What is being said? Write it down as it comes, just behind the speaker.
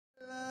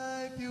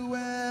life you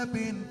have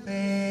been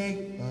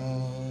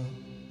faithful.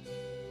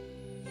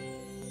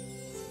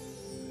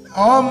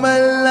 All my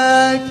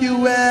life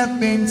you have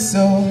been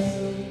so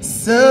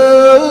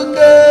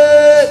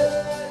good.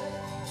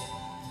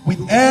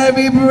 With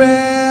every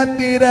breath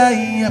that I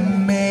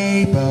am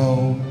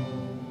able,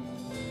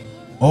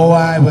 oh,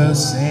 I will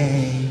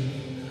sing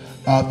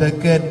of the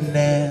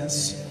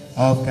goodness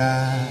of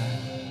God.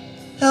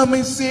 Help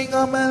me sing.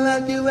 All my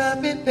life you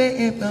have been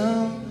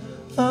faithful.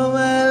 All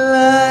my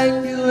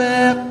life you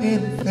have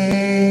been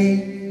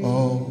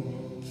faithful.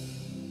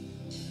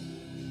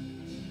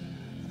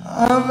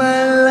 All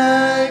my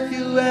life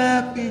you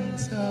have been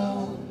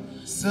so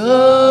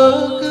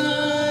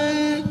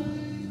good.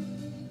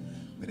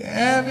 With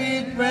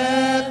every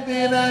breath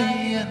that I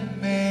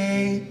am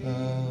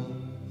able,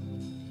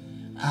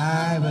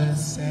 I will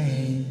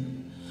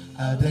sing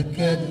of the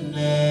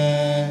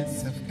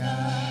goodness of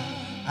God.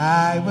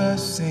 I will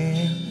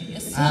sing,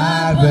 yes,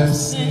 I will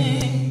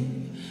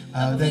sing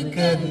of the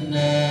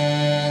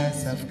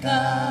goodness of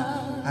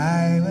God.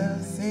 I will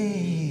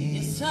sing,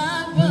 yes,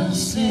 I will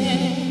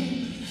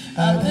sing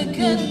of the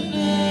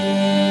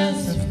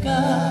goodness of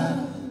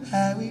God.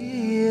 I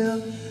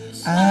will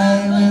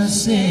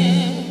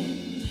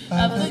sing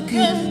of the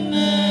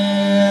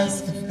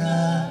goodness of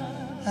God.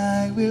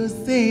 I will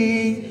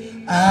sing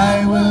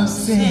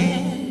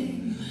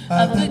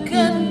of the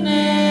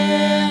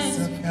goodness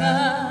of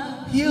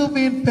God. You've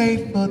been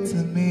faithful to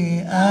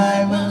me.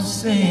 I will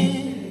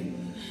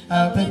sing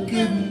of the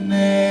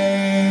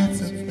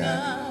goodness of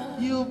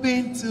God. You've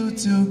been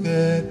too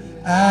good.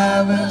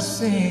 I will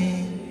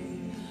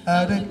sing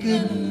of the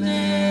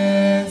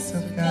goodness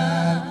of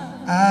God.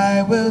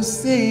 I will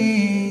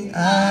sing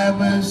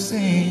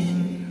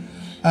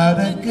of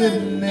the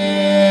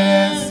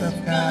goodness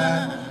of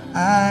God.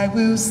 I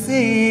will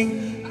sing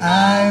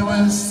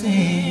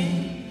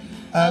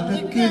of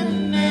the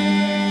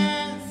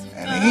goodness.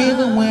 And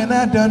even when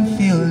I don't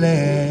feel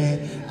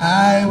it,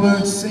 I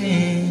will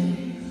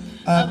sing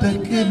of the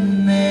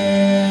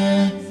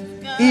goodness.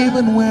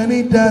 Even when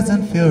it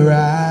doesn't feel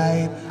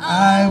right,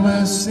 I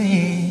will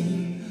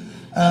sing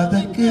of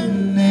the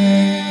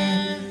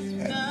goodness.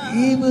 And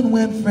even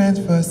when friends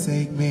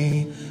forsake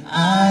me,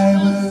 I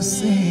will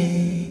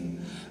sing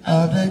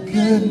of the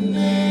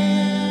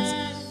goodness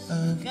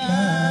of God.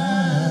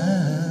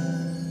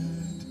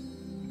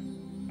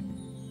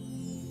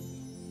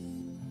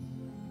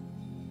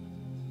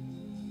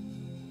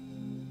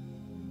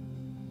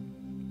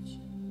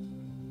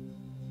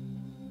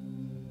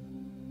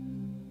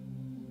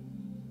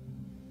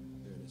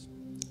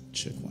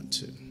 Check 1,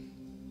 2.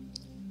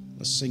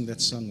 Let's sing that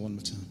song one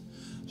more time.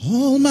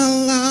 All my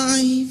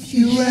life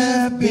you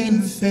have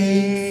been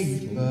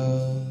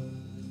faithful.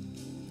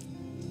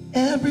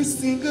 Every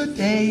single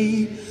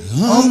day,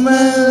 all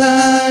my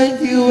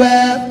life you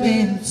have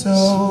been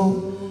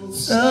so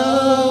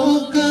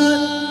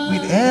good.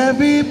 With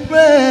every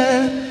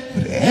breath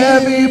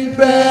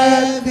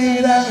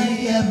that I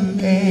am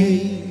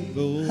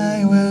able,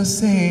 I will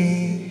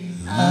sing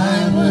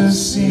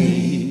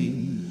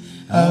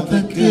of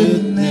the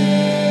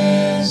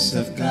goodness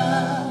of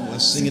God.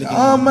 Let's sing it again.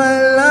 All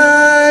my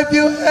life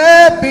you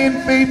have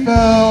been faithful.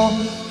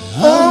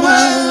 All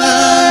my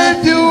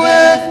life you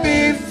have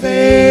been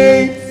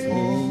faithful.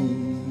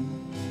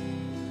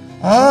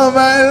 All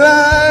my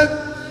life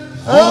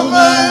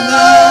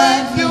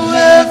you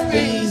have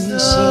been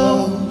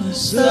so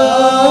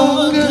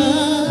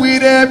good.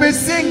 With every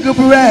single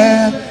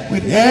breath,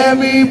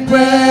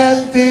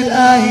 that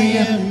I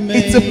am,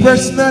 it's a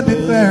personal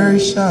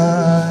declaration.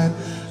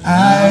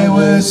 I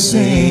will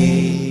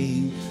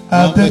sing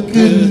of the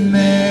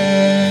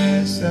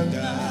goodness of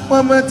God.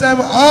 One more time.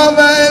 All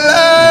my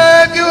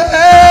life you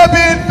have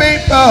been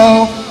faithful.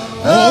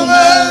 All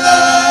my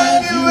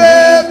life you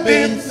have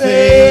been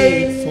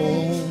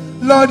faithful.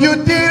 Lord, you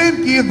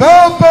didn't give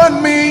up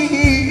on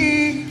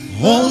me.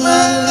 All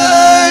my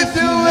life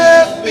you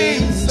have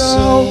been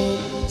so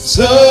good.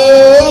 So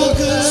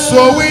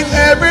with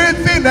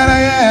everything that I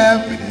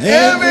have, with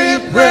every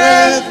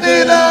breath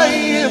that I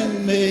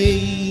am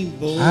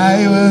able,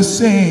 I will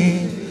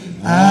sing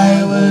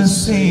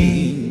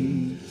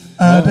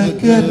of the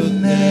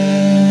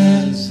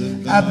goodness.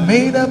 I've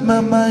made up my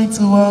mind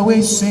to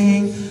always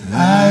sing.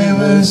 I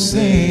will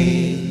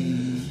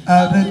sing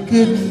of the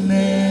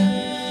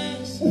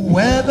goodness.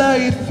 Whether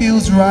it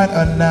feels right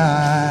or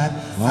not,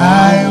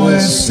 I will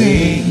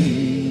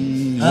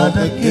sing of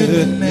the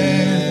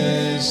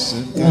goodness.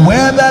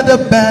 Whether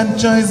the band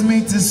joins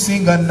me to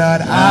sing or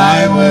not,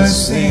 I will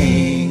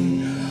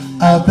sing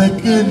of the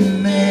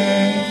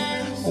goodness.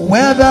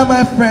 Whether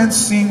my friends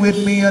sing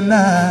with me or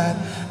not,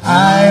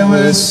 I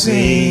will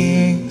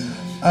sing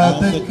of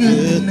the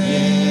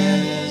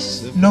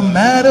goodness. No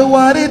matter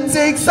what it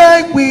takes,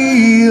 I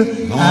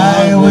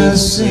will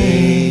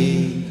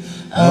sing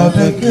of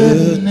the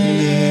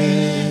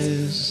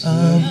goodness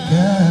of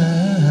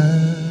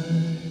God.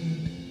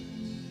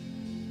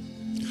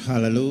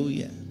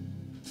 Hallelujah.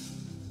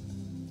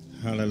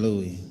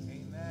 Hallelujah.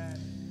 Amen.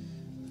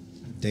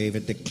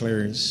 David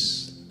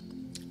declares,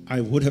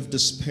 I would have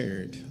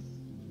despaired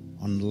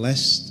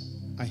unless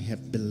I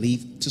have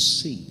believed to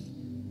see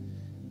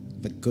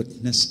the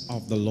goodness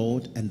of the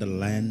Lord and the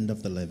land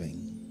of the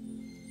living.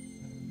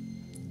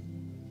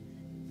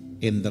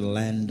 In the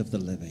land of the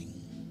living.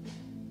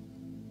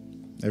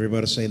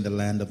 Everybody say, in the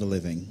land of the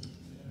living.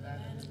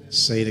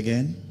 Say it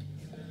again.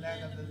 In the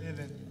land of the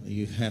living.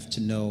 You have to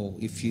know,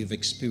 if you've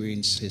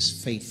experienced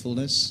his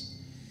faithfulness,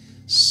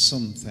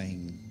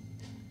 something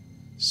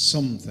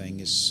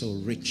is so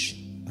rich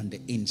on the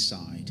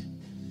inside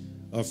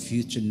of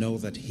you to know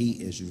that he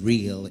is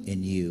real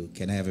in you.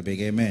 Can I have a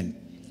big amen?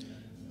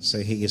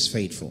 Say, he is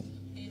faithful.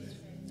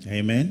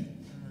 Amen.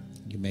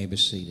 You may be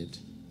seated.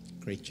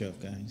 Great job,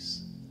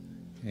 guys.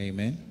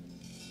 Amen.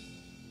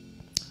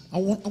 I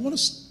want to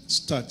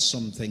start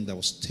something that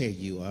will stir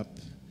you up.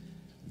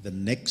 The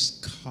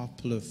next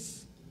couple of,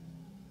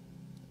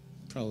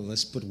 probably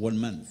let's put 1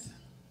 month.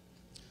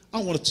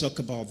 I want to talk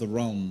about the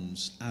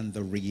realms and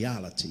the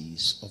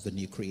realities of the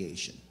new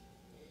creation.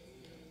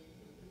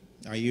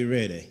 Are you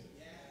ready?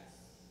 Yes.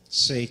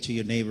 Say to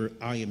your neighbor,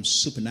 I am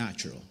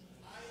supernatural.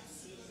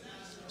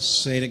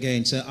 Say it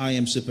again. Say, I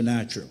am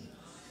supernatural.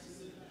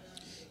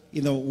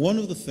 You know, one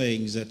of the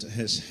things that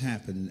has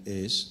happened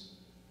is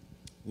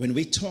when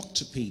we talk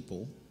to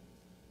people,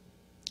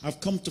 I've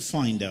come to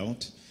find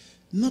out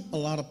not a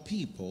lot of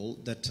people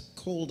that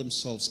call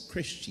themselves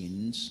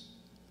Christians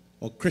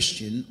or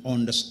Christian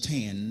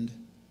understand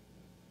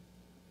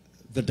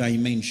the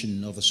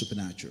dimension of the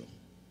supernatural.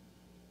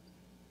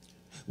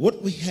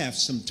 What we have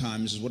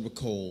sometimes is what we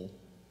call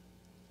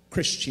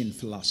Christian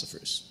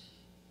philosophers.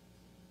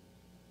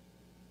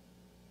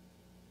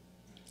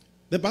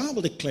 The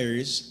Bible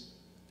declares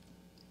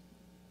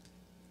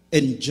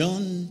in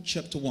John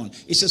chapter 1,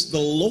 it says, the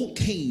law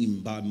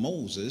came by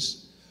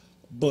Moses,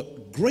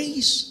 but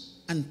grace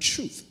and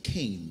truth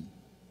came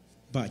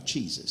by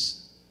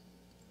Jesus.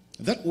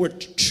 That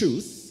word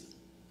truth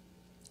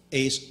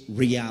is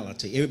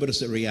reality. Everybody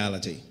say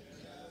reality.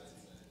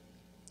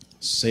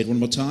 Say it one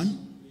more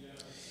time.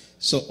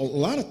 So a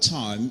lot of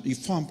time you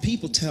find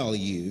people tell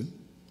you,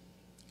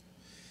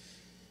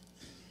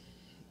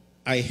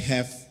 I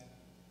have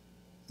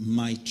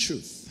my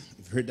truth.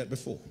 You've heard that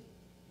before.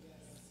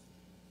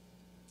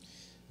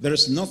 There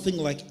is nothing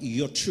like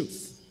your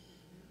truth.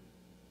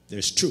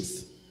 There's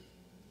truth.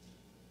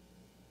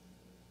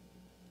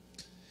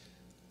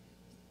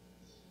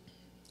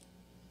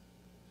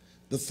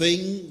 The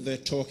thing they're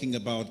talking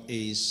about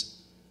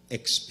is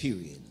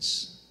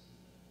experience.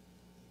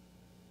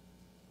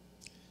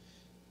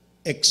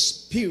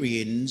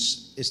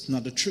 Experience is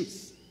not the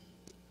truth.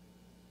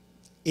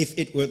 If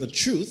it were the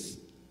truth,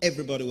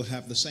 everybody would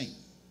have the same.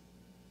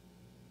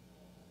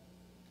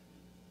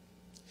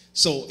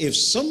 So if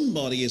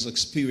somebody is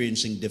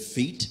experiencing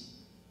defeat,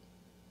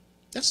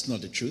 that's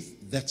not the truth.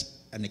 That's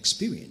an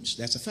experience.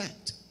 That's a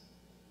fact.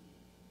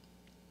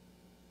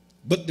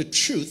 But the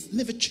truth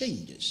never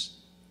changes.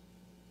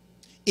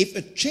 If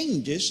it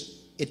changes,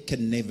 it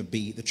can never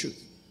be the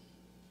truth.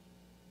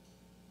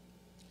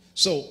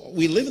 So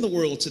we live in a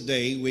world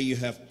today where you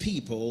have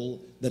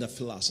people that are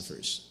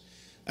philosophers.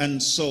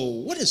 And so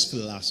what is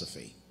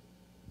philosophy?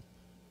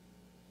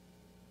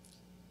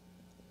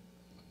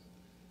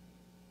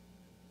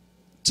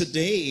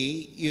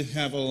 Today, you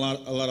have a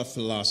lot of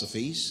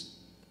philosophies,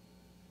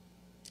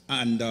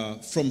 and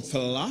from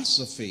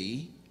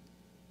philosophy,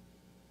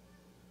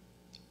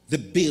 they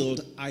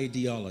build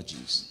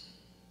ideologies.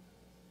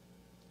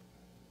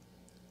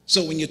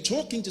 So when you're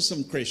talking to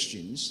some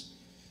Christians,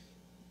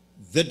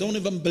 they don't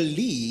even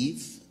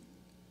believe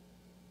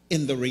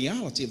in the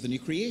reality of the new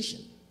creation.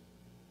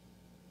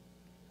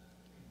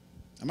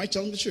 Am I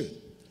telling the truth?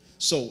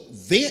 So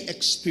their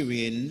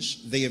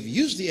experience, they have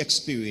used the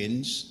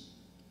experience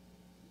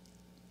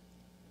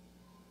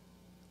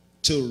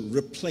to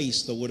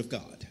replace the Word of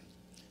God.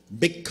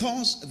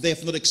 Because they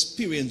have not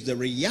experienced the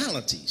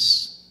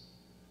realities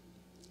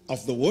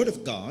of the Word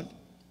of God,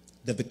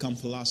 they become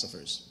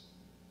philosophers.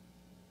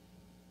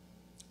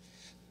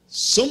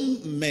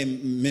 Some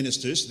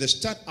ministers, they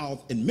start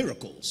out in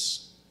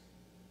miracles.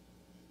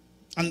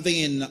 And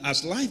then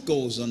as life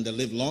goes on, they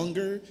live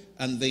longer,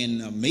 and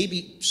then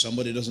maybe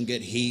somebody doesn't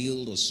get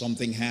healed or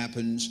something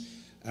happens,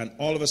 and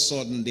all of a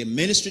sudden the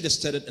ministry that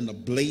started in a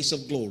blaze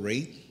of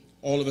glory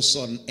all of a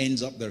sudden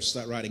ends up, they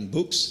start writing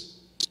books,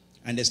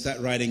 and they start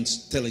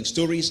telling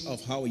stories of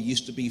how it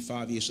used to be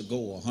 5 years ago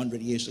or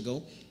 100 years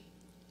ago.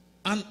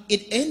 And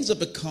it ends up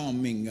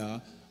becoming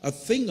a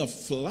thing of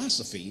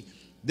philosophy.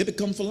 They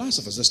become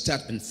philosophers. They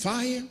start in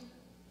fire,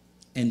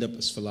 end up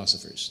as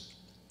philosophers,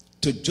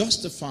 to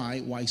justify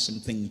why some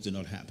things do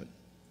not happen.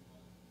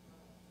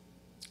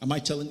 Am I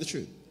telling the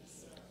truth?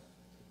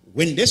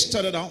 When they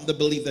started out, they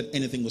believed that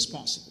anything was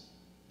possible.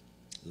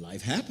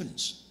 Life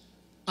happens.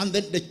 And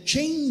then they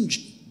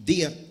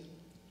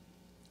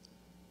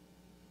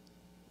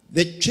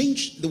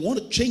want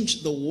to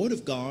change the Word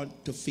of God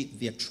to fit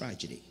their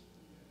tragedy.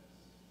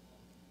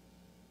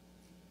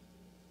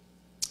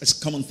 It's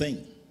a common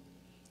thing.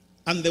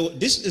 And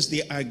this is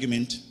the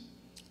argument,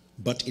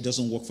 but it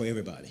doesn't work for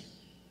everybody.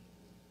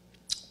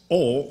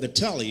 Or they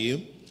tell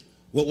you,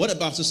 Well, what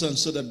about the son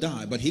so that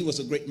died? But he was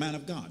a great man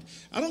of God.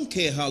 I don't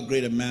care how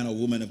great a man or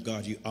woman of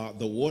God you are.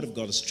 The word of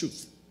God is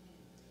truth.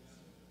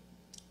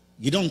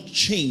 You don't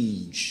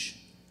change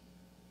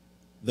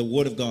the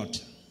word of God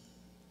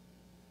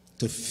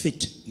to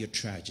fit your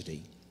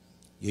tragedy.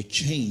 You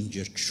change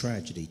your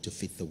tragedy to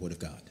fit the word of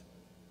God.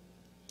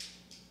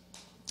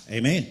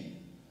 Amen.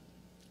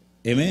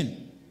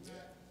 Amen.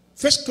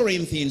 1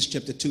 Corinthians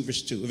chapter 2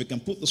 verse 2. If we can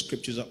put the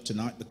scriptures up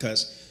tonight,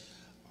 because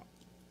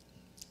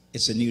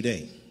it's a new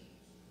day.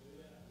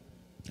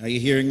 Are you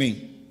hearing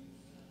me?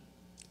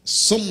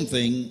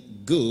 Something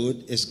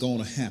good is going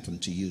to happen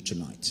to you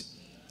tonight.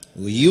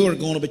 You are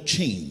going to be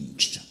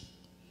changed.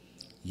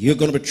 You're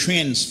going to be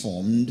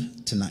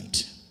transformed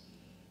tonight.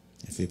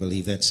 If you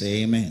believe that,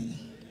 say amen.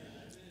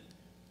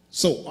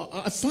 So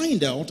I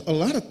find out a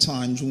lot of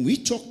times when we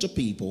talk to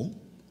people,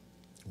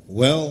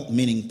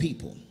 well-meaning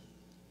people,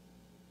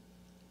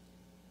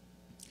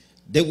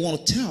 they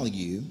want to tell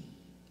you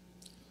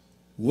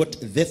what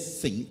they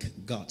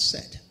think God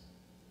said.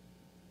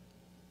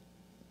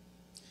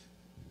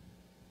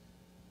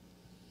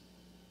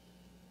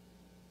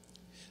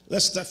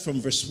 Let's start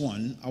from verse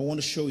 1. I want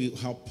to show you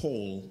how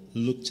Paul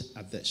looked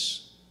at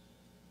this.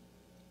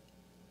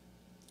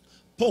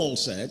 Paul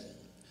said,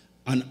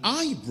 "And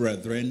I,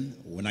 brethren,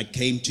 when I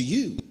came to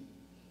you,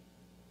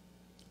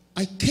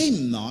 I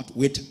came not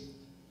with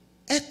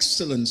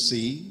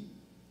excellency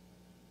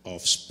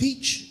of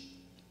speech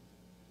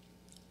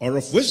or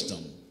of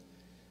wisdom,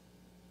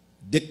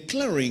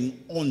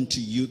 declaring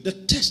unto you the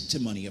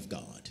testimony of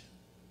God.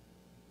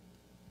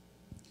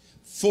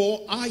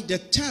 For I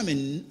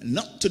determined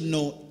not to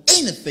know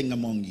anything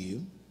among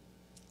you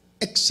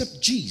except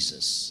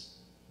Jesus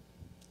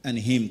and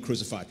him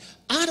crucified."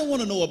 I don't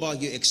want to know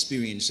about your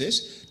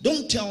experiences.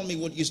 Don't tell me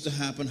what used to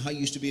happen, how you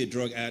used to be a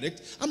drug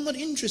addict. I'm not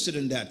interested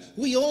in that.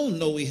 We all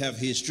know we have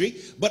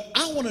history, but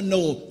I want to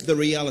know the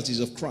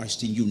realities of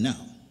Christ in you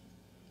now.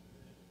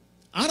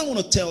 I don't want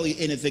to tell you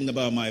anything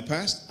about my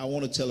past. I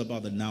want to tell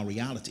about the now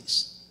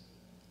realities,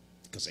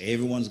 because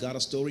everyone's got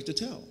a story to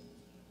tell.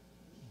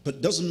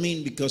 But doesn't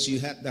mean because you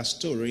had that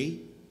story,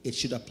 it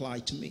should apply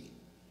to me.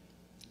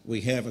 We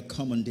have a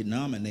common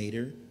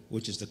denominator,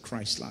 which is the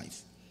Christ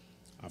life.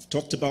 I've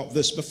talked about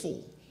this before.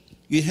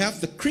 You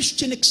have the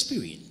Christian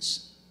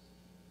experience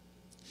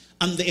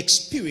and the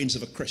experience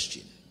of a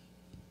Christian.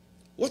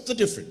 What's the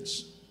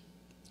difference?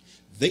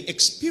 The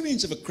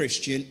experience of a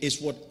Christian is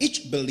what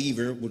each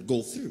believer would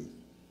go through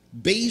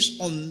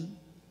based on,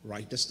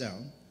 write this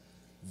down,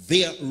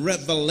 their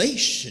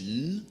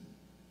revelation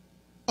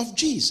of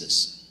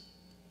Jesus.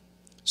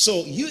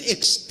 So you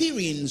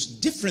experience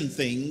different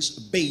things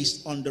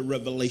based on the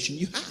revelation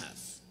you have.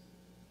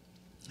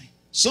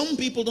 Some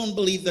people don't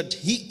believe that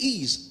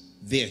he is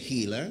their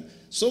healer,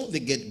 so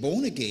they get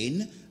born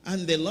again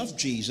and they love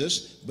Jesus,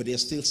 but they're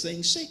still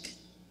staying sick.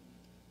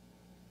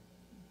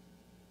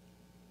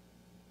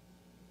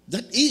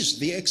 That is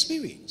their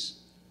experience.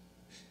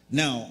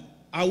 Now,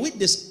 are we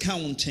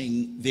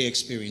discounting their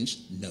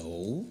experience?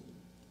 No.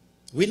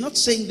 We're not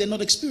saying they're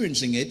not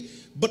experiencing it,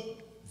 but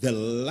they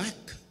lack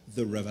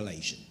the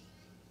revelation.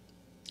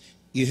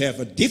 You have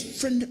a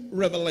different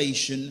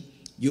revelation,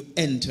 you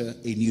enter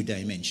a new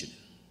dimension.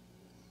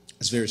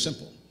 It's very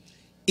simple.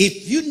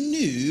 If you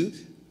knew,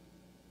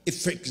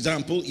 if for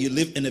example you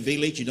live in a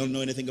village, you don't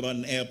know anything about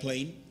an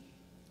airplane,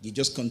 you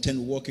just content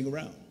walking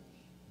around.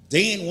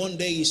 Then one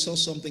day you saw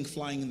something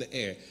flying in the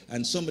air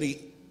and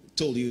somebody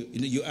told you,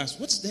 you asked,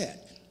 "What's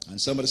that?" And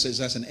somebody says,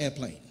 "That's an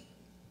airplane."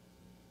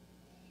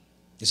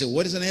 You say,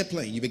 "What is an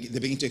airplane?" They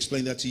begin to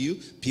explain that to you.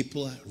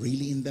 People are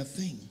really in that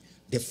thing.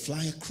 They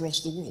fly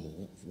across the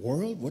world.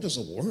 World? What is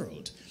a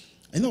world?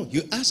 I know,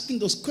 you're asking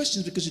those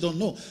questions because you don't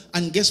know.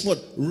 And guess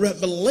what?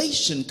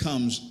 Revelation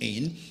comes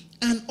in,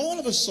 and all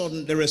of a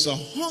sudden there is a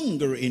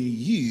hunger in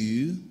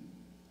you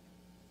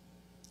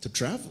to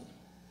travel,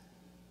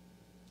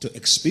 to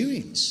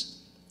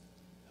experience,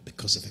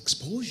 because of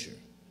exposure.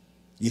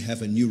 You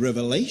have a new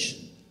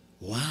revelation.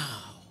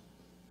 Wow.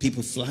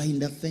 People fly in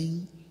that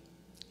thing.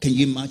 Can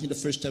you imagine the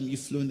first time you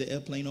flew in the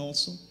airplane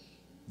also?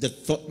 The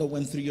thought that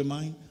went through your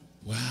mind?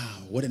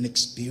 Wow, what an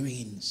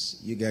experience.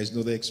 You guys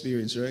know the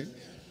experience, right?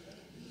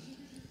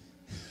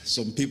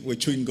 Some people were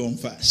chewing gum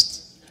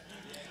fast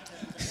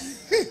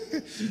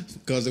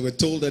because they were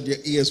told that their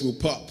ears will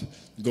pop.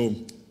 Go.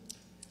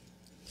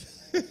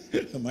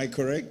 Am I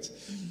correct?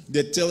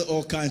 They tell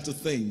all kinds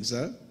of things.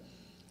 Huh?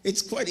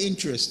 It's quite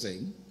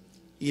interesting,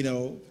 you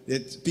know,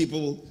 that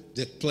people,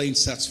 the plane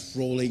starts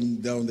rolling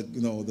down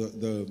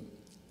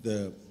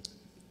the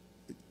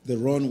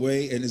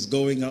runway and it's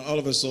going on. All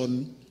of a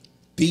sudden,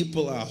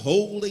 people are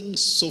holding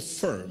so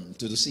firm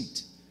to the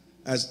seat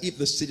as if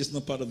the seat is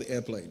not part of the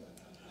airplane.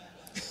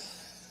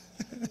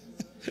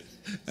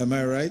 Am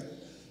I right?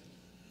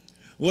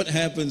 What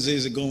happens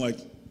is they're going like,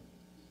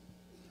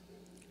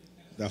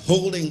 they're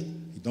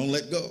holding, you don't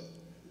let go.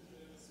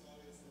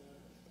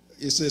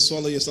 You say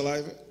swallow your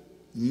saliva?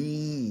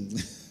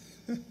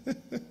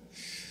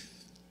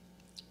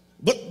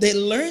 But they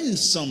learn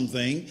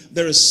something.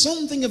 There is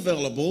something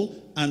available,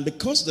 and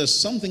because there's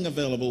something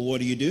available,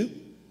 what do?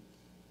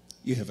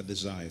 you have a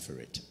desire for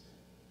it.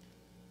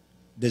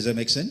 Does that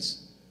make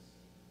sense?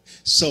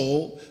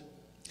 So,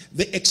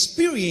 the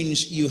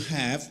experience you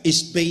have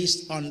is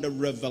based on the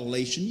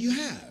revelation you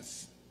have.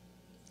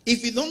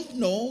 If you don't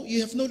know,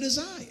 you have no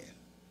desire.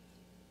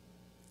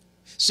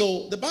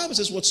 So, the Bible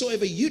says,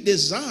 whatsoever you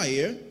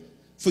desire,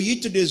 for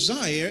you to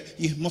desire,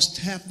 you must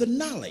have the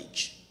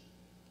knowledge.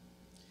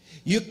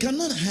 You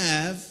cannot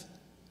have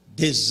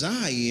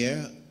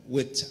desire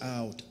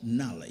without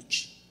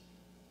knowledge.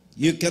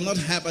 You cannot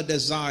have a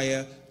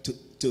desire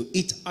to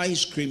eat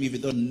ice cream if you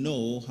don't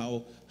know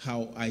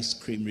how ice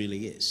cream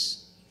really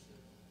is.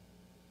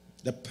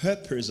 The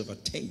purpose of a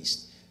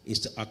taste is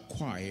to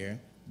acquire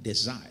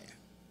desire.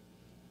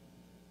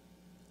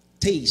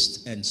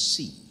 Taste and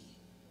see.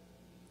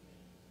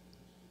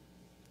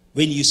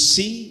 When you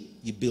see,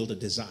 you build a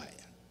desire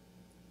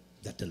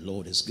that the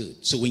Lord is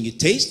good. So when you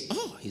taste,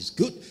 oh, he's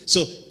good.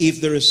 So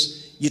if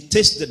you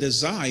taste the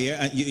desire,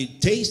 and you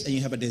taste and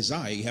you have a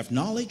desire, you have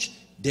knowledge,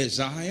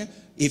 desire.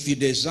 If you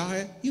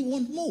desire, you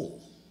want more.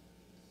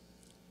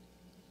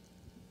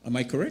 Am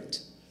I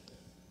correct?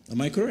 Am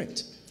I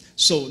correct?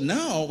 So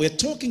now we're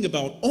talking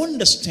about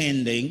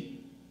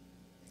understanding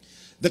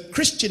the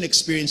Christian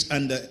experience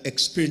and the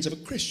experience of a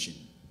Christian.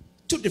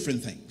 Two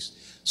different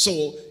things.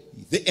 So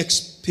the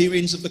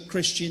experience of the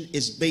Christian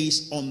is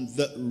based on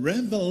the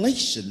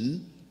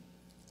revelation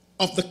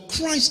of the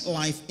Christ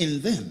life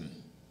in them.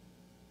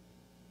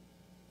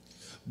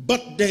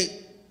 But the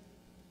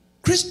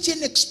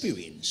Christian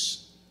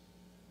experience,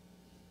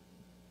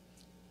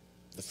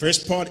 the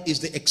first part is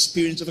the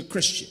experience of a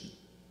Christian.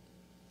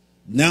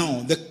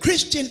 Now, the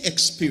Christian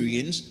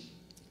experience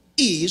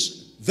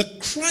is the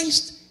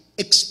Christ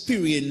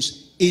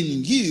experience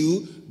in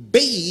you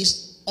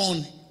based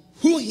on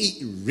who he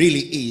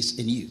really is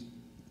in you.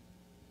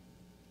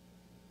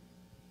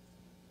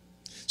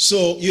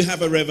 So you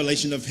have a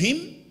revelation of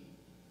him.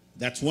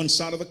 That's one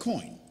side of the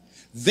coin.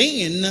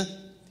 Then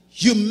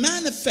you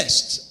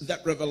manifest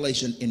that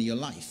revelation in your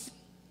life.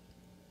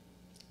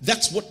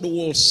 That's what the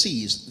world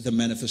sees, the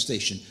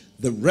manifestation,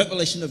 the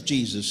revelation of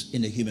Jesus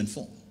in a human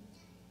form.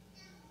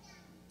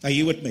 Are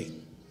you with me?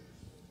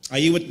 Are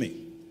you with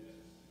me?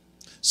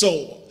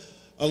 So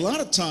a lot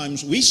of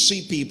times we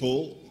see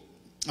people,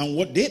 and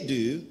what they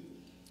do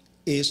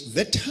is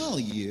they tell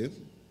you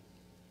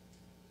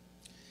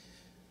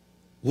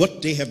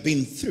what they have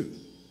been through.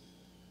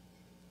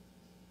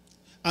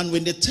 And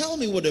when they tell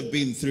me what they've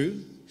been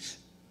through,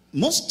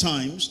 most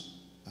times,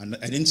 and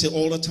I didn't say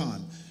all the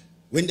time,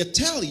 when they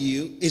tell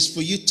you, is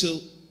for you to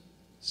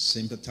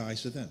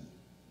sympathize with them.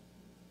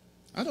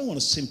 I don't want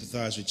to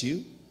sympathize with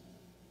you.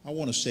 I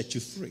want to set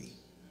you free.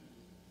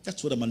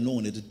 That's what I'm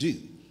anointed to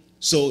do.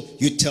 So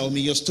you tell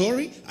me your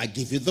story, I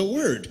give you the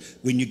word.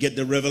 When you get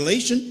the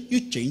revelation,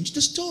 you change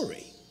the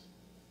story.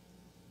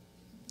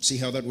 See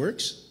how that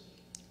works?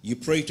 You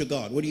pray to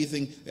God. What do you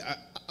think?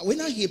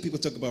 When I hear people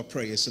talk about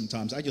prayer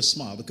sometimes, I just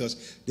smile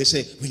because they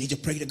say, we need to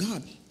pray to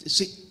God.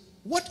 See,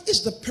 what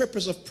is the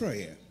purpose of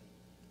prayer?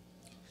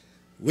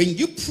 When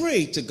you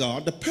pray to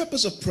God, the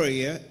purpose of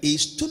prayer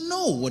is to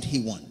know what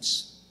he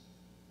wants.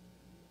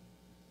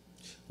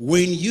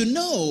 When you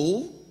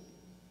know,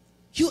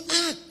 you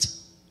act.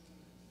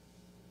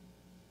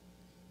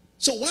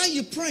 So why are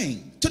you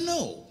praying? To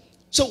know.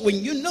 So when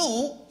you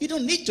know, you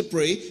don't need to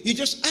pray. You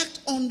just act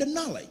on the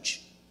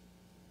knowledge.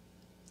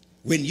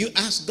 When you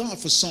ask God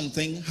for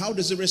something, how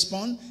does he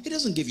respond? He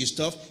doesn't give you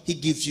stuff. He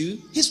gives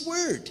you his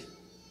word.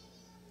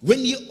 When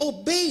you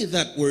obey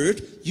that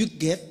word, you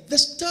get the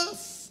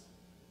stuff.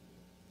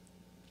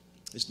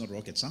 It's not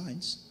rocket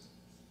science.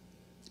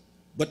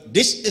 But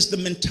this is the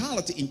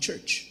mentality in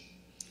church.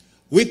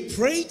 We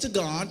pray to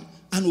God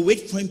and we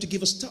wait for him to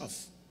give us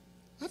stuff.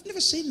 I've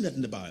never seen that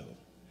in the Bible.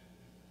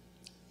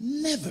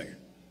 Never.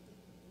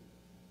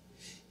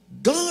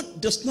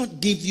 God does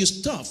not give you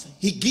stuff.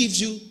 He gives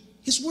you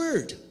his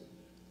word.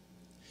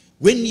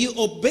 When you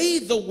obey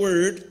the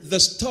word, the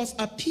stuff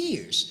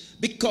appears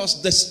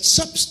because the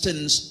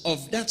substance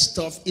of that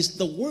stuff is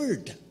the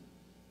word.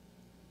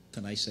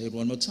 Can I say it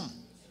one more time?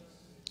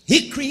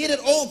 He created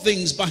all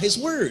things by his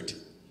word.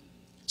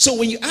 So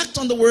when you act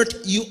on the word,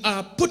 you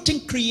are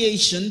putting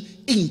creation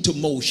into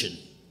motion.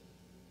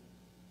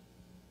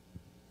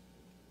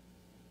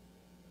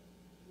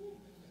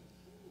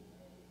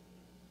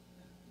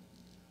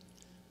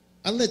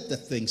 I'll let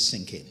that thing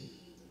sink in.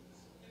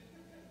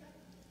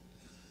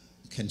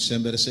 Can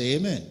somebody say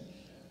amen?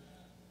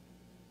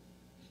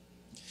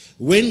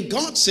 When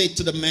God said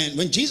to the man,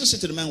 when Jesus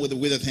said to the man with the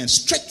withered hand,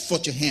 stretch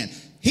forth your hand,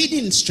 he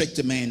didn't stretch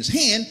the man's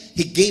hand,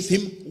 he gave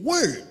him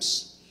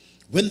words.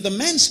 When the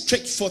man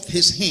stretched forth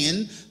his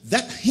hand,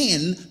 that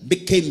hand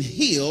became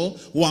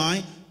healed.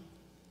 Why?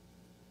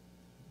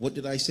 What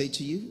did I say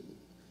to you?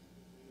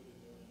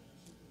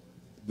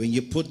 When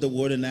you put the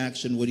word in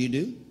action, what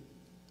do?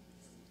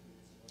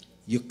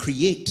 You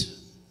create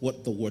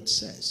what the word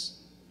says.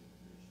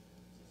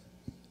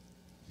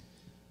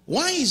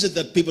 Why is it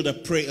that people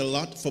that pray a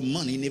lot for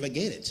money never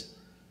get it?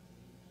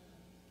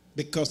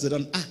 Because they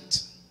don't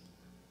act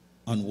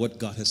on what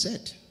God has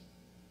said.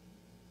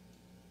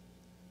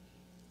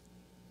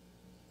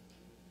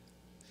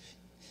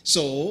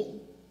 So,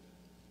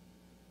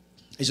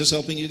 is this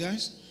helping you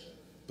guys?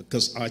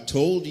 Because I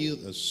told you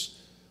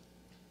this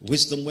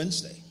Wisdom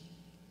Wednesday.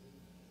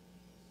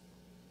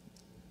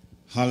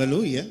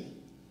 Hallelujah.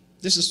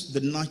 This is the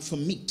night for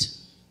meat.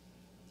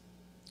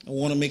 I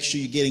want to make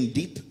sure you're getting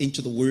deep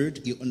into the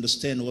word. You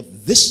understand what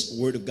this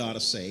word of God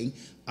is saying.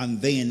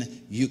 And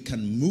then you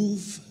can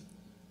move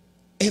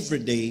every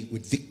day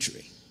with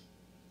victory.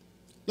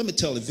 Let me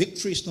tell you,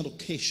 victory is not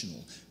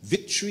occasional.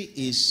 Victory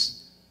is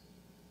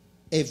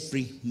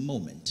every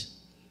moment.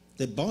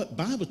 The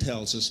Bible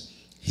tells us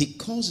he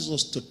causes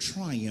us to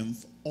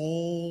triumph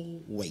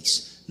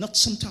always, not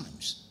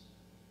sometimes.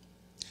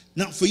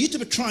 Now, for you to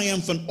be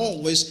triumphant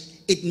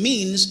always, it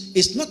means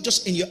it's not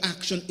just in your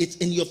action, it's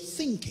in your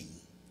thinking.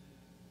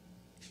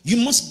 You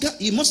must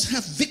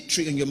have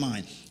victory in your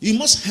mind. You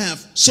must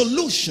have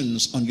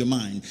solutions on your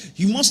mind.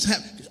 You must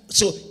have,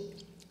 so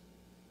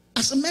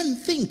as a man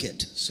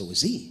thinketh, so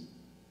is he.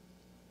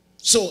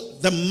 So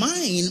the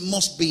mind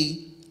must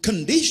be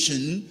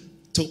conditioned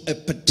to a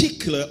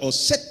particular or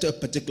set to a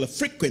particular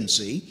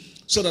frequency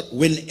so that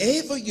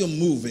whenever you're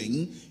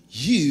moving,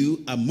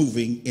 you are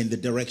moving in the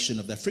direction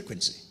of that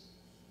frequency.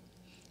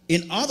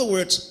 In other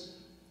words,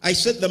 I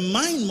said the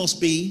mind must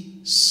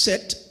be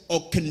set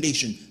or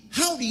conditioned.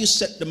 How do you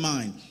set the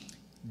mind?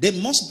 There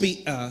must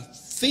be a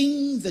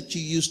thing that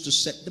you use to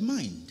set the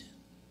mind.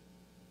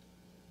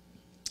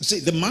 See,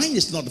 the mind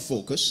is not the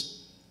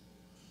focus.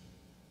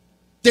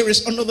 There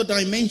is another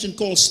dimension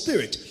called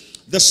spirit.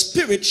 The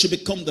spirit should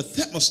become the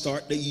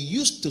thermostat that you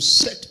use to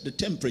set the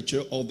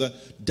temperature or the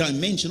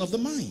dimension of the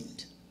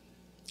mind.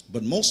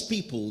 But most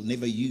people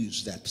never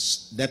use that.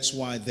 That's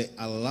why they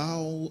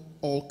allow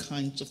all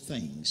kinds of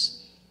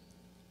things.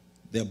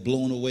 They're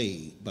blown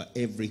away by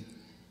every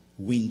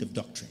wind of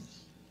doctrine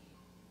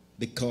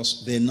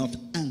because they're not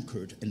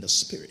anchored in the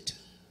spirit.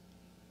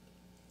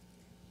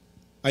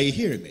 Are you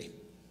hearing me?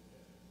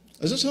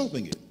 Is this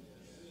helping you?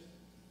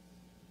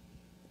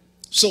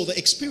 So the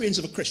experience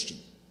of a Christian.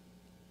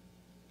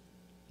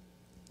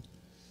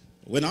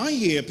 When I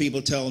hear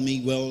people tell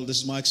me, well, this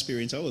is my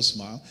experience, I will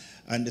smile,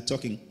 and they're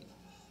talking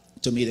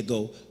to me, they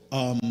go,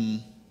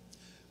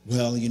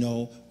 well, you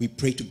know, we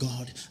pray to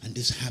God and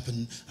this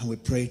happened, and we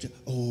prayed,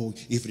 oh,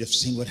 if you'd have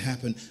seen what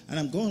happened. And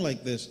I'm going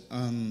like this,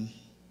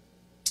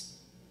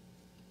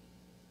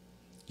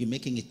 you're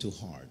making it too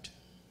hard.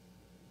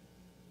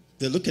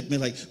 They look at me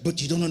like,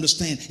 but you don't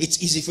understand,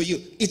 it's easy for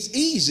you. It's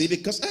easy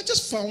because I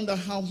just found out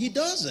how he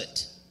does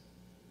it.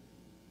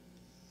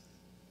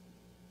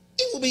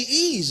 It will be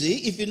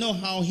easy if you know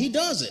how he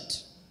does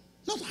it,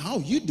 not how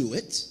you do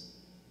it.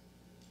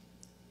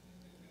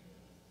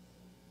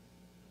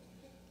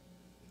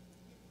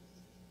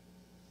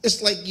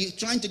 It's like you're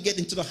trying to get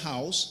into the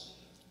house,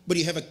 but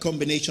you have a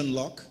combination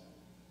lock,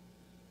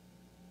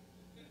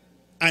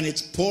 and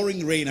it's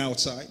pouring rain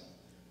outside,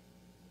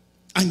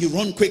 and you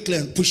run quickly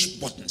and push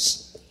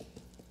buttons.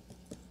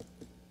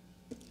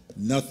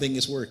 Nothing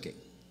is working.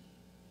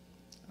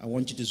 I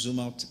want you to zoom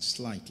out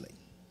slightly,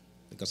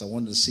 because I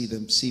wanted to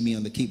see me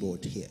on the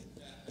keyboard here.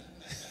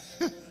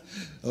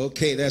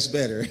 Okay, that's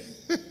better.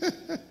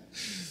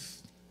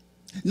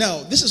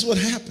 Now, this is what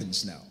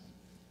happens now.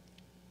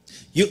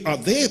 You are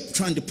there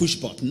trying to push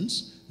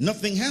buttons,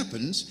 nothing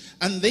happens,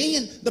 and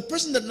then the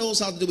person that knows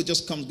how to do it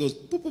just comes, goes,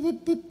 boop,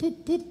 boop, boop, boop,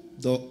 boop,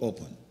 boop, door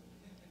open.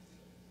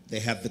 They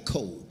have the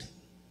code.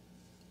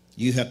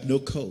 You have no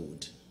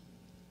code.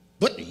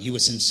 But you were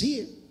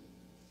sincere.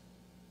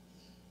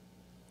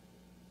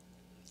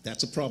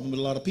 That's a problem with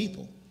a lot of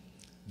people.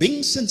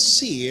 Being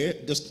sincere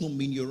does not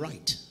mean you're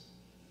right.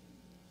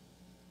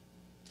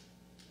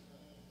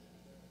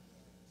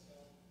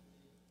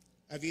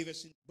 Have you ever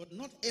seen? But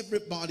not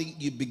everybody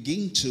you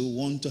begin to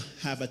want to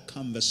have a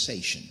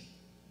conversation.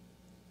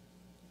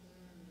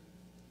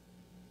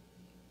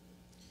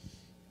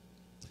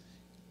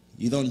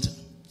 You don't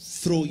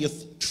throw your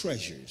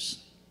treasures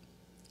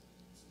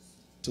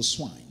to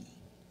swine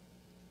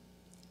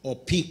or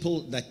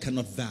people that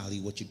cannot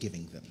value what you're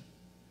giving them.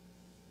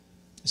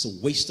 It's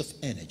a waste of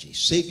energy.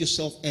 Save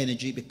yourself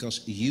energy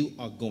because you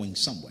are going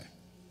somewhere.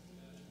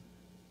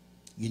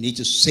 You need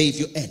to save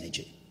your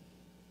energy.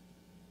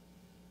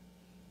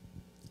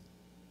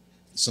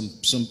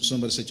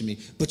 Somebody said to me,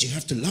 but you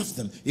have to love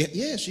them.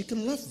 Yes, you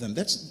can love them.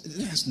 That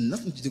has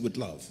nothing to do with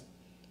love.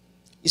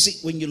 You see,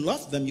 when you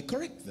love them, you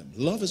correct them.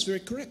 Love is very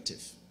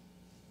corrective.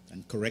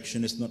 And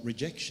correction is not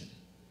rejection.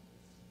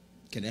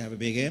 Can I have a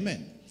big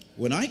amen?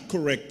 When I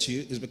correct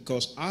you, it's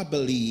because I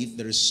believe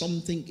there is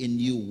something in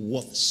you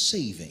worth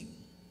saving.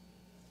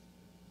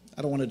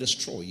 I don't want to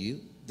destroy you.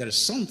 There is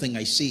something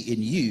I see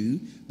in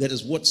you that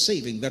is worth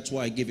saving. That's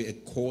why I give you a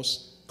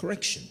course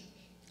correction.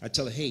 I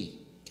tell you, hey,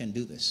 can't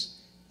do this.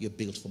 You're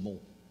built for more.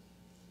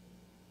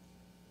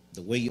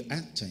 The way you're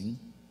acting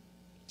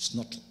is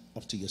not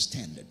up to your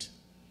standard.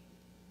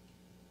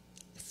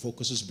 The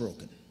focus is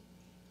broken.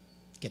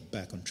 Get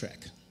back on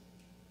track.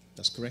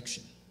 That's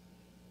correction.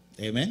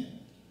 Amen?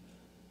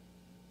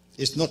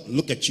 It's not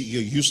look at you,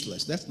 you're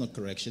useless. That's not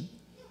correction.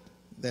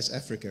 That's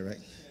Africa, right?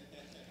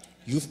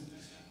 You've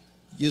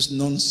used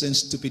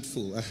nonsense, stupid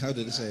fool. How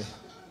did it say?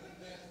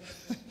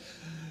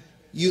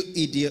 You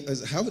idiot.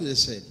 How did I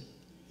say it?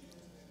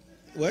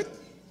 What?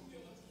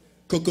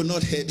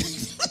 Coconut head.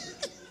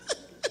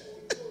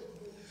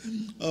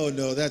 Oh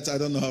no, that's, I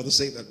don't know how to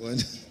say that one.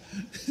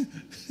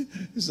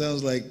 It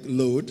sounds like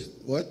load.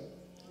 What?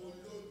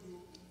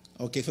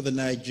 Okay, for the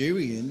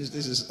Nigerians,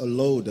 this is a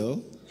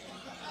lodo.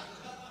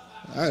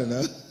 I don't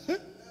know.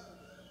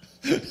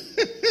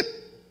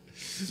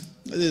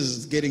 This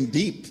is getting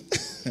deep.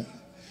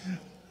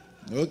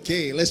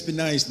 Okay, let's be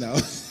nice now.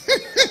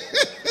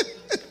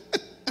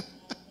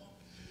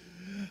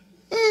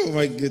 Oh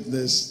my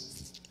goodness.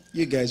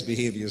 You guys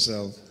behave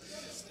yourself.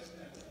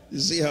 You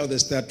see how they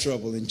start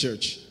trouble in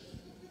church.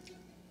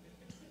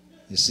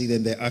 You see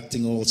them, they're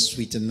acting all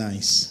sweet and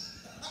nice.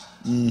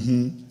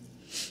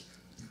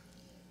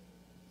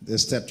 They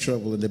start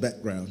trouble in the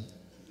background.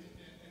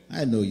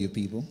 I know you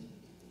people.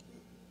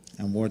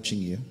 I'm watching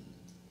you.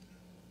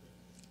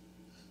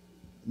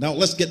 Now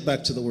let's get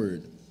back to the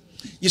word.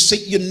 You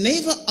see, you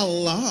never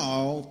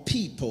allow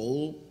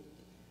people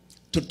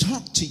to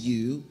talk to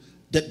you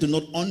that do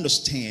not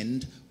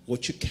understand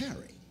what you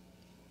carry.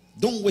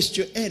 Don't waste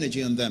your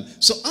energy on them.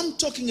 So I'm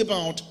talking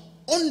about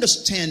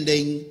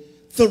understanding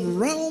the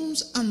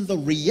realms and the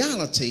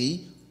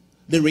realities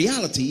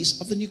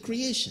of the new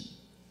creation.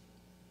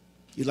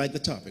 You like the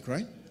topic,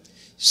 right?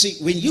 See,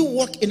 when you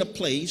walk in a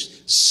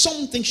place,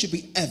 something should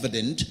be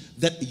evident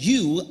that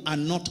you are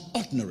not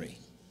ordinary.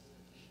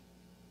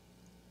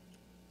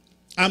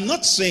 I'm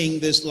not saying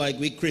this like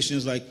we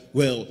Christians like,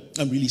 well,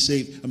 I'm really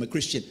saved, I'm a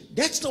Christian.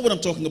 That's not what I'm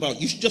talking about.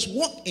 You should just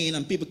walk in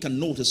and people can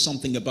notice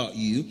something about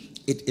you.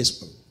 It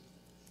is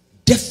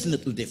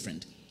definitely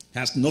different. It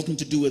has nothing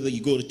to do whether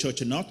you go to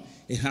church or not.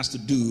 It has to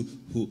do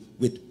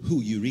with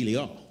who you really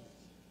are.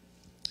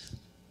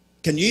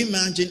 Can you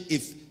imagine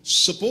if,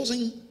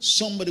 supposing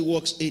somebody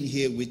walks in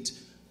here with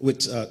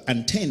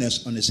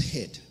antennas on his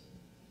head?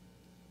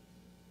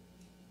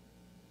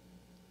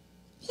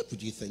 What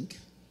would you think?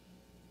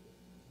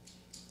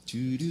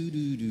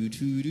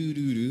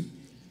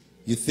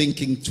 You're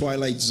thinking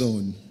Twilight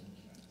Zone.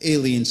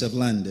 Aliens have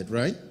landed,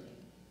 right?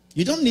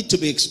 You don't need to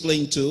be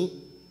explained to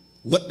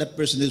what that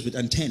person is with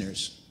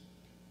antennas.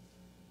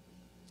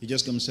 You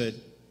just come and said,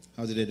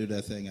 how did they do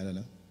that thing? I don't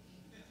know.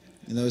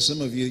 You know, some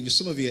of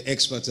you are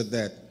experts at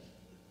that.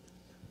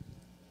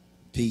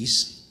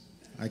 Peace.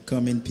 I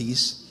come in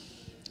peace.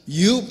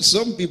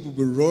 Some people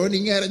be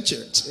running out of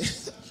church.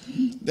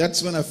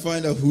 That's when I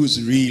find out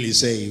who's really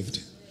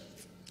saved.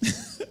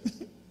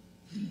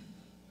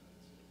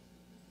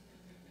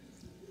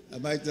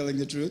 Am I telling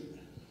the truth?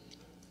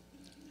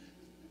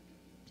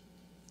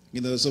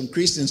 You know, some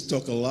Christians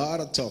talk a lot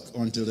of talk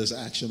until there's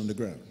action on the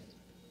ground.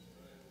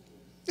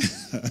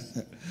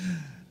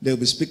 They'll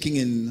be speaking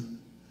in,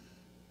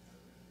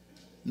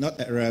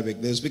 not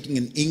Arabic, they're speaking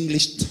in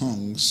English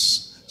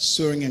tongues,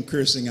 swearing and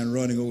cursing and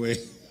running away.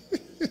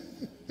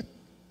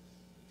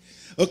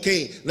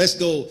 Okay, let's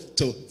go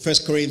to 1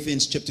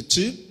 Corinthians chapter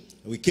 2.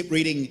 We keep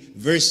reading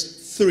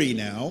verse 3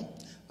 now.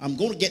 I'm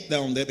going to get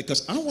down there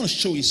because I want to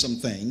show you some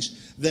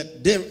things,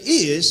 that there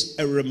is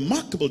a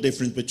remarkable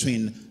difference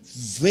between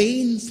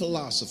vain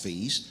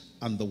philosophies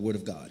and the Word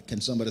of God.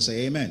 Can somebody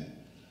say amen?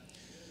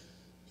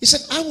 He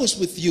said, I was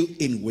with you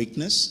in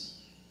weakness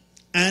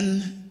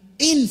and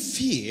in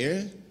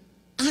fear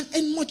and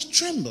in much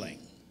trembling.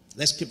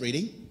 Let's keep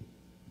reading.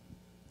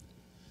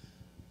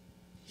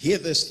 Hear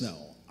this now.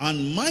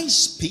 And my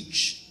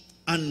speech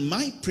and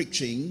my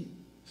preaching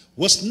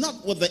was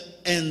not with the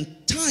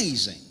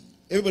enticing.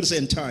 Everybody say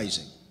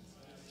enticing.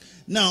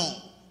 Now,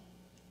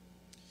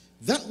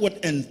 that word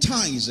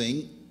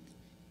enticing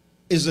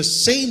is the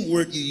same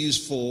word you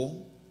use for,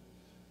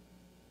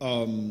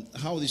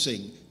 how are they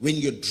saying? When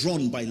you're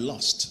drawn by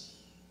lust.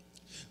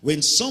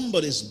 When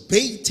somebody's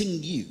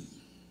baiting you,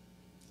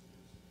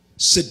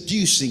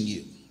 seducing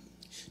you.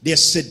 They're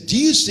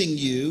seducing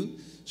you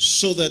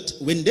so that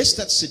when they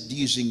start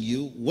seducing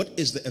you, what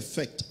is the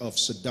effect of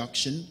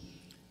seduction?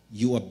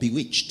 You are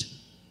bewitched.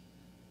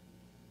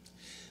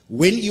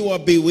 When you are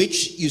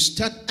bewitched, you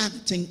start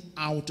acting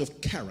out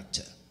of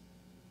character.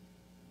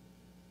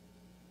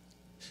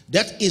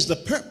 That is the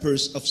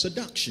purpose of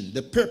seduction,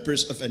 the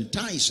purpose of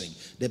enticing.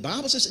 The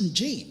Bible says in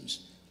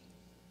James,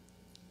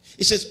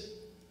 it says,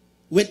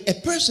 when a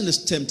person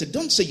is tempted,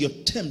 don't say you're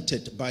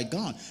tempted by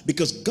God,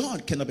 because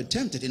God cannot be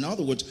tempted. In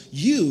other words,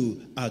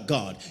 you are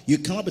God. You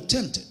cannot be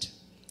tempted.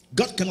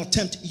 God cannot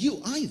tempt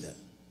you either.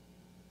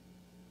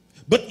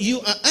 But you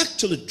are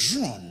actually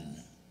drawn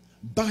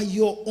by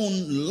your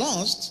own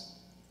lust.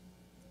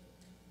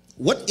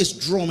 What is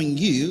drawing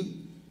you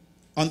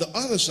on the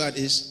other side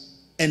is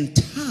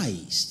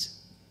enticed.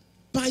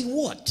 By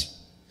what?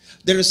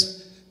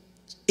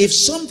 If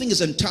something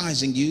is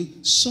enticing you,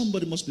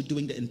 somebody must be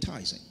doing the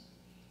enticing.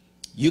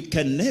 You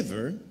can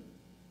never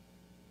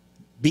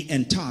be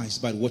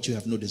enticed by what you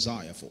have no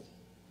desire for.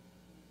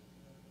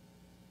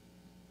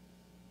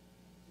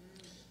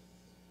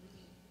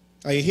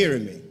 Are you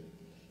hearing me?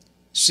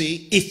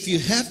 See, if you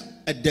have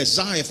a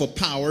desire for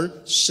power,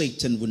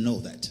 Satan will know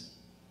that.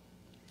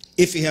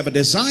 If you have a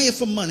desire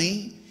for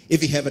money,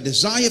 if you have a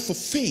desire for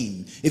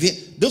fame,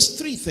 those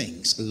three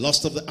things,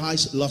 lust of the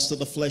eyes, lust of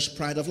the flesh,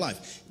 pride of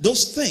life,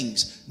 those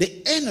things,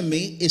 the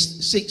enemy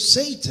is,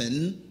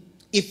 Satan,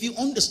 if you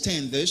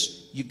understand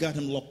this, you got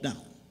him locked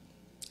down.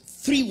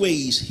 Three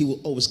ways he will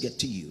always get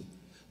to you.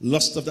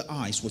 Lust of the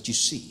eyes, what you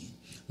see.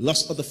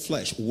 Lust of the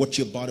flesh, what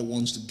your body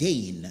wants to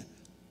gain.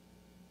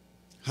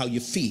 How you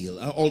feel,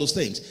 all those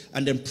things.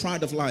 And then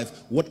pride of life,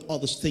 what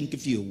others think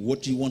of you.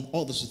 What do you want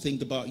others to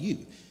think about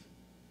you?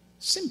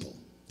 Simple.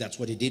 That's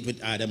what he did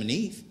with Adam and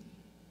Eve.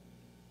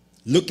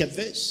 Look at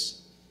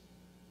this.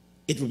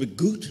 It will be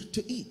good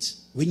to eat.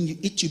 When you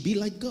eat, you be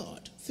like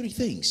God. Three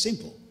things,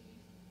 simple.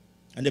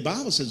 And the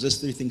Bible says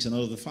there's three things in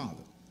order of the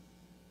Father.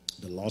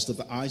 The lust of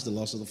the eyes, the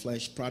lust of the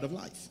flesh, pride of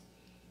life.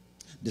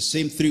 The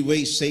same three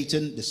ways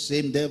Satan, the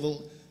same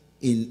devil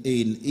in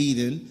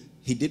Eden,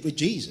 he did with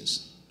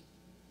Jesus.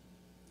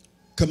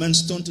 Command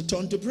stone to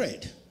turn to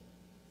bread.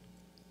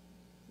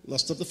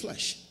 Lust of the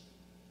flesh.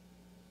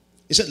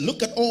 He said,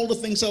 look at all the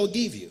things I will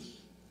give you.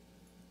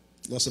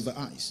 Lust of the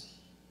eyes.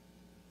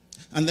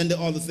 And then the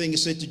other thing he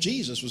said to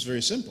Jesus was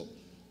very simple.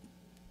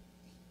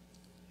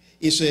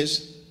 He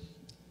says,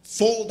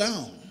 fall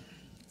down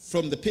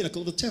from the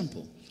pinnacle of the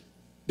temple,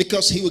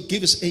 because he would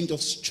give his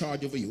angels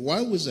charge over you.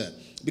 Why was that?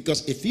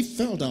 Because if he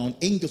fell down,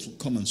 angels would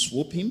come and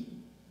swoop him.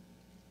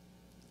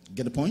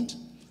 Get the point?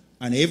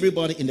 And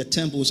everybody in the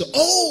temple would say,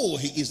 oh,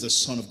 he is the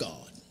Son of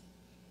God.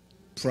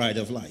 Pride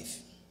of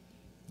life.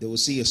 They will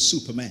see a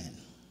Superman.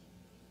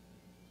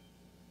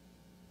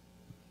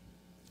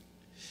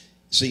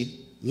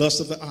 See, lust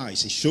of the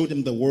eyes. He showed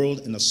him the world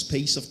in a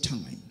space of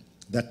time.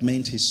 That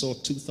meant he saw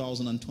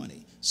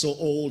 2020. So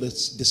all the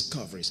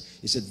discoveries.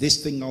 He said,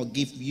 this thing I'll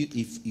give you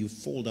if you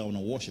fall down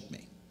and worship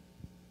me.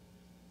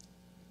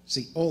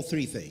 See, all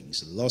three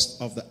things.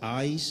 Lust of the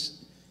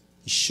eyes,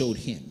 he showed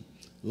him.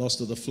 Lust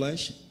of the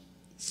flesh,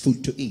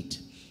 food to eat.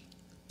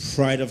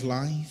 Pride of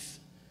life,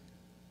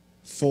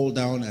 fall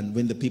down, and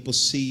when the people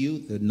see you,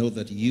 they know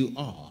that you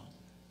are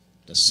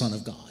the Son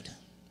of God.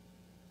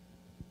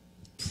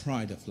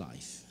 Pride of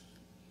life.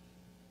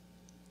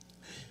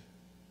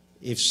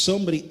 If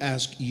somebody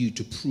asks you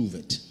to prove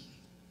it,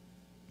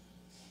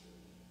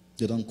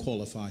 they don't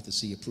qualify to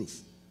see a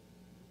proof.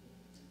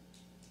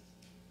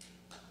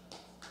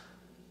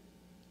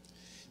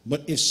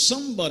 But if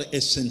somebody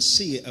is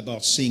sincere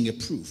about seeing a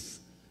proof,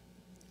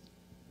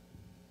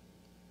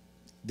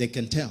 they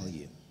can tell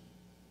you.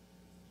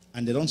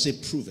 And they don't say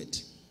prove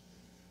it.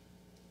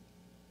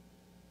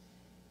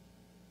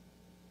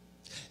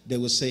 They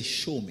will say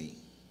show me.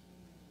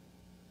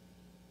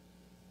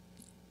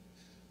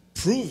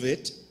 Prove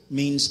it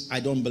means I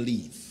don't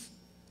believe.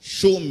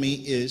 Show me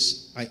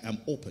is I am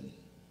open.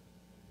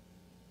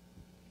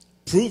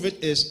 Prove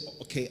it is,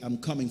 okay, I'm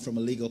coming from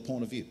a legal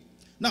point of view.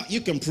 Now,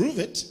 you can prove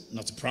it,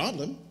 not a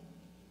problem.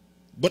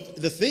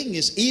 But the thing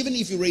is, even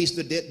if you raise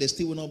the dead, they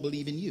still will not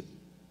believe in you.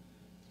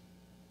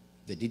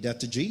 They did that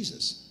to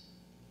Jesus.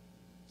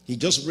 He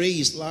just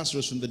raised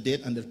Lazarus from the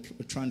dead and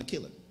they're trying to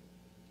kill him.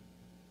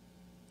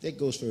 That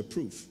goes for a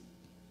proof.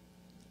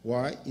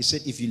 Why? He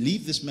said, if you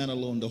leave this man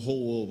alone, the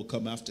whole world will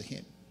come after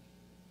him.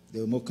 They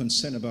were more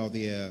concerned about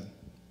the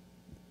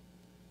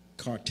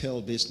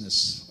cartel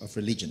business of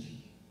religion.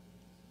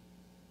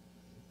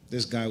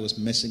 This guy was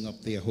messing up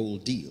their whole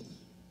deal.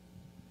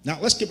 Now,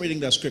 let's keep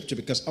reading that scripture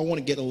because I want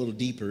to get a little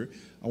deeper.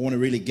 I want to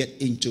really get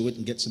into it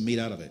and get some meat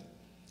out of it.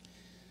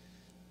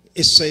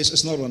 It says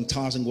it's not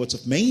 1,000 words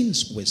of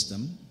man's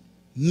wisdom.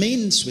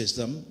 Man's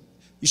wisdom.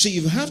 You see,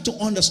 you have to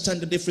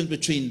understand the difference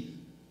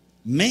between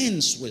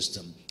man's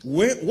wisdom.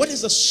 What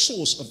is the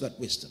source of that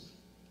wisdom?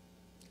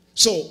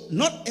 So,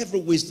 not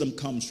every wisdom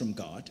comes from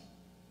God.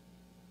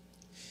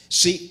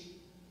 See,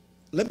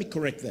 let me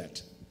correct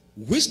that.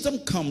 Wisdom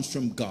comes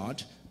from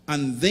God,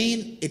 and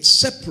then it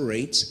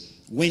separates.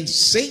 When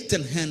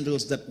Satan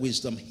handles that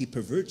wisdom, he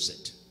perverts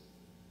it.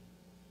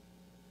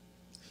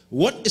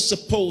 What is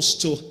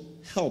supposed to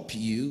help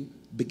you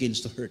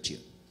begins to hurt you.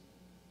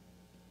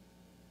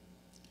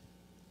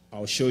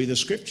 I'll show you the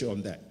scripture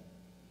on that.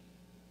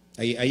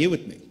 Are you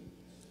with me?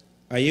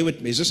 Are you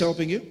with me? Is this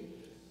helping you?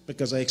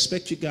 Because I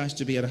expect you guys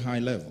to be at a high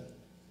level.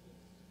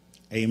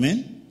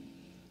 Amen?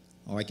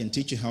 Or I can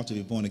teach you how to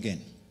be born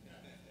again.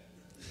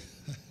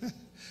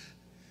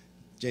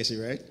 Jesse,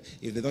 right?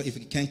 If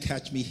you can't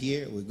catch me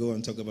here, we'll go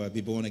and talk about be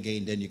born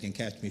again, then you can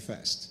catch me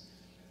fast.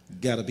 You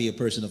got to be a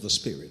person of the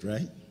Spirit,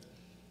 right?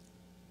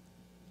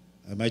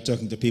 Am I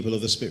talking to people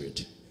of the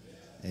Spirit?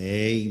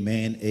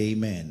 Amen,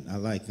 amen. I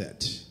like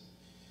that.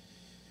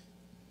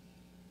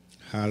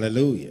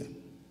 Hallelujah.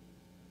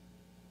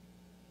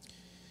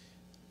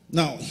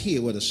 Now,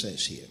 hear what it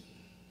says here.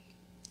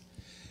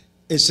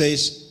 It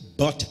says,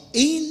 but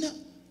in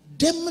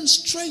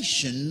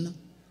demonstration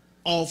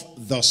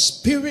of the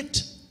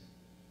Spirit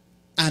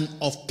and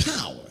of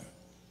power.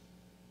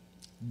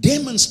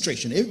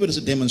 Demonstration. Everybody's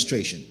a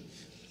demonstration.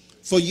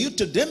 For you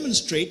to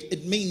demonstrate,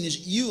 it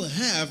means you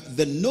have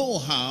the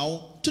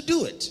know-how to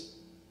do it.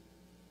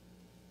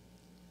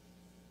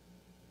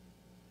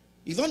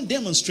 You don't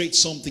demonstrate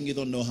something you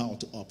don't know how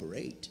to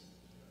operate.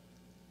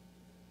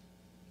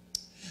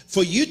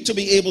 For you to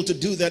be able to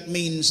do that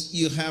means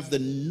you have the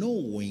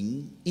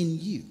knowing in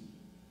you.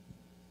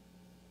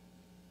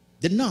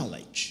 The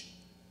knowledge.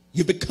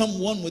 You become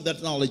one with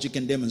that knowledge, you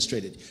can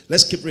demonstrate it.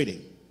 Let's keep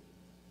reading.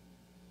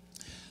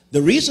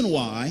 The reason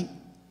why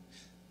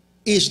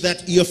is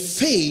that your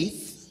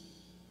faith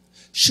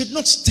should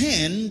not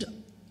stand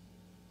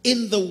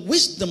in the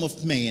wisdom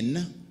of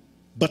men,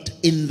 but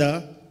in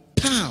the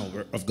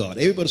power of God.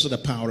 Everybody say the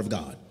power of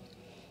God.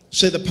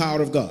 Say the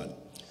power of God.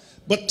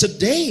 But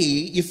today,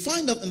 you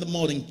find out in the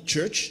modern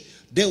church,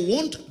 they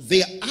want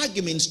their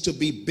arguments to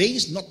be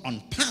based not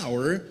on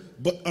power,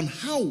 but on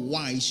how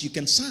wise you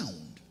can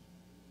sound.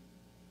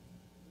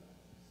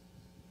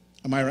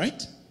 Am I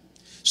right?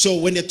 So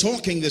when they're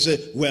talking, they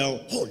say,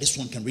 well, oh, this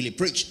one can really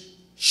preach.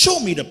 Show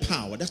me the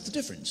power. That's the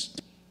difference.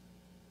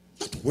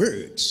 Not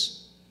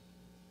words.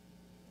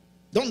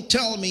 Don't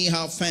tell me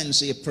how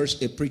fancy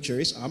a preacher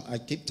is. I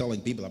keep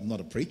telling people I'm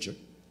not a preacher.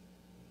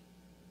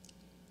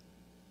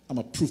 I'm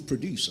a proof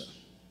producer.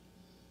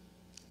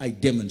 I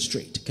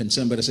demonstrate. Can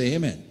somebody say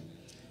amen?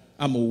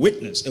 I'm a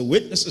witness. A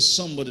witness is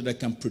somebody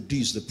that can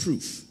produce the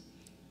proof.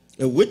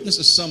 A witness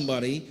is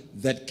somebody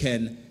that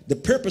can, the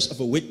purpose of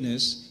a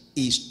witness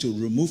is to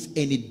remove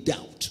any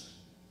doubt.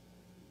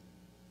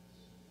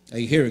 Are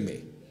you hearing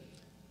me?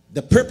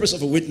 The purpose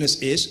of a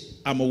witness is,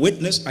 I'm a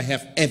witness, I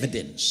have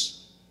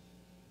evidence.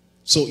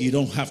 So you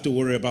don't have to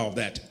worry about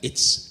that.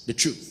 It's the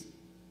truth.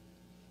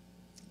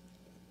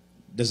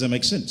 Does that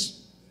make sense?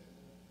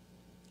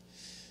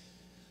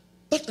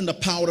 But in the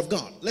power of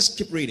God. Let's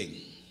keep reading.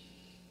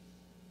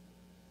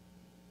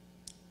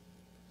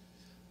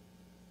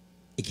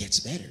 It gets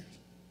better.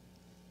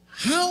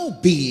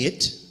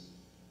 Howbeit,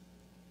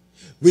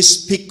 we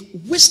speak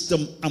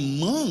wisdom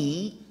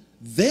among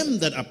them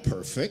that are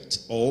perfect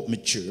or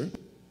mature,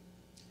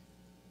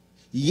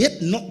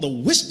 yet not the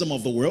wisdom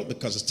of the world,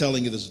 because it's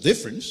telling you there's a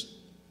difference,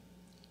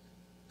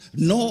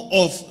 nor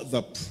of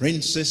the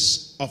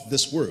princes of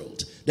this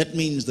world. That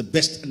means the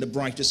best and the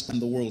brightest in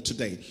the world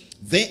today.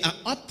 They are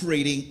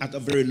operating at a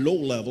very low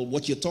level.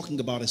 What you're talking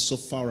about is so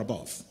far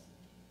above.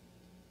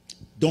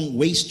 Don't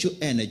waste your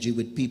energy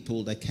with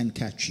people that can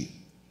catch you.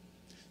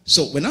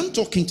 So when I'm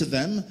talking to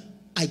them,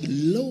 I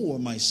lower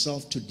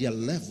myself to their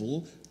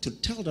level to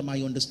tell them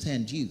I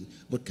understand you,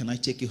 but can I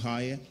take you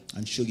higher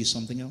and show you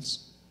something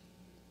else?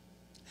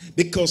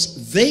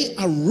 Because they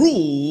are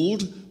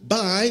ruled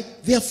by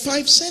their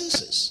five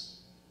senses.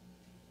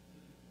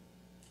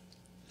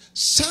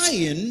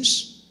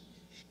 Science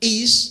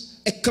is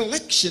a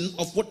collection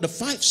of what the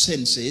five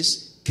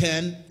senses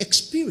can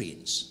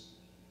experience.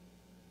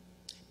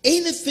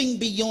 Anything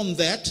beyond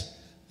that,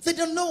 they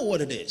don't know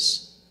what it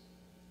is.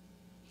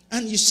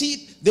 And you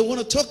see, they want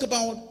to talk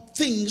about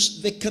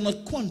things they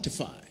cannot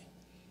quantify.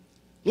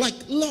 Like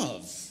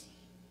love.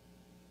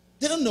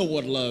 They don't know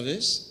what love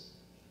is.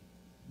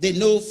 They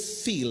know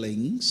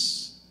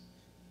feelings,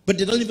 but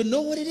they don't even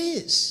know what it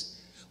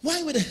is.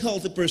 Why would a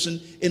healthy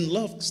person in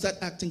love start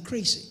acting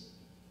crazy?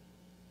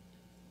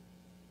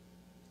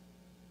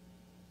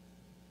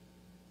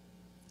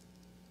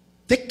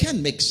 They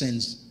can't make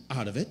sense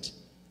out of it.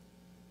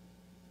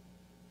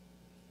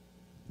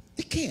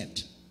 They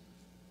can't.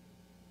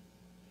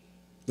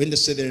 When they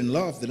say they're in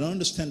love, they don't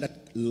understand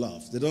that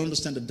love. They don't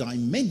understand the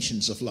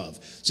dimensions of love.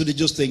 So they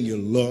just think you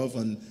love,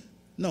 and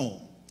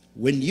no.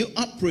 When you're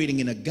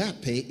operating in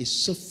agape, it's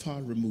so far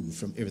removed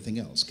from everything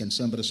else. Can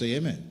somebody say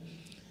amen?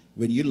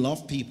 When you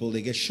love people,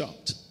 they get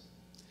shocked.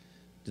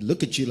 They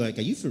look at you like,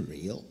 are you for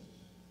real?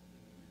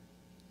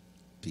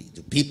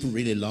 Do people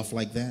really love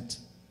like that?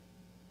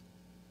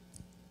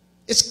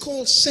 It's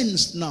called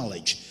sense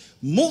knowledge.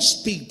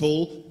 Most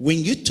people,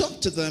 when you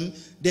talk to them,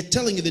 they're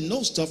telling you they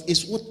know stuff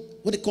is what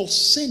they call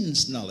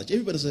sense knowledge.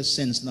 Everybody says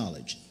sense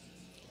knowledge.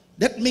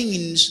 That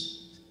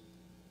means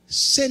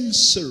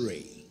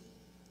sensory.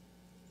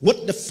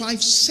 What the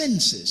five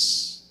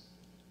senses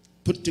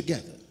put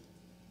together.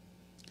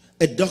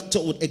 A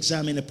doctor would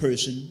examine a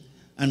person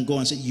and go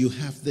and say, you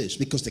have this,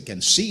 because they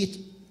can see it,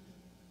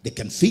 they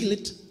can feel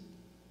it.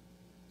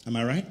 Am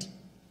I right?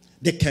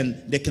 They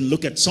can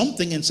look at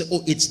something and say,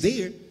 oh, it's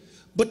there,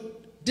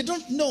 but they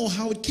don't know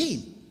how it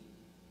came.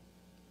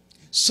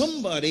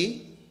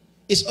 Somebody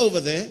is over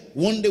there,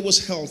 one day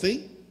was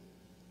healthy,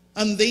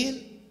 and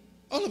then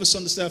all of a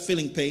sudden they start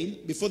feeling pain.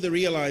 Before they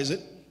realize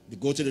it, they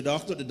go to the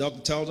doctor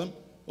tells them,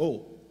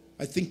 oh,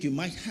 I think you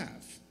might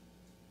have.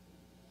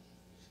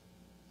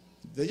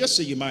 They just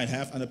say you might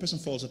have, and the person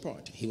falls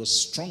apart. He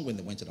was strong when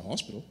they went to the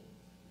hospital.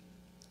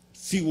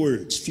 Few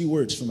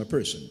words from a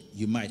person,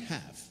 you might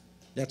have.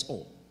 That's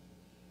all.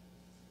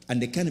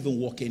 And they can't even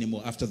walk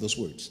anymore after those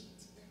words.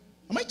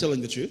 Am I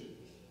telling the truth?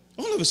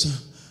 All of a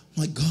sudden,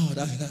 my God,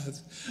 I have.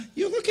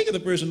 You're looking at the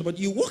person, but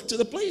you walked to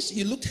the place,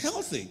 you looked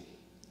healthy.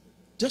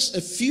 Just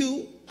a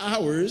few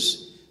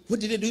hours, what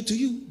did they do to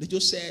you?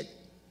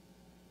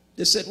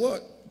 They said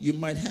what? You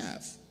might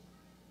have.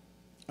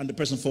 And the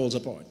person falls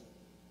apart.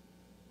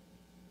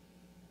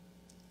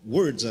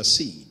 Words are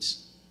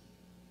seeds.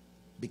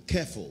 Be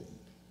careful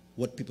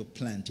what people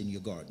plant in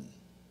your garden.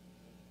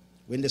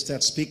 When they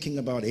start speaking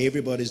about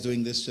everybody's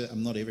doing this,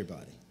 I'm not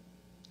everybody.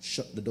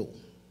 shut the door.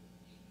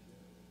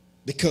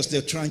 Because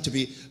they're trying to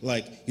be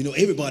like,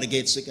 everybody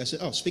gets sick. I said,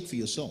 oh, speak for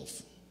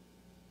yourself.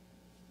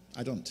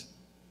 I don't.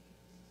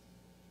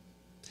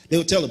 They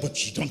will tell her, but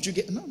don't you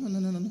get, no.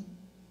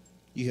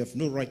 You have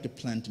no right to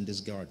plant in this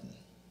garden.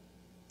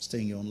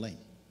 Stay in your own lane.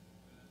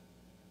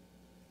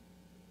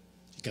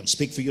 You can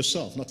speak for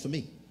yourself, not for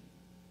me.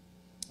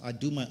 I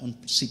do my own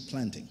seed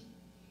planting.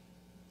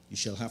 You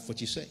shall have what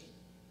you say.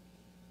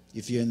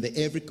 If you're in the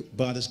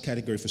everybody's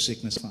category for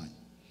sickness, fine.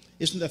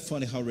 Isn't that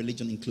funny how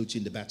religion includes you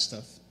in the bad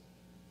stuff?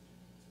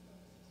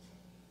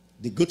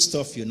 The good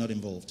stuff, you're not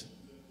involved.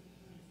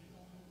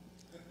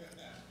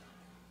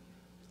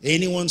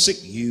 Anyone sick?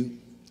 You.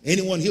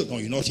 Anyone healed? No,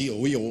 you're not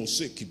healed. We're all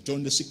sick. Keep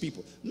joining the sick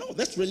people. No,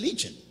 that's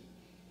religion.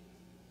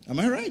 Am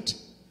I right?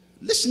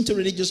 Listen to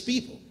religious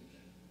people.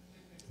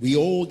 We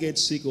all get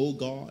sick, oh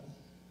God.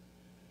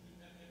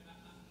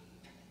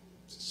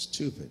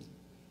 Stupid.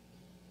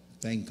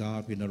 Thank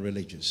God we're not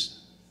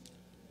religious.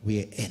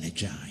 We are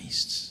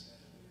energized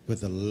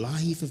with the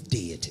life of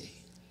deity,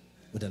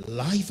 with the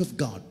life of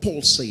God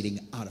pulsating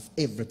out of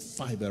every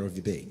fiber of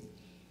your being.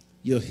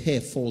 Your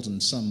hair falls on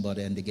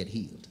somebody and they get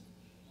healed.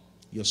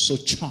 You're so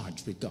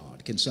charged with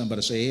God. Can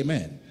somebody say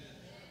amen?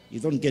 You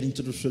don't get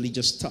into this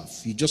religious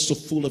stuff. You're just so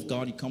full of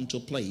God, you come to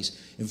a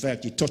place. In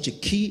fact, you touch a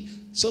key,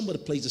 somebody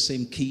plays the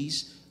same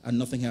keys, and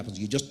nothing happens.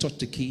 You just touch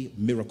the key,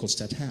 miracles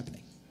start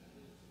happening.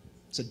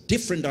 It's a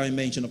different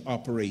dimension of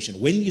operation.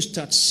 When you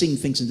start seeing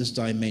things in this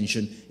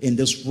dimension, in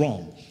this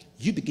realm,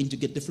 you begin to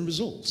get different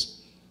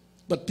results.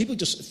 But people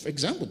just, for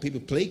example, people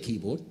play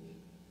keyboard.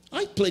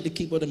 I played the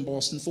keyboard in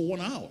Boston for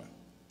 1 hour.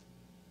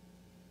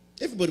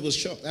 Everybody was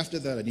shocked. After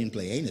that, I didn't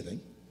play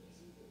anything.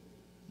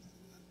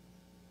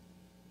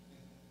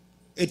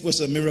 It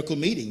was a miracle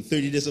meeting,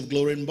 30 Days of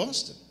Glory in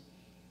Boston.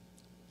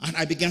 And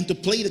I began to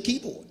play the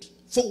keyboard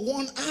for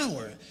 1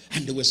 hour.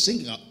 And they were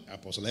singing.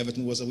 Apostle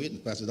Everton was a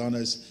witness. Pastor Donna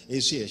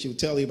is here. She will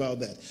tell you about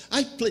that.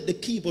 I played the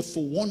keyboard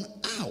for 1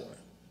 hour.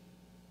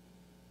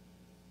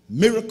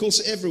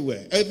 Miracles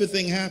everywhere.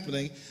 Everything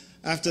happening.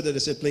 After that, they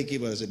said, play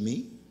keyboard. I said,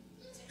 me?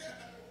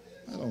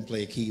 I don't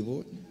play a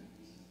keyboard.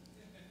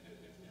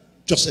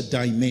 Just a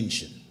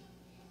dimension.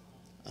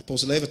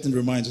 Apostle Everton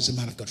reminds us,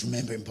 man of God,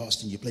 remember in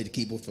Boston, you played the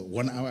keyboard for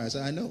 1 hour? I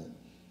said, I know.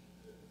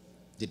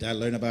 Did I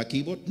learn about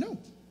keyboard? No.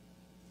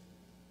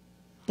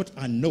 But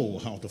I know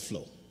how to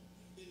flow.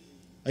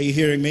 Are you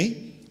hearing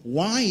me?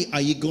 Why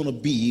are you going to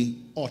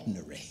be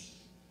ordinary?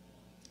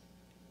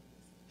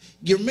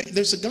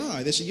 There's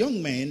a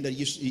young man that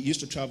used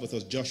to travel with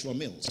us, Joshua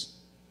Mills.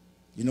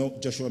 You know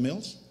Joshua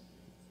Mills?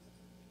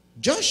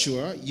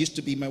 Joshua used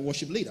to be my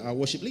worship leader, our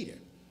worship leader.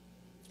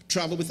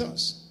 Travel with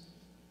us.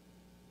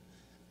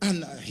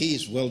 And he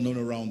is well known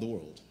around the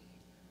world.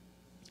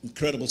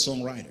 Incredible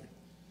songwriter.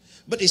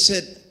 But he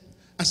said,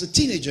 as a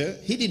teenager,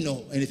 he didn't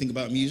know anything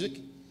about music.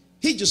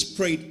 He just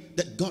prayed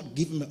that God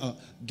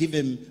give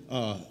him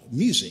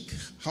music,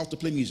 how to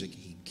play music.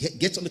 He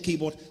gets on the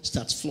keyboard,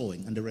 starts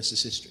flowing, and the rest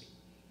is history.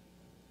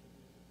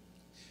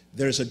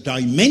 There is a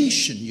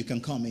dimension you can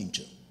come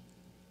into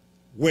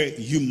where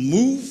you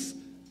move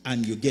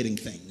and you're getting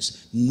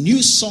things.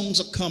 New songs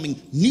are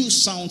coming, new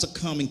sounds are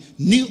coming,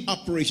 new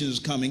operations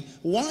are coming.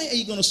 Why are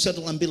you going to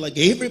settle and be like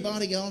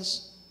everybody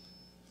else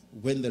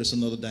when there's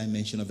another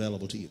dimension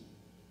available to you?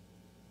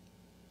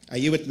 Are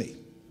you with me?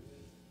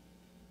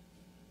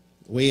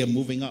 We are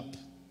moving up.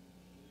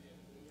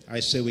 I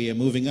say we are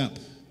moving up.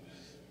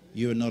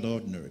 You are not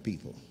ordinary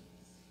people.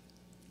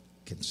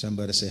 Can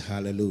somebody say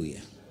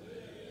hallelujah?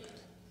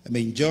 I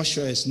mean,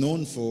 Joshua is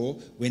known for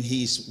when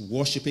he's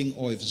worshiping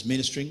or if he's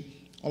ministering,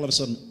 all of a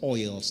sudden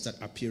oils start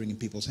appearing in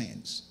people's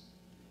hands.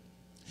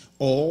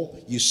 Or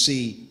you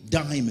see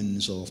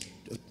diamonds or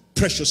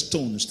precious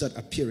stones start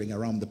appearing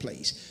around the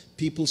place.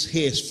 People's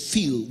hairs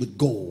filled with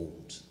gold.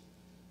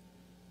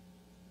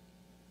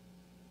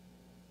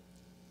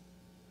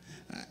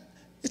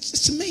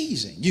 It's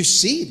amazing. You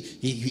see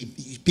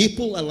it.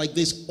 People are like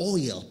this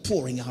oil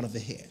pouring out of the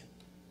hair.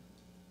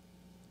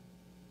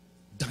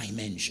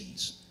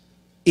 Dimensions.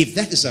 If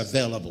that is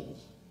available,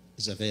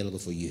 it's available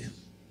for you.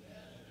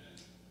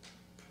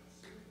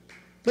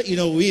 But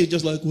we're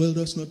just like, well,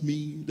 that's not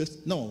me.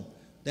 No,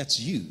 that's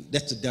you.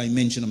 That's the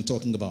dimension I'm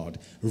talking about.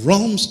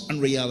 Realms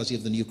and reality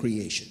of the new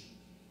creation.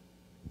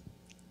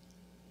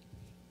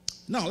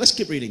 Now, let's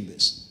keep reading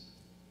this.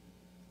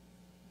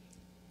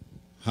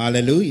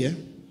 Hallelujah.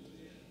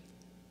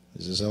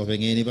 Is this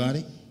helping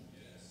anybody?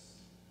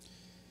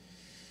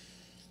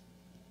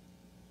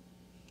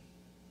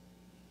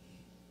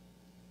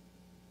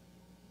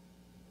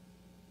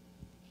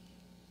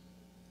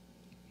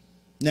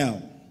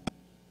 Now,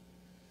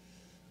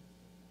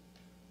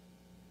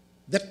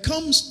 that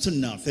comes to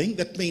nothing.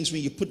 That means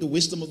when you put the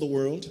wisdom of the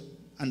world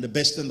and the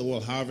best in the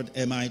world, Harvard,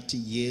 MIT,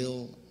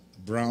 Yale,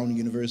 Brown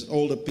University,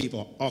 all the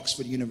people,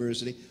 Oxford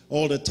University,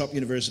 all the top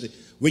university,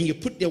 when you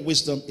put their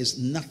wisdom, is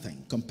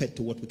nothing compared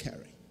to what we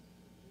carry.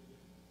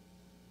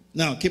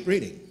 Now, keep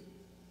reading.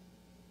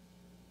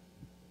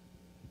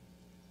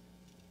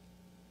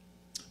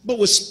 But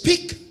we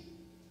speak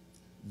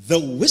the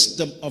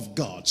wisdom of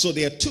God. So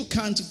there are two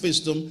kinds of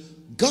wisdom.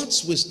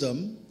 God's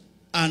wisdom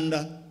and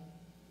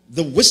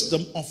the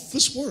wisdom of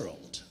this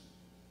world.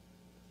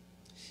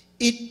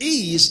 It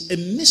is a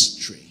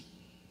mystery.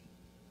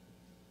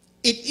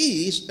 It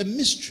is a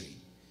mystery.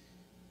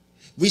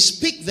 We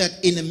speak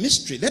that in a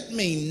mystery. That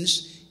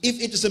means if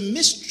it is a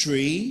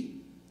mystery,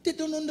 they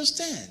don't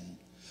understand.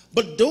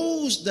 But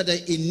those that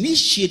are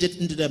initiated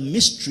into the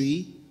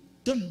mystery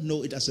don't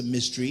know it as a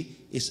mystery.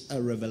 It's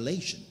a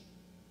revelation.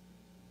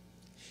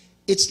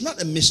 It's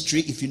not a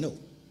mystery if you know.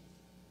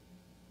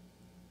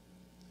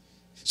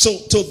 So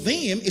to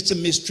them, it's a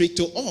mystery.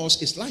 To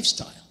us, it's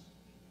lifestyle.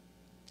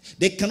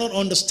 They cannot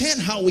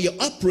understand how we are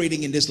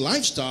operating in this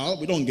lifestyle.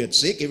 We don't get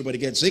sick. Everybody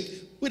gets sick.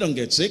 We don't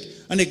get sick.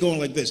 And they're going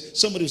like this.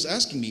 Somebody was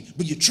asking me,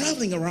 but you're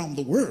traveling around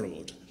the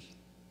world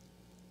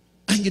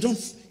and you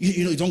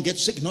don't get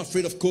sick, not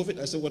afraid of COVID.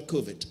 I said, what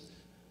COVID?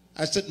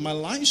 I said, my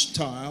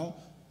lifestyle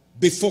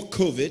before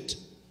COVID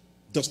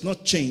does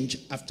not change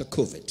after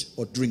COVID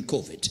or during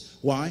COVID.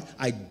 Why?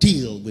 I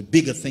deal with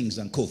bigger things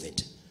than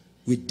COVID.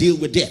 We deal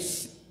with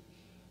death.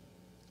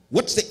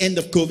 What's the end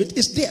of COVID?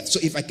 It's death. So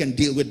if I can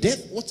deal with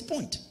death, what's the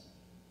point?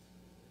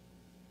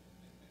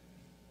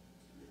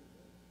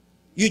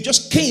 You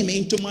just came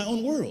into my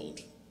own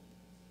world.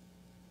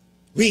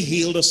 We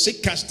heal the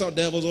sick, cast out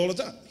devils all the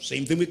time.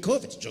 Same thing with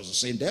COVID. Just the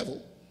same devil.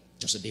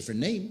 Just a different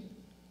name.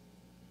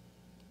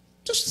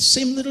 Just the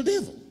same little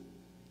devil.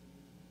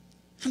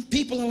 And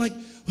people are like,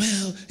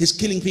 well, he's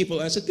killing people.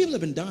 I said, people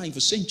have been dying for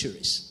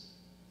centuries.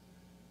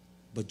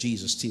 But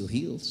Jesus still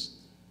heals.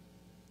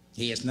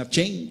 He has not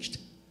changed.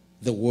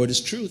 The word is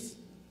truth.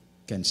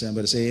 Can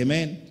somebody say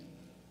amen?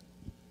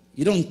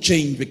 You don't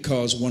change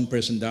because one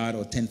person died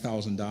or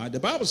 10,000 died. The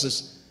Bible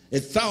says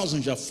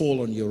 1,000 shall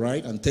fall on your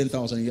right and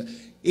 10,000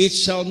 it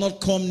shall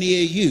not come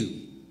near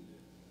you.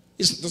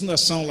 Doesn't that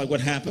sound like what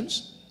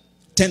happens?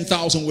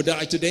 10,000 will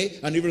die today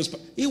and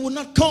it will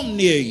not come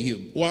near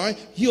you. Why?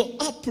 You're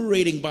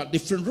operating by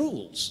different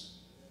rules.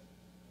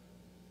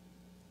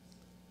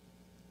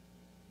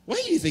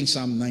 Why do you think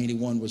Psalm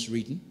 91 was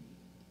written?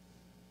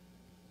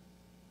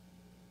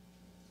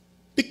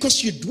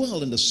 Because you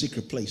dwell in the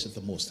secret place of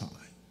the Most High.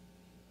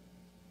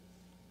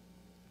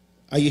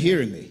 Are you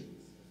hearing me?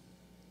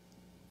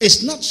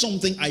 It's not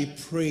something I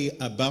pray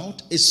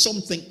about. It's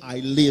something I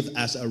live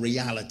as a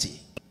reality.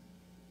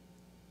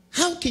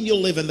 How can you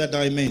live in that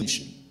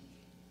dimension?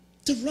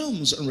 The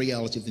realms and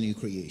reality of the new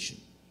creation.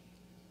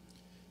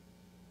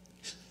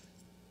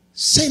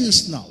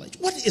 Sense knowledge.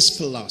 What is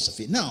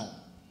philosophy? Now,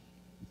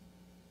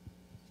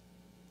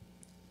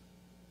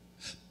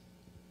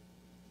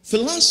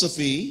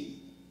 philosophy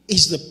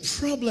is the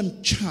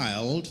problem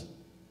child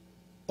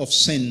of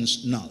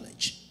sense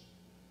knowledge.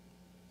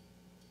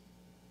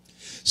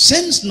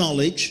 Sense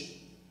knowledge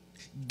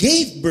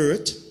gave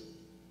birth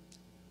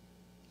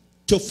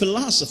to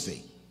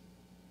philosophy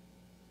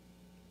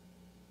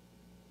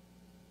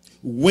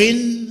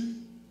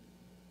when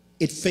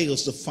it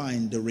fails to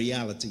find the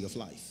reality of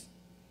life.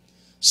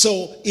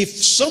 So if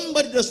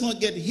somebody does not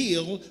get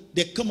healed,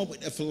 they come up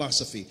with a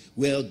philosophy.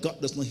 Well,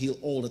 God does not heal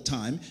all the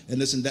time,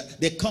 and this and that.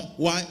 They come,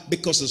 why?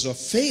 Because there's a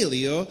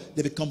failure,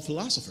 they become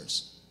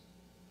philosophers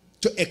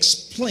to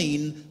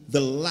explain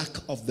the lack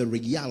of the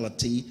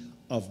reality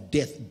of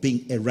death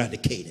being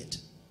eradicated.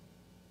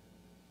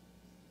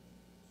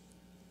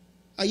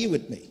 Are you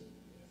with me?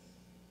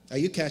 Are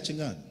you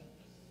catching on?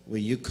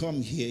 When you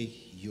come here,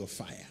 you're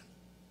fire.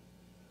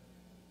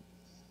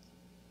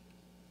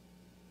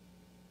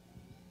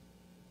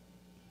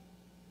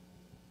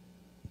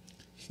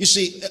 You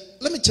see,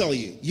 let me tell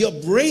you, your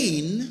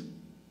brain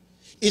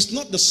is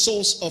not the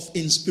source of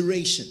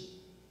inspiration.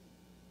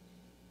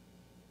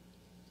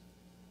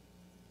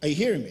 Are you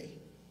hearing me?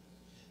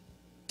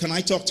 Can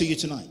I talk to you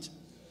tonight?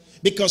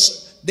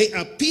 Because there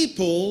are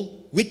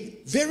people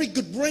with very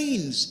good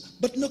brains,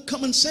 but no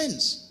common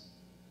sense.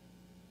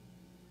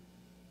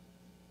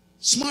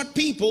 Smart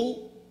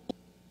people,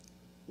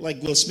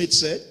 like Will Smith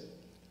said,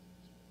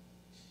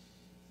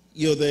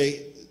 you're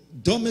the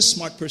dumbest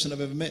smart person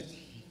I've ever met.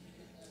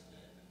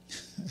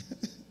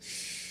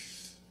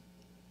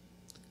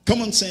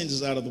 Common sense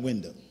is out of the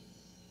window.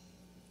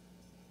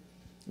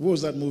 What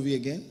was that movie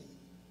again?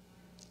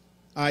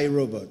 I,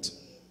 Robot.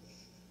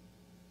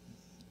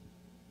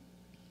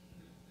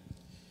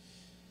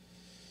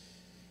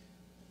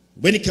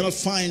 When it cannot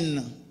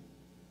find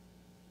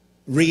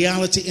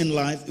reality in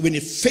life, when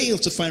it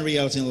fails to find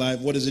reality in life,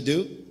 what does it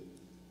do?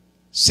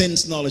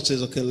 Sense knowledge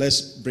says, okay,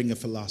 let's bring a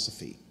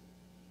philosophy.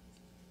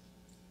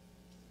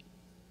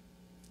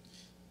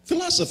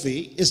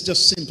 Philosophy is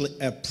just simply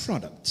a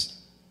product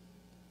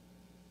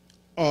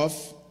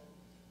of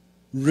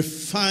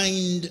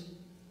refined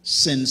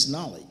sense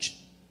knowledge.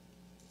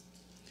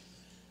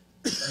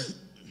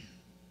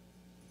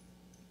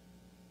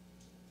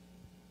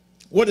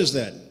 What is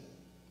that?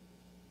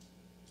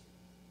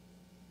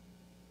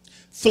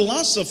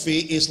 Philosophy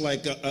is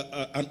like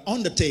an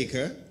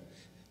undertaker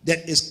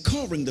that is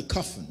covering the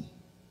coffin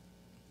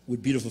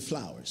with beautiful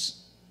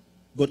flowers.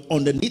 But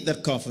underneath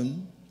that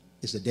coffin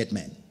is a dead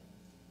man.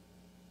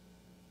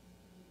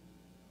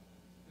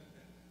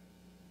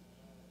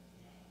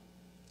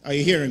 Are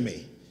you hearing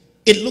me?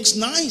 It looks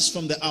nice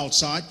from the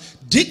outside.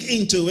 Dig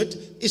into it.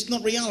 It's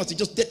not reality,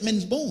 just dead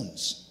men's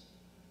bones.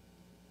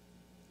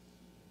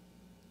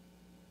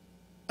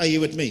 Are you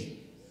with me?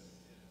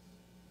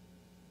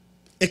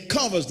 It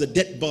covers the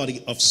dead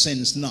body of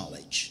sin's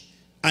knowledge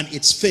and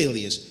its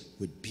failures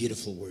with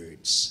beautiful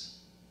words.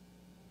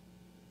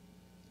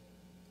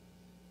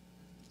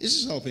 This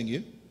is helping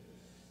you.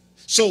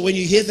 So when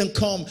you hear them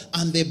come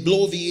and they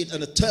blow the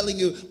and are telling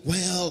you,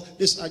 well,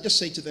 this, I just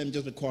say to them,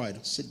 just be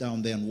quiet. Sit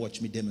down there and watch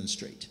me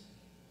demonstrate.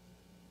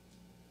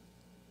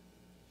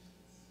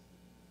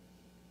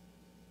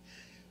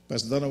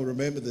 Pastor Donna will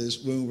remember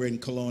this when we were in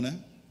Kelowna.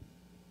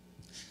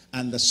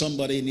 And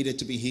somebody needed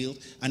to be healed.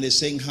 And they're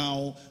saying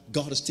how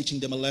God is teaching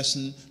them a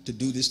lesson to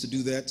do this, to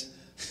do that.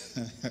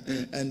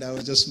 And I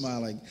was just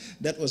smiling.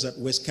 That was at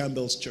West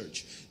Campbell's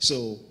church.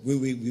 So we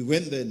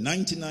went there in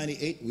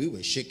 1998. We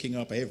were shaking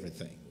up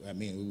everything. I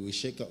mean, we would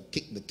shake up,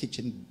 kick the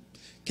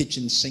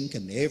kitchen sink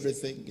and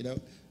everything, you know.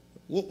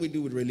 What we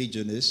do with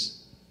religion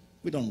is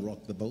we don't rock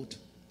the boat.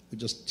 We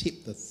just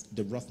tip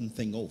the rotten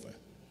thing over.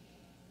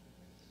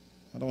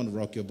 I don't want to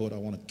rock your boat. I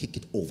want to kick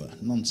it over.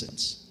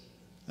 Nonsense.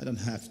 I don't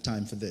have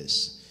time for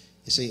this.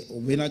 You see,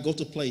 when I go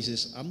to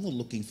places, I'm not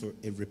looking for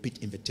a repeat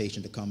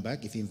invitation to come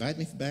back. If you invite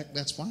me back,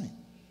 that's fine.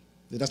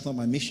 That's not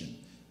my mission.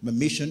 My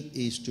mission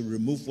is to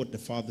remove what the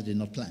Father did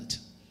not plant.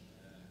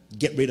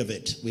 Get rid of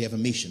it. We have a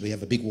mission. We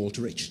have a big wall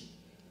to reach.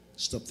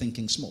 Stop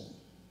thinking small.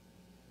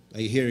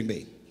 Are you hearing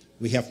me?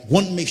 We have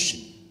one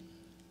mission.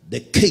 The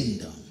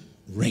kingdom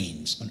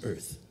reigns on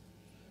earth.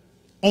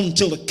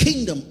 Until the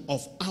kingdom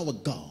of our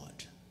God,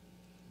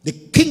 the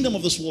kingdom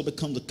of this world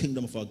becomes the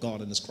kingdom of our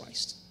God and His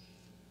Christ.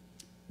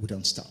 We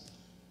don't stop.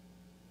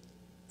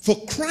 For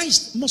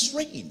Christ must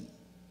reign.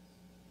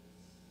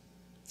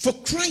 For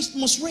Christ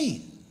must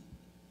reign.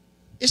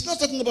 It's not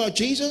talking about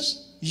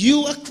Jesus.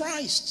 You are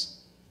Christ.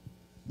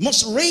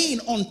 Must reign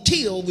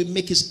until we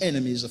make His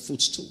enemies a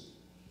footstool.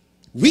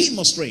 We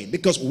must reign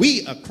because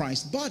we are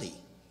Christ's body.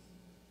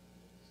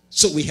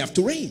 So we have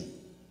to reign.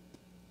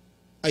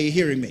 Are you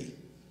hearing me?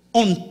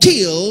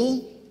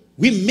 Until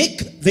we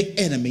make the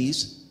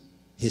enemies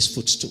His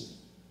footstool.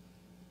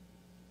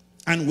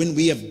 And when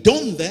we have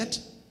done that,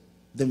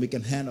 then we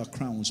can hand our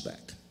crowns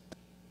back.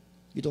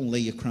 You don't lay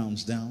your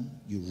crowns down.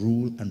 You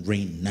rule and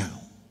reign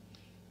now.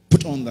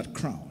 Put on that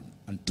crown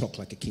and talk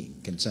like a king.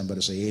 Can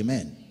somebody say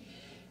amen?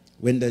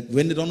 When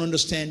they don't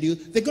understand you,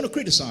 they're going to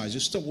criticize you.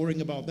 Stop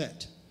worrying about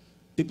that.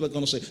 People are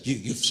going to say,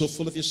 you're so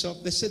full of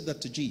yourself. They said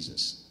that to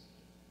Jesus.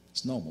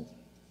 It's normal.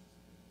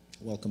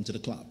 Welcome to the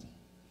club.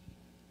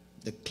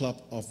 The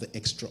club of the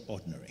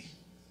extraordinary.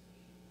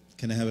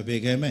 Can I have a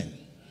big amen?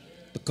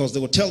 Because they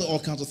will tell you all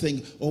kinds of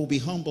things. Oh, be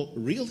humble.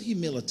 Real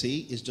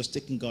humility is just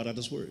taking God at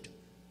His word.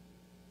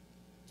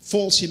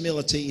 False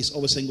humility is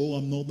always saying, oh,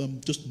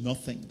 I'm just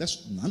nothing.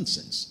 That's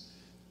nonsense.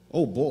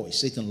 Oh boy,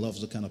 Satan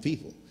loves the kind of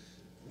people.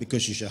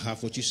 Because you shall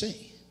have what you say.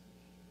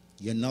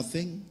 You're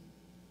nothing,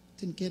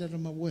 then get out of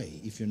my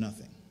way if you're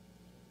nothing.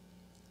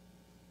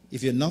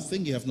 If you're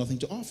nothing, you have nothing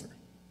to offer.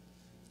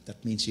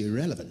 That means you're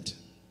irrelevant.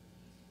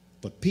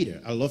 But Peter,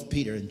 I love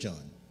Peter and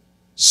John.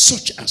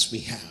 Such as we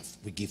have,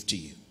 we give to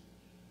you.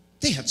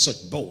 They had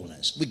such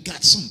boldness. We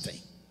got something.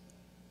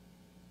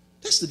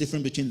 That's the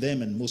difference between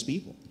them and most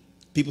people.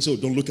 People say, oh,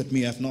 don't look at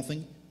me, I have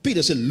nothing.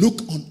 Peter said,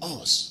 look on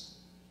us.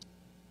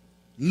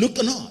 Look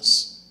on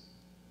us.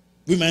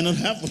 We might not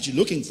have what you're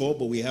looking for,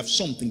 but we have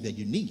something that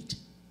you need.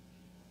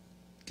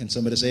 Can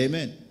somebody say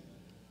amen?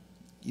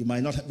 We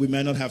might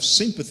not have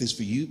sympathies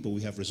for you, but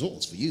we have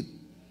results for you.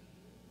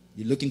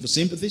 You're looking for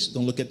sympathies?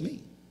 Don't look at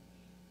me.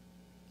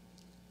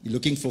 You're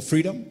looking for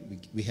freedom?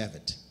 We have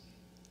it.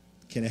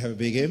 Can I have a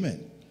big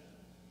amen?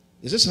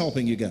 Is this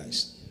helping you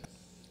guys?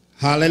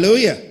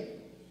 Hallelujah.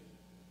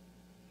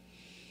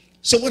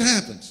 So what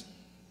happens?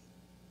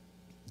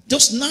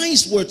 Those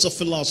nice words of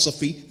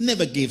philosophy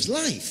never gives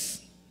life.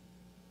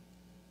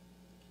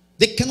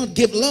 They cannot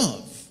give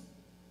love.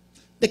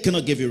 They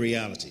cannot give you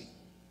reality.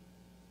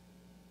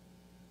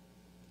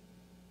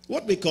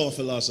 What we call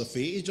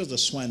philosophy is just a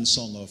swan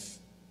song of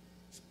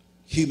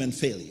human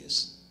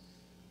failures.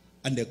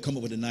 And they'll come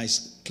up with a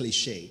nice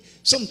cliche.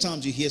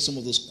 Sometimes you hear some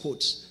of those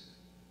quotes.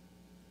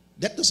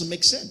 That doesn't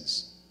make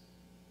sense.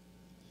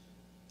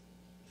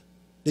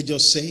 They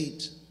just say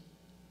it.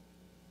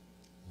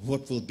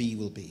 What will be,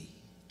 will be.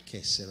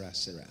 Que sera,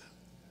 sera.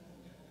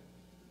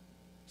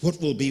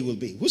 What will be, will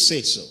be. Who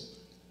said so?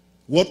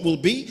 What will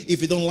be?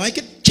 If you don't like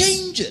it,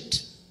 change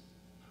it.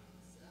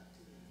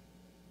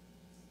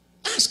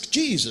 Ask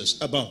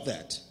Jesus about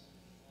that.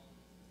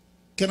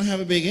 Can I have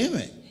a big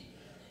amen?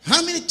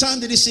 How many times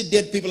did He see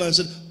dead people and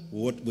said,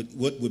 what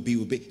would be,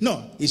 would be?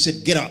 No, He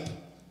said, get up.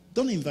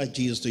 Don't invite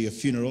Jesus to your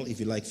funeral if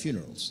you like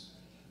funerals.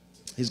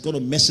 He's going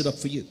to mess it up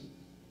for you.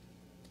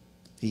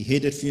 He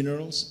hated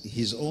funerals.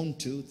 His own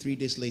too. 3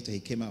 days later, he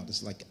came out.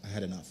 It's like, I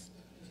had enough.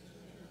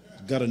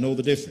 Got to know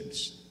the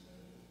difference.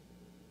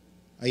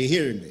 Are you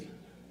hearing me?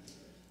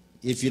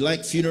 If you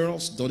like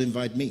funerals, don't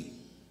invite me.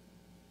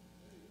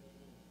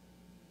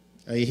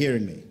 Are you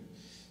hearing me?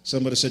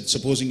 Somebody said,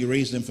 supposing you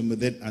raise them from the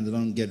dead and they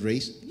don't get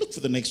raised, look for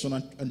the next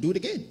one and do it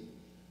again.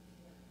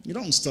 You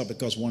don't stop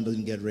because one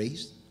doesn't get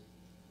raised.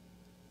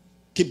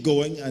 Keep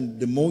going, and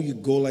the more you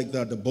go like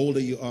that, the bolder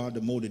you are, the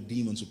more the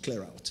demons will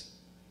clear out.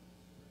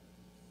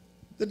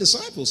 The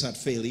disciples had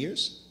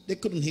failures. They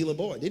couldn't heal a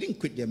boy. They didn't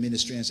quit their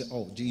ministry and say,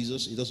 oh,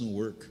 Jesus, it doesn't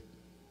work.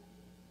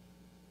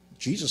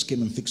 Jesus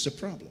came and fixed the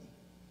problem.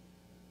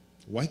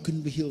 Why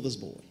couldn't we heal this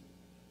boy?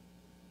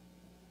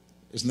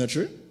 Isn't that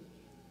true?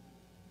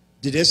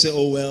 Did they say,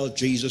 oh, well,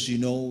 Jesus,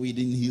 we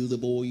didn't heal the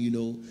boy,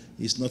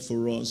 it's not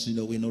for us,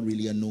 we're not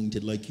really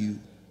anointed like you.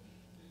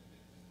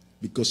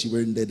 Because you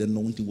weren't there, the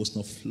anointing was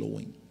not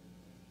flowing.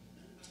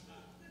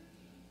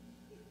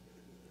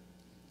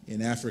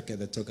 In Africa,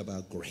 they talk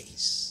about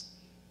grace.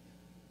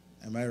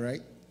 Am I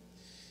right?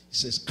 He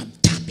says, I'm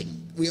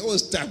tapping. We're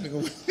always tapping.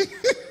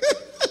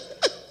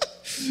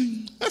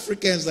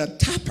 Africans are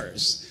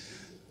tappers.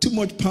 Too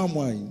much palm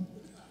wine.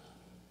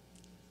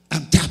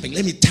 I'm tapping.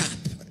 Let me tap.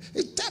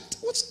 Tap.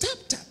 What's tap,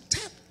 tap,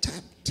 tap,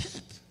 tap,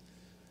 tap?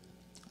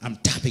 I'm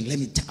tapping. Let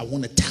me tap. I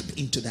want to tap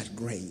into that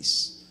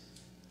grace.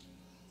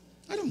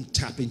 I don't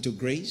tap into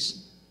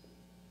grace.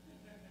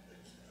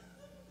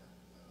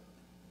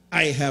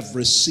 I have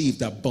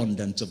received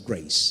abundance of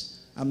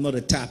grace. I'm not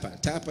a tapper.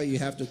 Tapper, you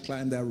have to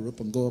climb that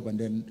rope and go up and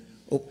then,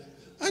 oh,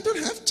 I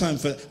don't have time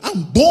for that.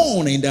 I'm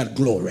born in that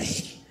glory.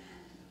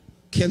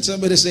 Can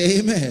somebody say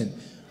amen?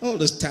 All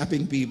those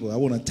tapping people, I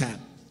want to tap.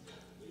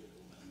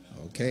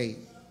 Okay.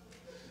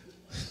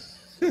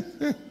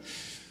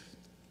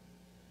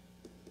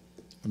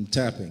 I'm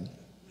tapping.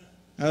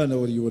 I don't know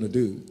what you want to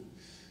do.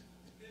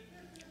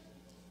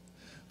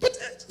 But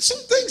some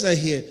things I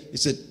hear,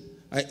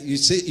 you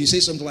say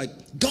something like,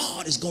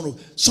 God is going to,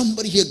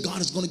 somebody here, God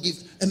is going to give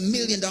 $1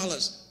 million.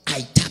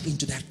 I tap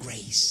into that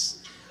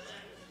grace.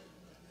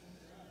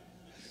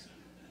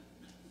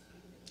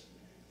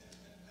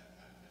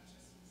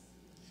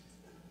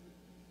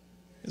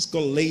 It's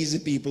called lazy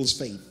people's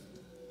faith.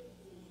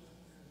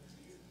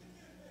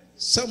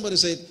 Somebody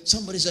said,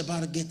 somebody's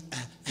about to get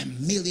 $1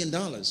 million.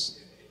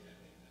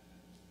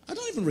 I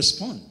don't even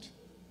respond.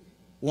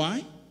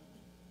 Why?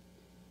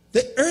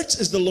 The earth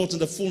is the Lord's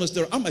and the fullness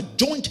thereof. I'm a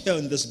joint heir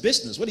in this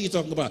business. What are you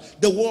talking about?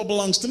 The world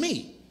belongs to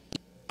me.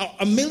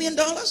 $1 million?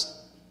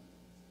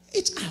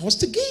 It's ours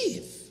to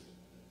give.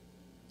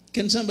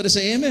 Can somebody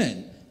say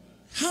amen?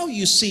 How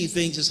you see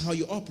things is how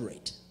you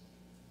operate.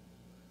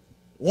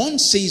 One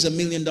sees $1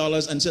 million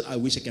and said, I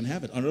wish I can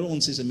have it. Another one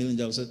sees $1 million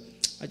and said,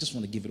 I just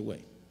want to give it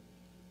away.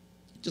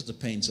 It just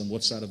depends on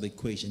what side of the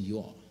equation you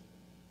are.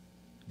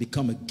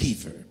 Become a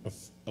giver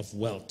of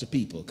wealth to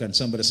people. Can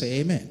somebody say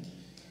amen?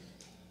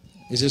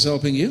 Is this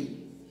helping you?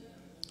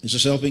 Is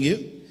this helping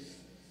you?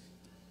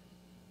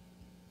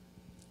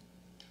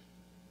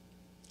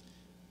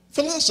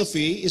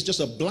 Philosophy is just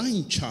a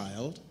blind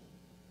child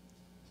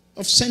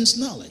of sense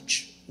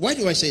knowledge. Why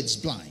do I say it's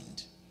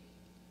blind?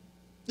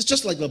 It's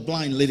just like the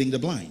blind leading the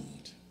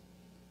blind.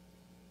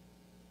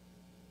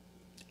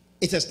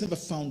 It has never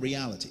found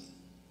reality.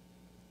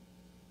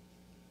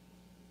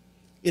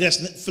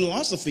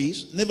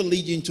 Philosophies never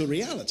lead you into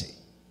reality.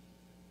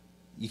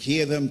 You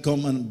hear them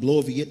come and blow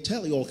over you,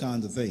 tell you all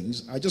kinds of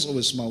things. I just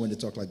always smile when they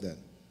talk like that.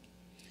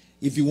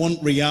 If you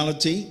want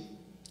reality,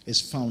 it's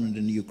found in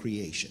the new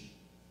creation.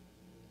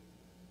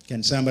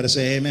 Can somebody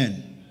say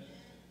amen?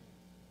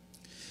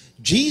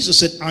 Jesus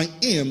said, I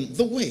am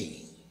the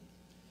way,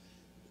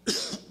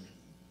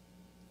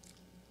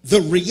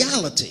 the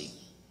reality,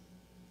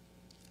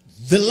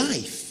 the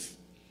life.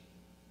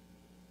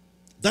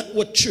 That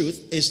word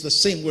truth is the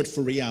same word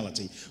for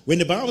reality. When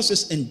the Bible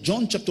says in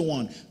John chapter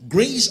 1,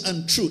 grace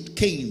and truth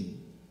came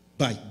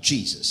by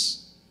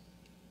Jesus.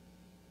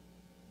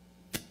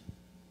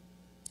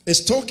 It's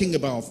talking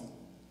about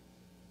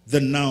the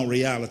now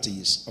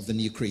realities of the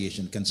new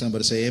creation. Can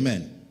somebody say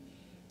amen?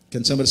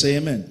 Can somebody say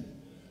amen?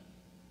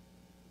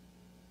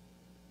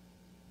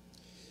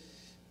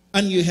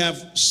 And you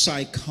have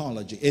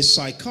psychology. A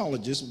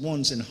psychologist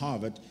once in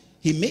Harvard,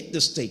 he made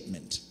the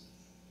statement.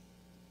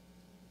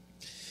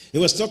 He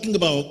was talking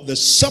about the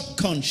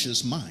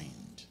subconscious mind.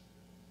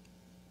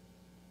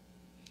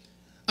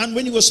 And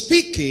when he was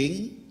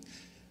speaking,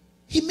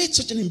 he made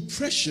such an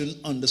impression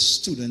on the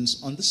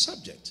students on the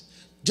subject.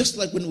 Just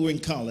like when we were in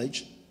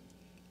college,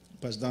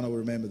 Pastor Donna will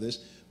remember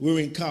this, we were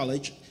in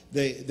college,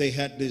 they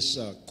had this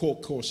core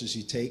courses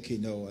you take,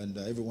 and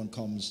everyone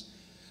comes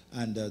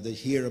and they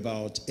hear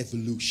about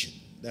evolution.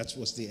 That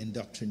was the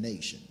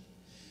indoctrination.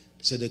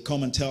 So they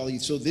come and tell you,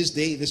 so this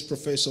day this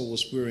professor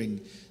was wearing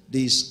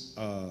this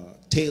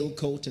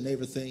tailcoat and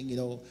everything,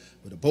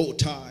 with a bow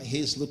tie.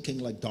 He's looking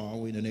like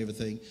Darwin and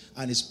everything.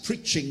 And he's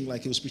preaching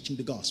like he was preaching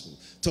the gospel.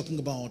 Talking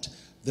about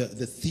the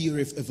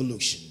theory of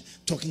evolution.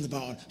 Talking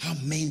about how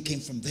man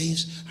came from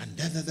this and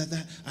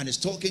that. And he's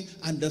talking,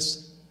 and the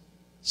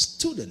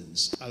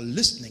students are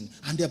listening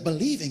and they're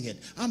believing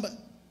it.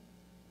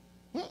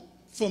 Well,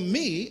 for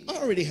me, I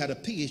already had a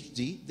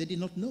PhD. They did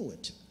not know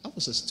it. I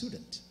was a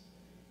student.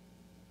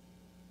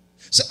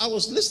 So I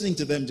was listening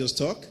to them just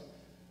talk.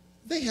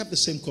 They have the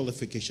same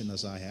qualification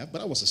as I have,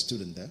 but I was a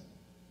student there.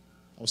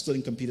 I was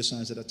studying computer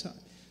science at that time.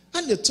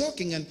 And they're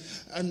talking, and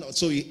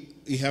so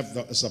you have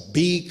it's a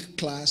big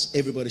class.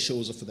 Everybody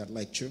shows up for that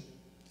lecture.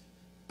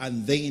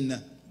 And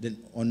then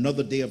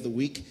another day of the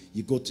week,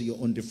 you go to your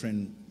own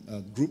different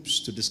groups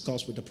to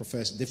discuss with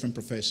the different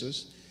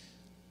professors.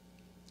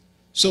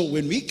 So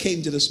when we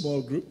came to the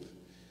small group,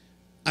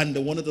 and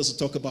they wanted us to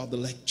talk about the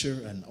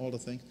lecture and all the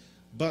things,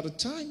 by the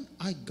time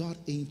I got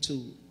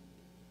into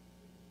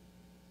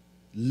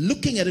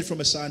looking at it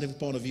from a scientific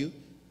point of view,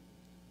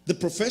 the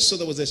professor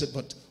that was there said,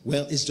 but,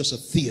 well, it's just a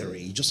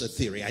theory, just a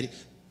theory.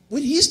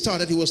 When he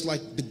started, he was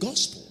like the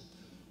gospel.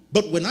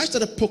 But when I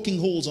started poking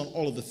holes on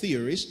all of the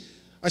theories,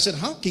 I said,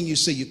 how can you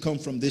say you come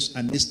from this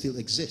and this still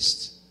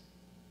exists?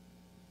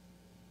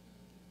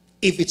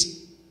 If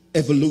it's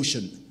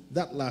evolution,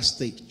 that last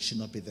state should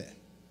not be there.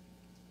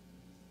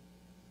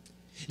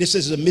 This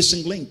is a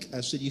missing link. I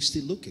said, you're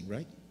still looking,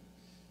 right?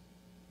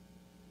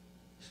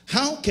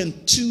 How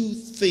can two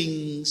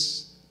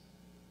things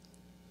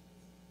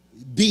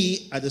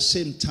be at the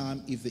same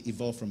time if they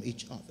evolve from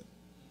each other?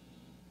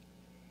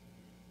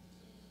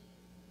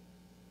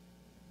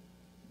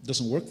 It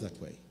doesn't work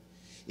that way.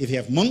 If you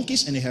have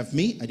monkeys and you have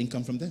me, I didn't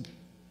come from them.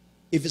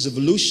 If it's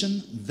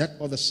evolution, that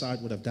other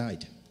side would have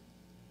died.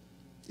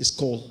 It's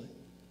called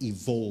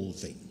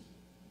evolving,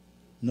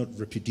 not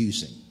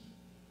reproducing.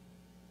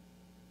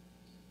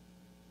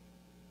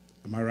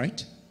 Am I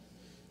right?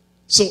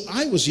 So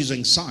I was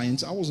using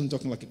science. I wasn't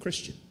talking like a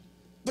Christian.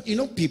 But you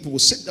know, people will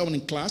sit down in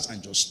class and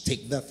just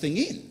take that thing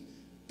in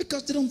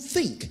because they don't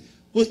think.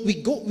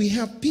 We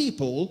have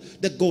people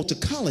that go to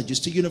colleges,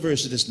 to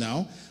universities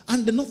now,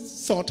 and they're not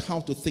taught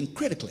how to think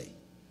critically.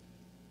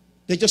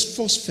 They're just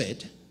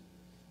force-fed,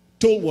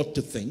 told what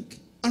to think,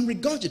 and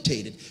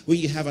regurgitated. When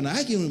you have an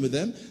argument with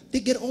them,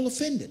 they get all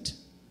offended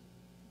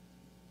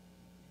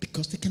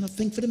because they cannot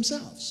think for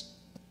themselves.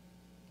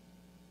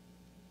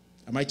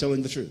 Am I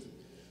telling the truth?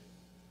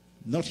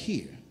 Not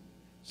here.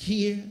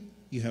 Here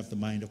you have the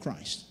mind of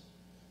Christ.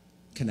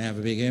 Can I have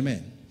a big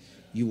amen?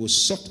 You will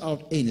sort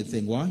out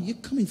anything. Why? You're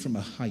coming from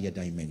a higher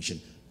dimension.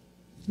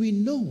 We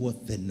know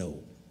what they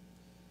know,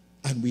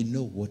 and we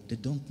know what they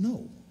don't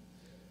know.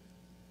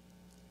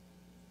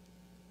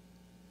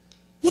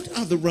 What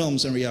are the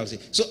realms in reality?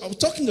 So I was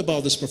talking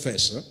about this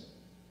professor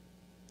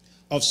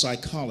of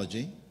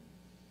psychology.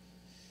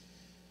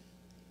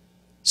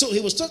 So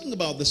he was talking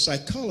about the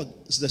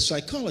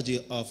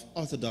psychology of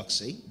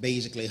orthodoxy,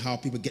 basically how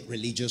people get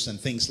religious and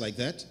things like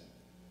that.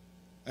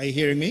 Are you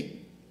hearing me?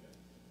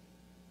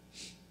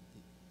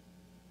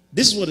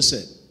 This is what it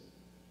said.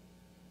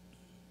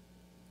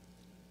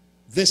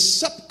 The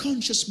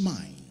subconscious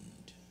mind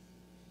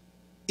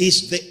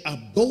is the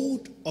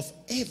abode of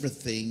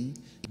everything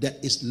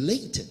that is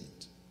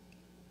latent.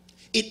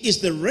 It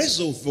is the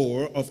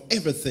reservoir of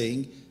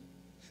everything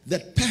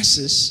that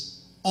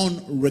passes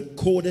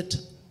unrecorded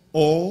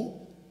or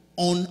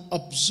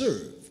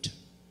unobserved.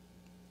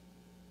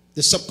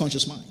 The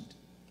subconscious mind.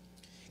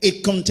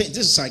 It contains,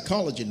 this is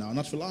psychology now,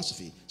 not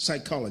philosophy,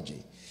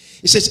 psychology.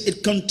 It says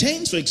it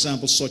contains, for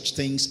example, such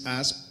things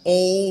as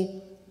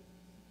all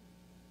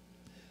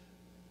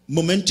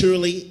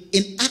momentarily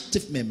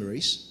inactive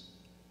memories,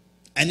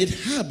 and it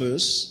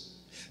harbors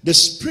the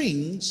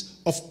springs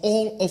of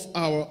all of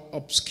our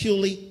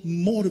obscurely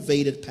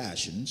motivated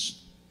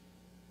passions,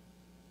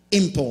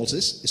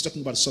 impulses, it's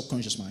talking about the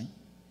subconscious mind,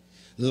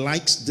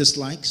 likes,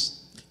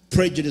 dislikes,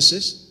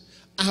 prejudices,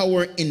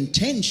 our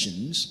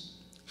intentions,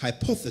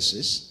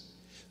 hypotheses,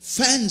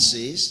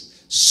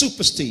 fancies,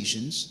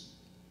 superstitions,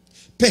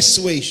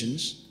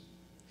 persuasions,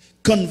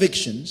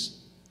 convictions,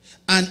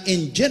 and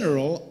in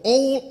general,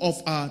 all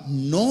of our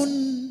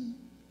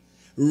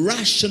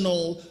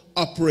non-rational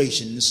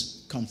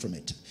operations come from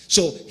it.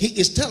 So he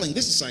is telling,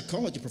 this is a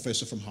psychology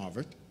professor from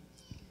Harvard,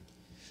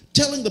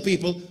 telling the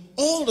people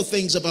all the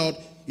things about,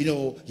 you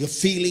know, your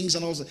feelings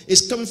and all that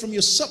is coming from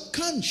your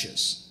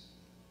subconscious.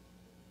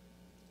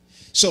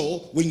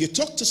 So when you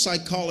talk to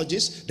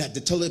psychologists, that they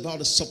tell you about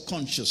a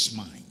subconscious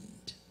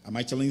mind. Am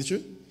I telling the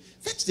truth?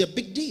 That's their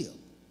big deal.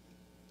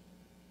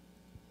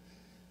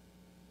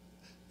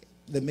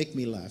 They make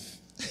me laugh.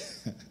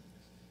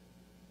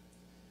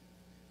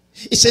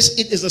 It says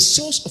it is the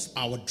source of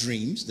our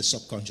dreams, the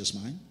subconscious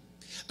mind,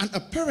 and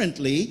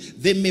apparently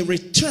they may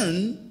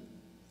return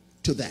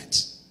to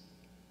that.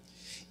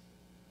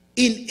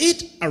 In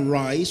it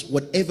arise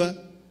whatever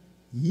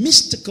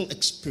mystical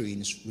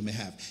experience we may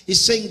have. He's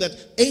saying that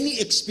any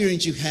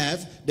experience you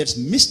have that's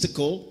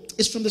mystical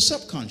is from the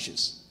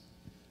subconscious.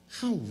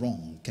 How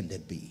wrong can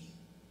that be?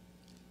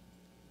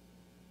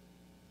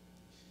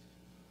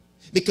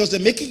 Because they're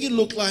making it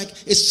look like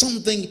it's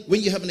something,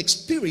 when you have an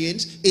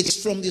experience, it's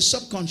from the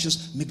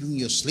subconscious, maybe when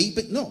you're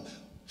sleeping. No.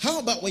 How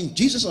about when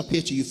Jesus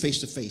appeared to you face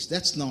to face?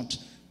 That's not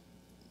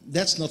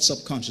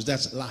subconscious,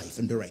 that's life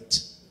and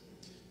direct.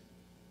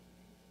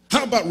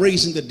 How about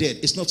raising the dead?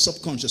 It's not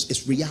subconscious,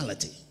 it's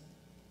reality.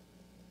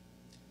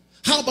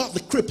 How about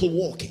the cripple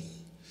walking?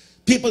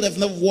 People have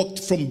never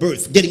walked from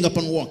birth, getting up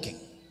and walking.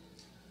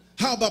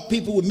 How about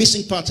people with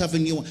missing parts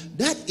having new one?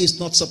 That is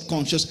not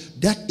subconscious,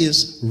 that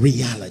is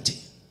reality.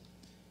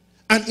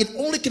 And it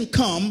only can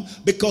come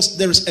because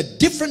there is a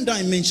different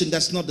dimension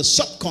that's not the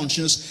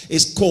subconscious.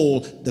 It's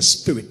called the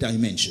spirit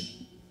dimension.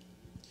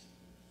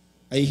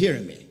 Are you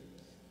hearing me?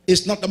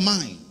 It's not the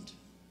mind.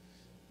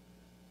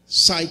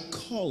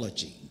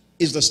 Psychology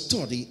is the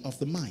study of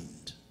the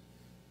mind.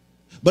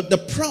 But the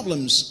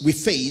problems we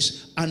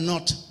face are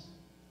not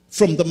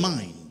from the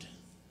mind.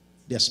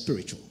 They're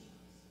spiritual.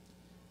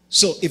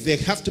 So if they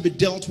have to be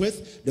dealt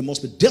with, they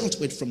must be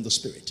dealt with from the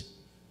spirit.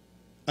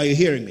 Are you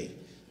hearing me?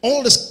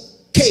 All this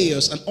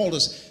chaos and all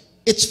this,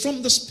 it's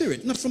from the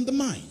spirit, not from the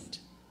mind.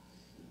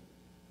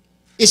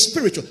 It's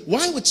spiritual.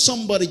 Why would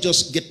somebody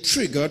just get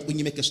triggered when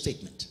you make a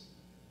statement?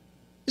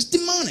 It's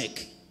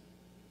demonic.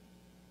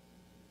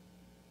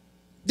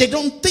 They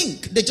don't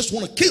think. They just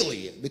want to kill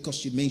you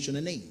because you mention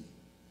a name.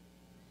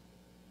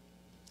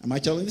 Am I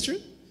telling the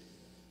truth?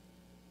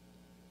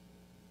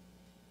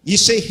 You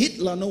say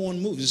Hitler, no one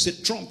moves. You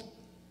say Trump,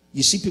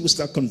 you see people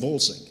start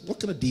convulsing. What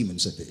kind of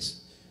demons are this?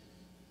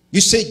 You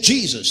say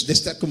Jesus, they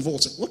start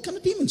convulsing. What kind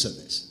of demons are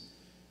this?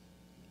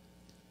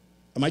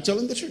 Am I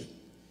telling the truth?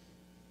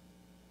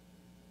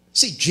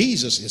 See,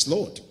 Jesus is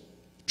Lord.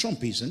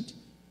 Trump isn't.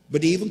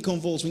 But they even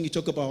convulse when you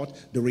talk about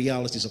the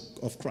realities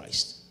of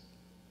Christ.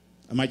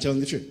 Am I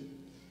telling the truth?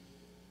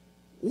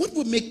 What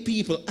would make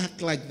people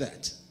act like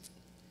that?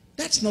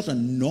 That's not a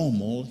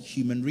normal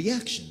human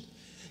reaction.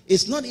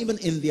 It's not even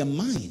in their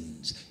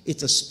minds.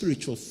 It's a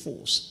spiritual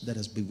force that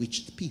has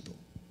bewitched people.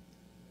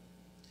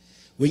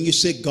 When you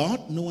say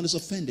God, no one is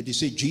offended. You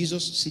say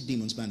Jesus, see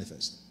demons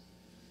manifest.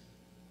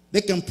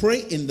 They can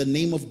pray in the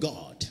name of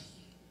God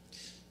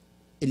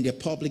in their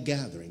public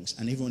gatherings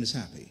and everyone is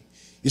happy.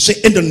 You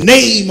say in the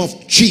name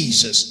of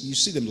Jesus. You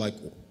see them like,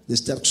 they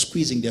start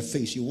squeezing their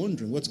face. You're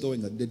wondering what's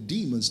going on. The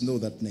demons know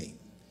that name.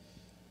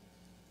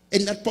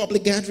 In that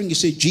public gathering, you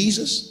say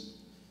Jesus.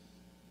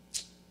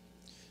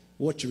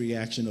 What's your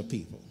reaction of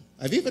people?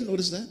 Have you ever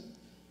noticed that?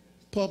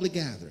 Public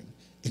gathering.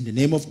 In the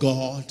name of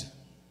God.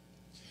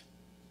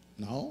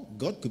 No,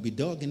 God could be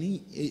dog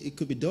in it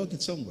could be dog in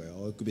somewhere,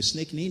 or it could be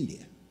snake in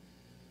India.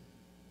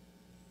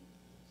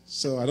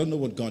 So I don't know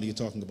what God you're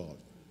talking about.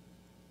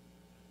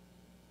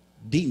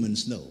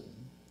 Demons know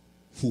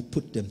who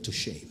put them to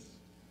shame.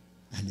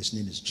 And his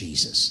name is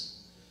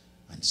Jesus.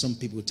 And some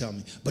people will tell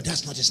me, but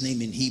that's not his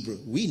name in Hebrew.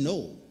 We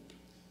know.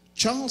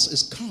 Charles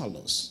is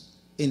Carlos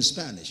in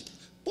Spanish.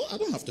 But I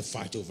don't have to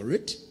fight over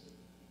it.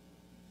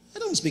 I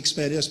don't speak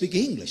Spanish, I speak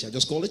English. I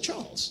just call it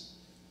Charles.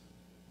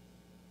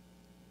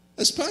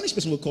 A Spanish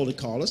person will call it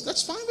Carlos.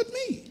 That's fine with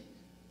me.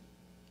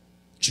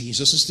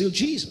 Jesus is still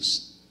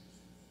Jesus.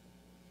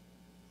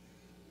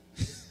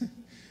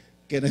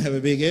 Can I have a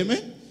big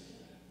amen?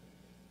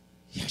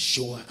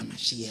 Yeshua,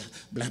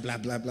 Amashiach, blah, blah,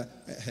 blah, blah.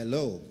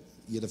 Hello.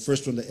 You're the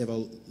first one that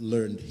ever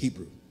learned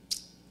Hebrew.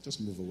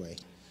 Just move away.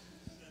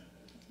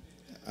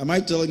 Am I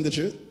telling the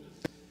truth?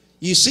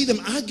 You see them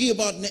argue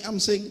about, I'm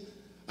saying,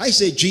 I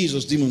say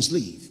Jesus, demons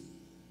leave.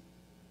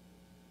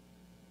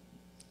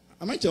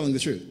 Am I telling the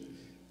truth?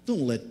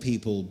 Don't let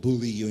people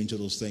bully you into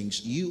those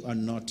things. You are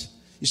not,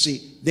 you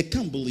see, they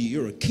can't bully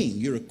you. You're a king,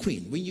 you're a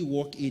queen. When you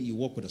walk in, you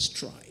walk with a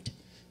stride.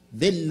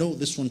 They know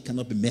this one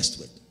cannot be messed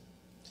with.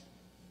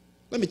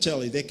 Let me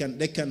tell you, they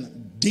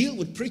can deal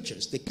with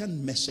preachers. They can't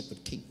mess up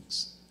with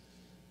kings.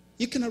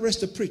 You can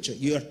arrest a preacher.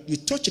 You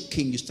touch a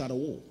king, you start a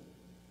war.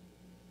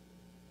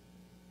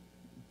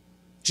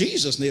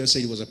 Jesus never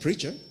said he was a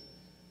preacher.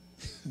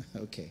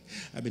 Okay,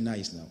 I'll be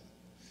nice now.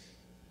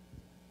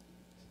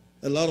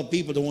 A lot of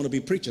people don't want to be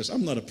preachers.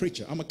 I'm not a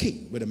preacher. I'm a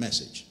king with a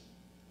message.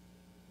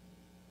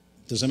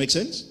 Does that make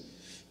sense?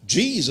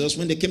 Jesus,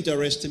 when they came to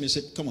arrest him, he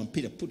said, come on,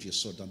 Peter, put your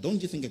sword down.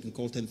 Don't you think I can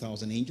call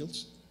 10,000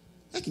 angels?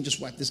 I can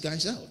just wipe these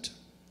guys out.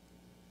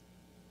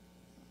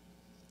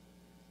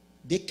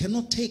 They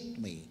cannot take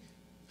me.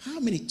 How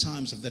many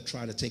times have they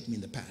tried to take me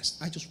in the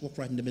past? I just walk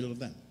right in the middle of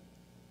them.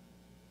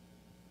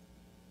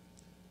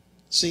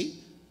 See,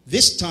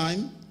 this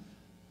time,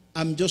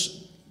 I'm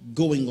just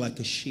going like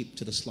a sheep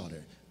to the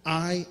slaughter.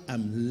 I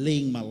am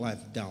laying my life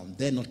down.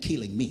 They're not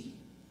killing me.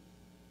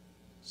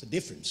 It's a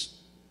difference.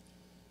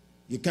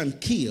 You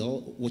can't kill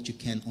what you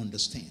can't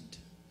understand.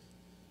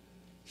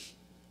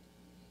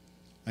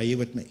 Are you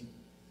with me?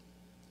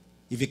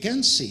 If you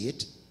can't see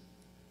it,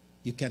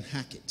 you can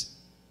hack it.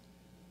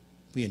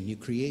 We're a new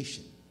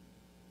creation.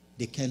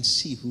 They can't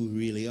see who we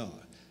really are.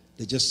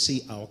 They just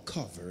see our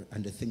cover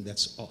and they think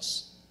that's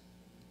us.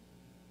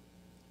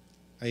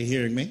 Are you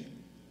hearing me?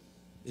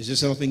 Is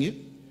this helping you?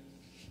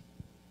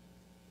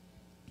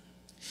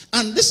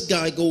 And this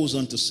guy goes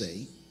on to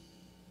say,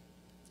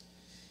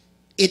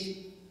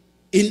 in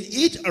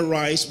it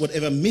arise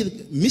whatever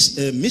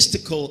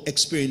mystical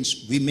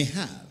experience we may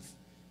have,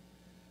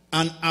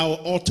 and our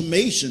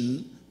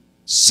automation,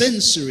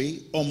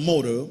 sensory or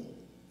motor,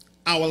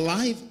 our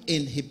life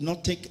in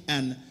hypnotic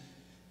and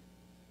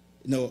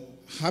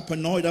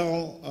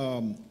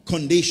hypnoidal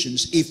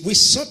conditions, if we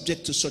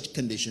subject to such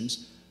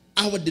conditions,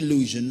 our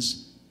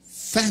delusions,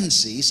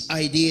 fancies,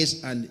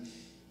 ideas, and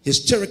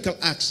hysterical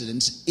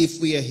accidents,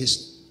 if we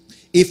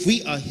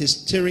are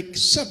hysteric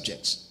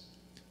subjects,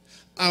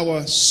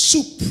 our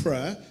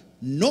supra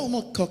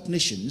normal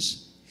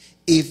cognitions,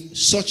 if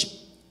such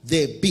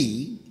there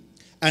be,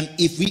 and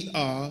if we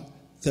are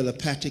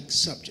telepathic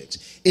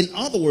subjects. In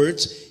other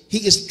words, he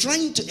is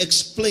trying to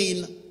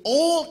explain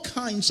all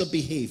kinds of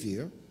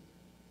behavior.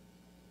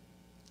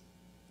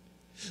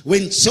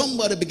 When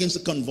somebody begins to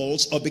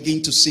convulse or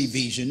begin to see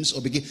visions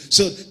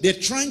so they're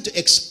trying to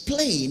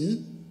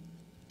explain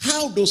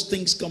how those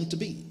things come to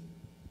be.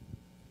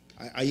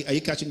 Are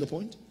you catching the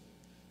point?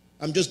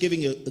 I'm just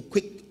giving you a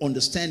quick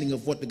understanding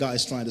of what the guy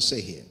is trying to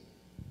say here.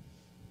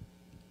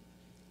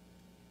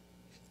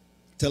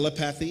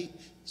 Telepathy.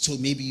 So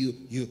maybe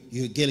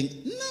you're getting,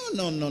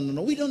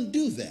 no, we don't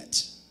do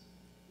that.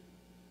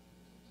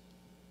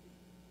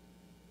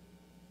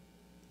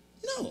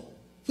 No,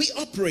 we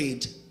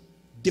operate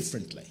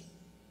differently.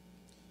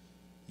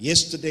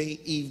 Yesterday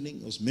evening,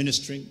 I was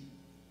ministering.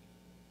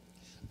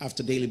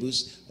 After Daily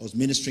Boost, I was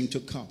ministering to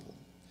a couple.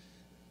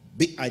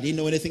 I didn't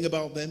know anything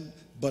about them,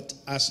 but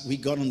as we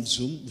got on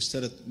Zoom, we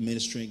started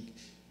ministering.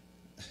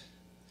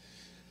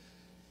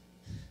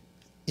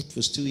 It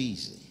was too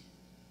easy.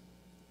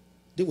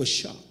 They were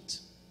shocked.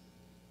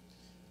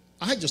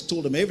 I just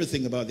told them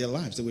everything about their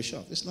lives. They were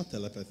shocked. It's not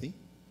telepathy.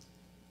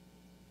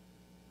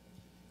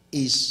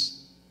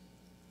 It's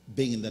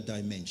being in that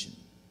dimension.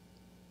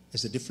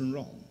 It's a different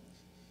realm.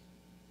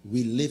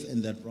 We live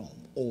in that realm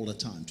all the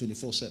time,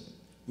 24/7.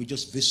 We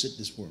just visit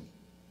this world.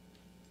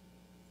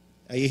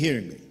 Are you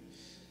hearing me?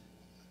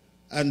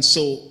 And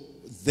so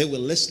they were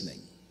listening.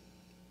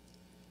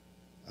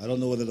 I don't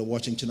know whether they're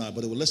watching tonight,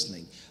 but they were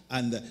listening.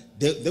 And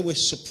they were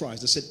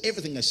surprised. They said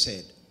everything I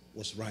said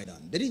was right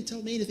on. They didn't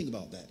tell me anything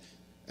about that.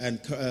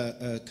 And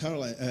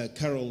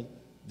Carol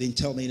didn't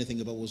tell me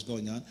anything about what was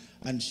going on.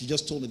 And she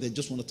just told me they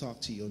just want to talk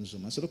to you on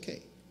Zoom. I said,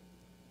 okay.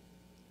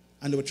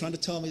 And they were trying to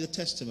tell me the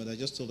testimony. I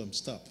just told them,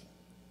 stop.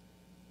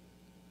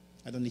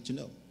 I don't need to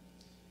know.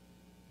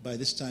 By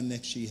this time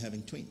next year, you're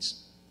having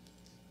twins.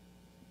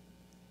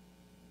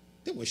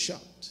 They were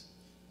shocked.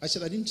 I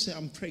said, I didn't say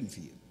I'm praying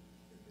for you.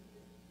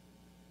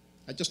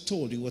 I just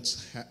told you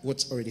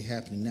what's already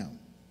happening now.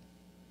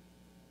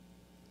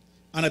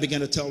 And I began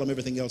to tell them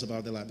everything else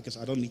about their life because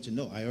I don't need to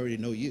know. I already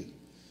know you.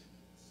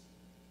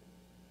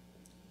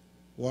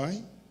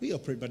 Why? We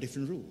operate by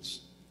different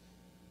rules.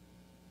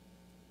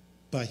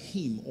 By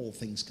him, all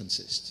things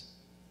consist.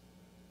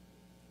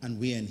 And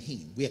we are in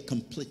him. We are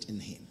complete in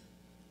him.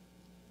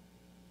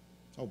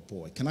 Oh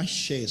boy, can I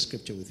share a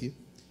scripture with you?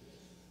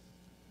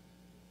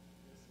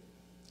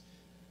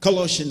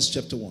 Colossians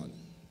chapter 1,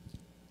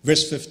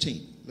 verse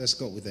 15. Let's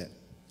go with that.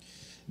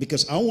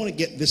 Because I want to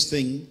get this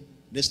thing,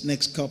 this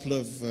next couple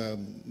of,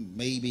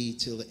 maybe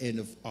till the end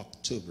of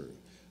October,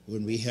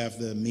 when we have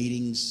the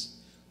meetings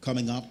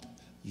coming up,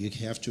 you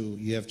have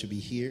to be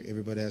here.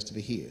 Everybody has to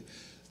be here.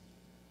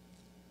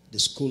 The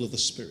school of the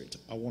Spirit.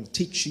 I want to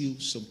teach you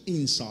some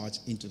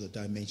insights into the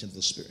dimension of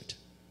the Spirit.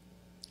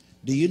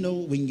 Do you know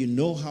when you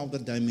know how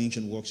that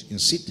dimension works, you can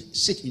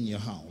sit in your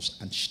house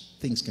and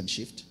things can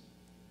shift?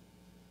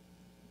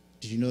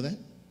 Did you know that?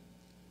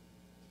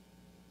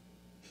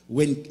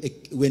 When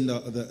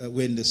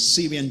the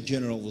Syrian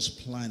general was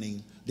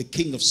planning, the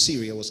king of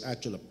Syria was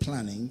actually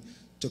planning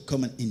to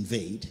come and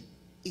invade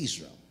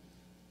Israel.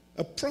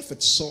 A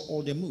prophet saw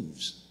all their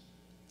moves.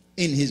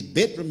 In his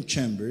bedroom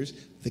chambers,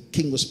 the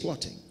king was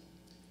plotting.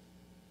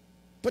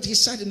 But he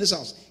sat in his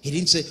house. He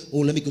didn't say, oh,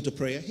 let me go to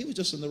prayer. He was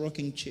just in the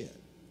rocking chair.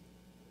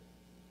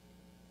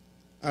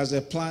 As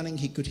they're planning,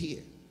 he could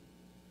hear.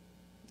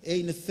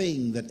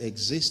 Anything that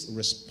exists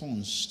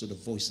responds to the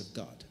voice of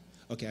God.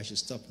 Okay, I should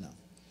stop now.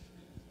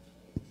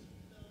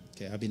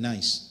 Okay, I'll be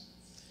nice.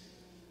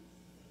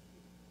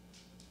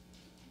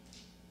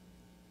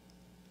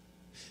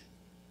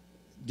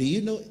 Do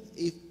you know,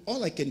 if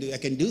all I can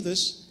do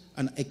this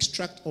and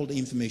extract all the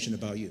information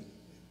about you.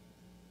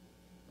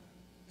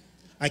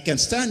 I can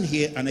stand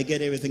here and I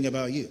get everything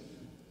about you.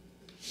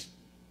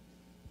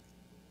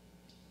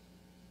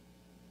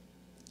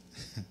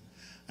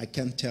 I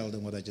can't tell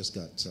them what I just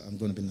got, so I'm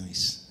going to be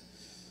nice.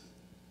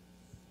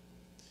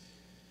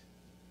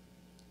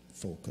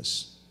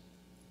 Focus.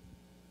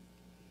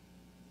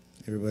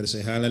 Everybody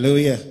say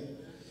hallelujah.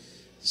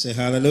 Say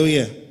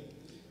hallelujah.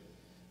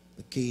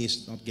 The key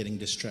is not getting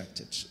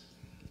distracted.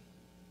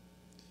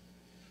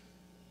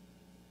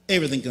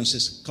 Everything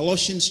consists.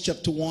 Colossians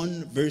chapter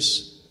 1,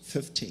 verse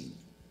 15.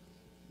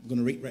 I'm going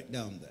to read right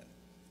down there.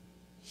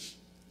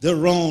 The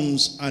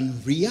realms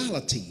and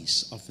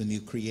realities of the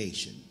new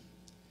creation.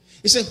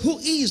 It said, who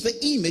is the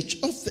image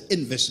of the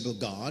invisible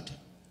God,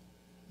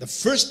 the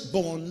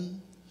firstborn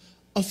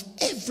of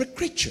every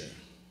creature?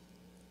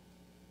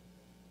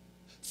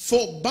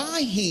 For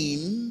by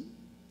him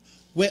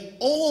were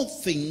all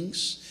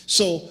things,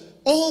 so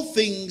all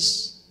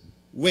things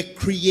were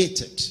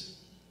created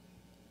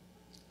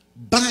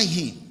by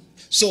him.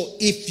 So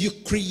if you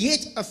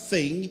create a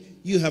thing,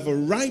 you have a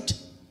right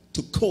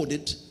to code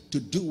it to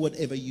do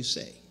whatever you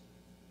say.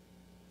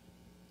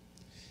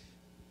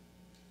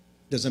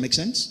 Does that make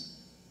sense?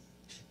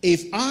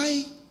 If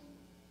I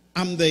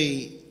am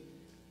the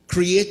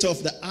creator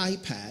of the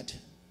iPad,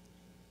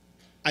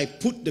 I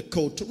put the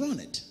code to run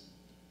it.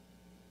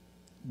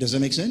 Does that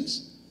make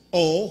sense?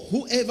 Or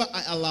whoever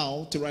I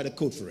allow to write a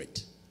code for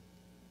it.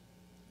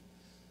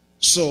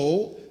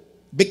 So,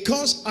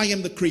 because I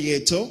am the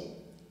creator,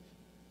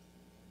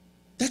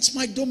 that's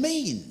my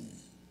domain.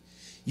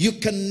 You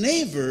can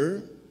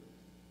never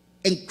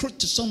encroach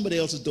to somebody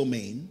else's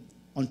domain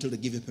until they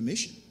give you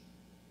permission.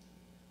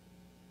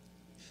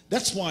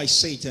 That's why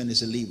Satan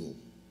is illegal.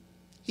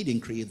 He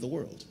didn't create the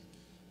world.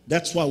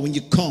 That's why when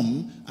you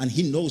come and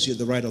he knows you're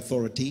the right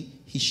authority,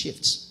 he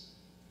shifts.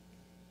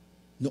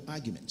 No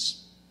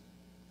arguments.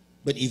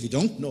 But if you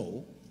don't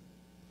know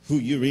who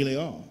you really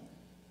are,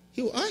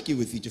 he will argue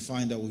with you to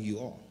find out who you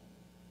are.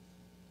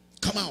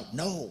 Come out,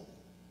 no.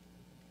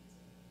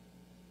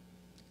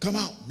 Come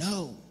out,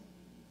 no.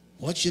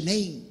 What's your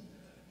name?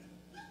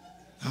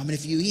 How many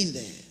of you in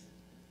there?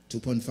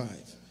 2.5.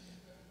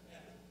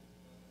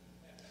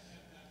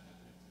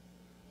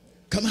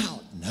 Come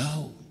out,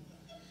 no.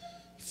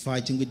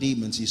 Fighting with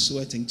demons, you're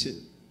sweating too.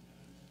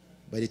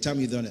 By the time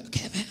you're done,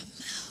 come out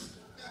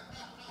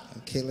now.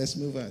 Okay, let's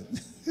move on.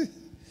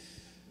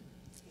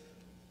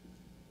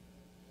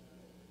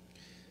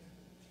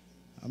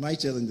 Am I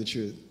telling the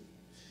truth?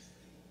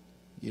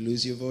 You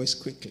lose your voice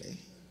quickly.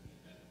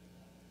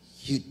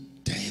 You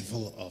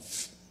devil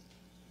of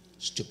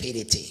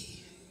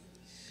stupidity.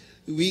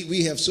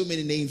 We have so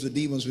many names of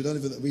demons.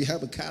 We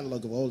have a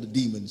catalog of all the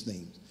demons'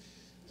 names.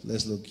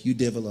 Let's look. You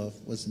devil of,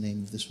 what's the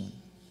name of this one?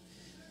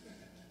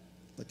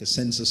 Like a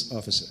census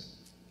officer.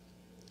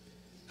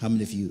 How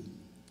many of you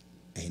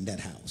are in that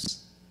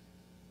house?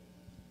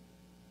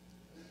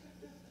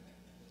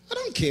 I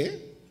don't care.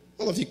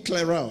 All of you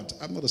clear out.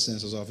 I'm not a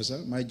census officer.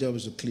 My job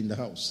is to clean the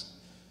house.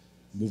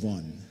 Move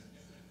on.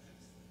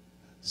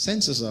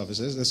 Census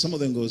officers, there's some of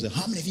them goes,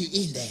 how many of you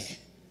in there?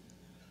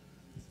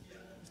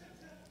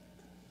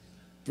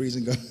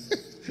 Praising God.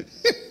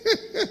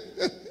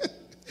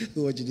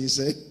 What did he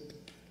say?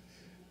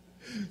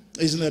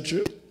 Isn't that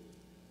true?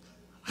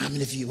 How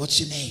many of you? What's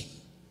your name?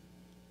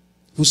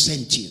 Who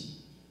sent you?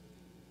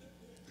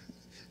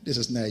 This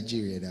is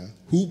Nigeria now.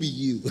 Who be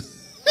you?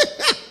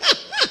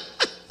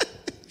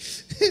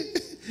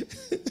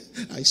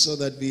 I saw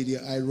that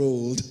video. I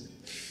rolled.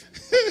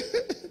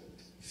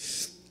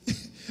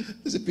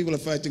 People are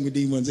fighting with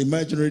demons,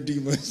 imaginary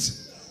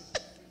demons.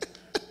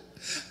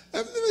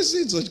 I've never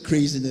seen such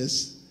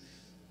craziness.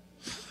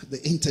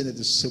 The internet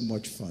is so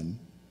much fun.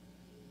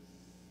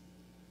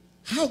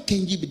 How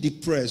can you be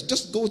depressed?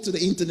 Just go to the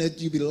internet,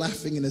 you'll be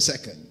laughing in a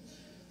second.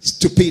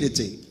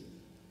 Stupidity.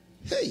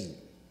 Hey,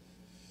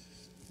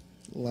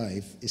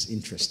 life is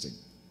interesting.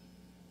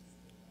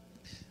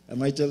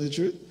 Am I telling the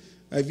truth?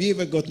 Have you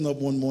ever gotten up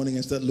one morning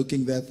and started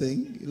looking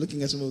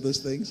at some of those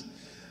things?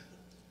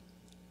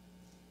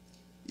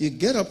 You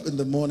get up in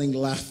the morning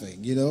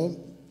laughing, you know.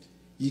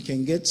 You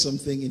can get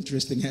something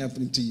interesting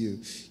happening to you.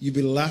 You'll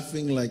be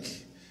laughing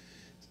like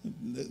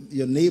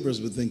your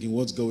neighbors were thinking,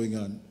 what's going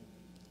on?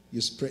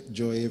 You spread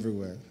joy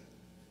everywhere.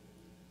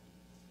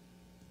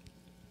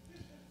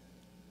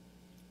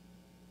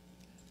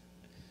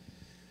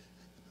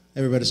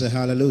 Everybody say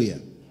hallelujah.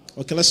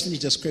 Okay, let's finish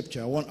the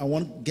scripture. I want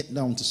to get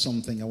down to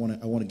something. I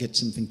want to get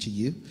something to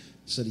you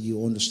so that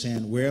you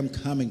understand where I'm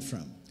coming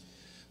from.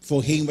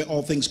 For him were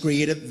all things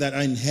created that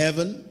are in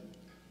heaven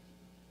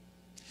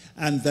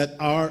and that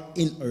are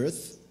in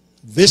earth,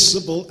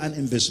 visible and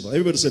invisible.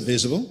 Everybody say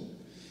visible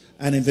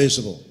and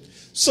invisible.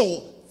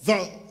 So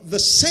the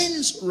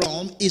sense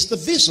realm is the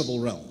visible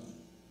realm.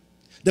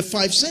 The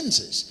five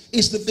senses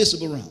is the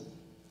visible realm.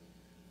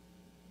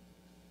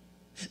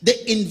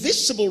 The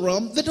invisible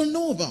realm, they don't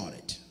know about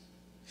it.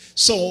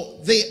 So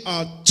there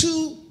are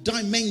two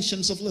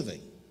dimensions of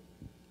living.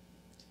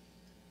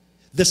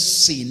 The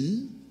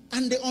seen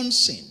and the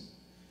unseen.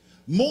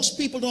 Most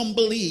people don't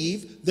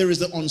believe there is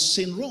the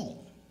unseen realm.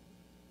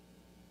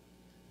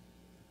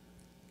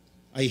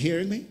 Are you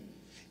hearing me?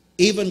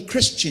 Even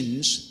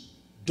Christians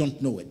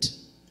don't know it.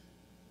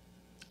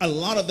 A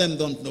lot of them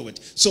don't know it.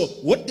 So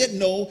what they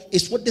know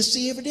is what they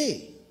see every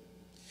day.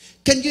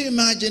 Can you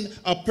imagine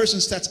a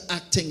person starts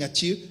acting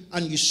at you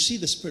and you see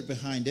the spirit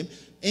behind him?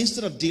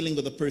 Instead of dealing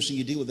with the person,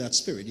 you deal with that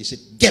spirit. You say,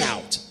 get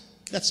out.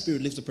 That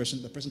spirit leaves the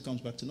person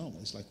comes back to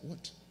normal. It's like,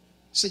 what?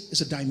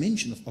 It's a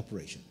dimension of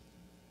operation.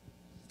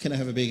 Can I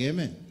have a big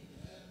amen?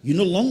 You're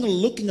no longer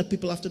looking at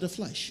people after the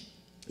flesh.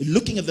 You're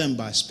looking at them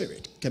by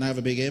spirit. Can I have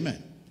a big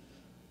amen?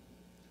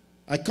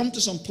 I come to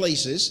some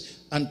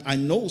places and I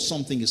know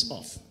something is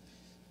off.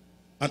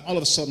 And all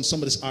of a sudden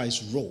somebody's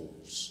eyes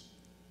rolls.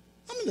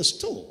 I'm in the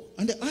store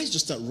and the eyes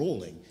just start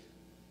rolling.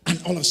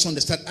 And all of a sudden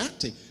they start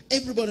acting.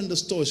 Everybody in the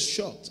store is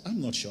shocked. I'm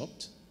not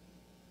shocked.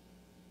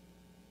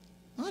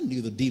 I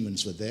knew the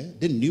demons were there.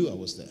 They knew I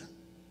was there.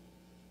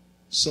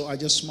 So I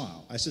just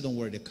smiled. I said, don't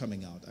worry, they're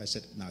coming out. I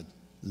said, now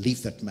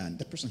leave that man.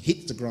 That person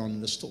hit the ground in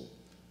the store.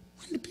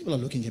 Why do people are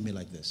looking at me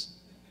like this?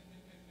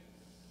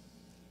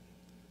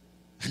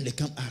 And they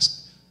come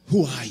ask,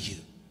 who are you?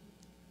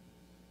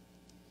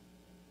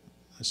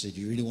 I said,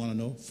 you really want to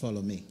know?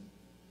 Follow me.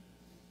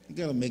 You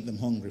got to make them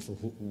hungry for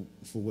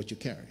what you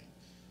carry.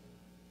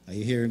 Are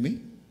you hearing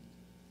me?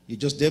 You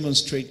just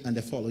demonstrate and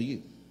they follow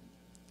you.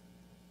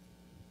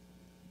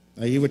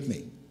 Are you with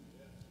me?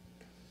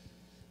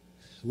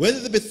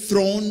 Whether there be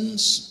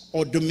thrones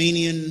or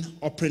dominion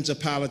or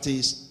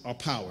principalities or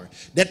power.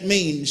 That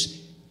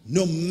means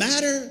no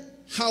matter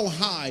how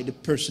high the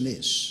person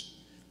is,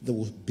 they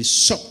will be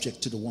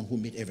subject to the one who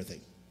made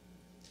everything.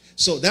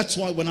 So that's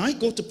why when I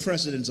go to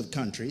presidents of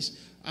countries,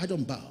 I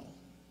don't bow.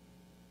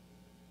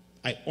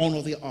 I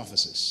honor their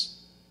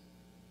offices,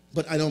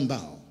 but I don't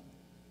bow.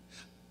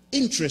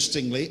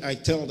 Interestingly, I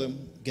tell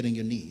them, get on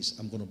your knees,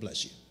 I'm going to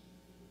bless you.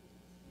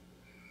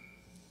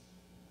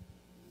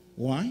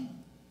 Why?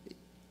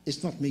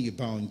 It's not me you're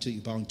bowing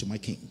to my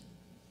king.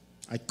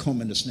 I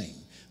come in his name.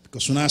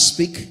 Because when I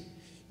speak,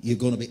 you're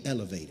going to be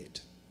elevated.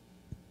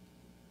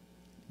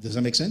 Does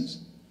that make sense?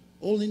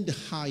 Only the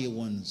higher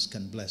ones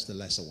can bless the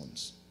lesser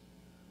ones.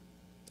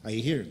 Are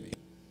you hearing me?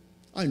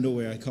 I know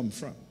where I come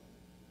from.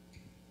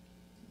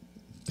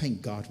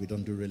 Thank God we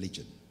don't do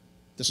religion.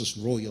 This is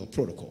royal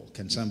protocol.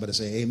 Can somebody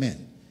say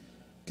amen?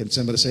 Can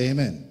somebody say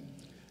amen?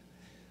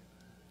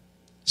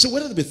 So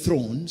whether there be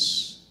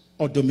thrones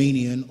or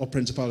dominion or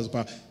principalities of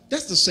power,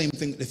 that's the same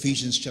thing in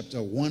Ephesians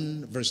chapter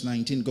 1 verse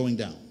 19 going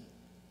down.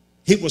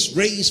 He was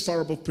raised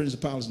far above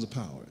principalities and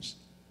powers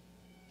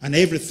and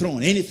every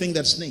throne, anything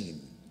that's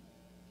named.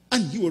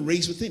 And you were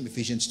raised with him,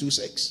 Ephesians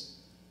 2:6.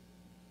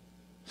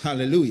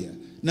 Hallelujah.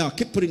 Now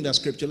keep putting that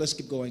scripture. Let's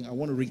keep going. I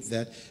want to read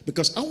that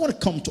because I want to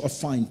come to a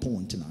fine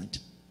point tonight.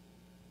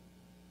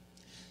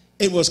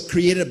 It was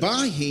created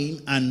by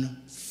him and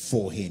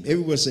for him.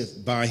 Everyone say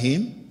by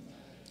him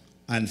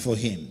and for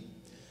him.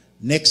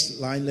 Next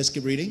line, let's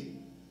keep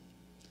reading.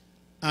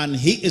 And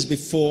he is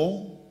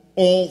before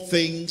all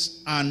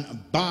things, and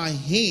by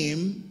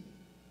him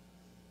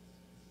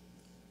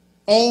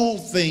all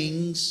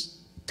things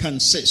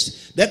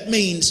consist. That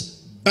means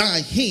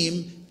by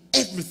him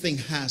everything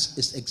has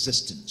its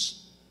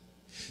existence.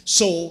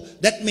 So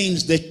that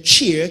means the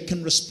chair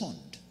can respond.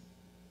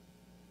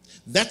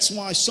 That's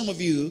why some of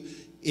you,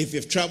 if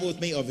you've traveled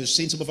with me or if you've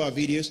seen some of our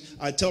videos,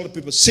 I tell the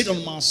people, sit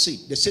on my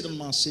seat. They sit on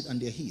my seat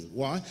and they're healed.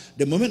 Why?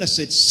 The moment I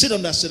said, sit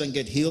on that seat and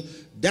get healed,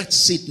 that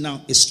seat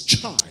now is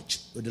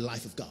charged with the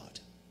life of God.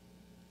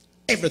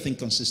 Everything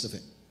consists of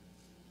him.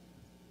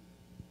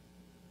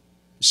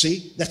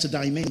 See, that's a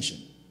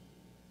dimension.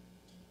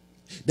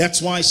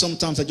 That's why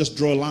sometimes I just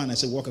draw a line. I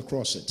say, walk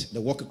across it. They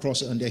walk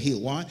across it and they're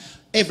healed. Why?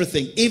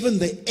 Everything, even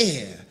the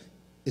air,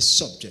 is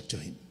subject to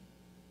him.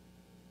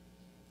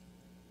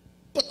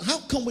 But how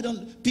come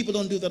people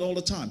don't do that all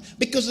the time?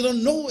 Because they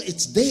don't know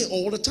it's there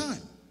all the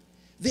time.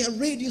 There are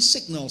radio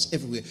signals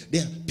everywhere.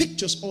 There are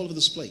pictures all over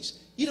this place.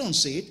 You don't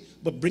see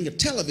it, but bring a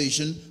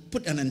television,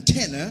 put an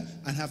antenna,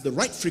 and have the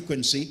right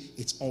frequency.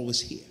 It's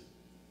always here.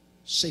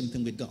 Same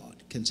thing with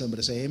God. Can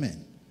somebody say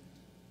amen?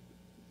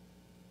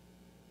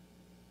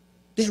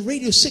 There are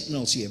radio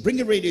signals here. Bring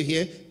a radio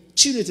here,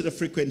 tune it to the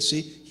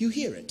frequency, you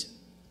hear it.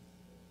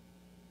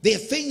 There are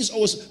things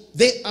always,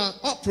 they are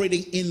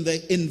operating in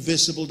the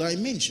invisible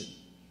dimension.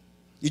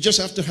 You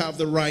just have to have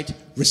the right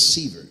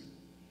receiver.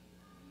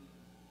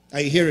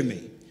 Are you hearing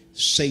me?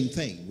 Same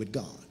thing with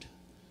God.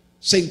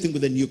 Same thing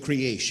with the new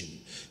creation.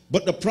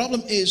 But the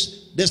problem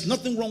is, there's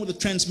nothing wrong with the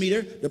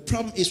transmitter. The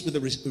problem is with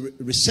the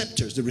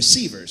receptors, the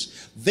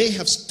receivers. They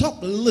have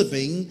stopped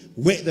living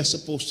where they're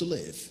supposed to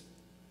live.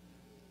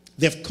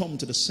 They've come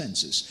to the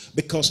senses.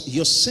 Because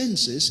your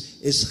senses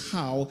is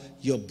how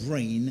your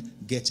brain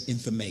gets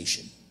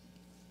information.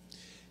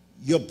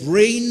 Your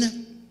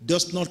brain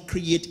does not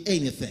create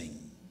anything.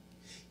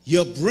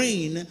 Your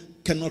brain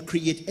cannot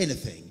create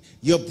anything.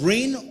 Your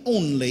brain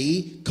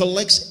only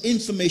collects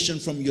information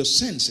from your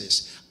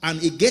senses,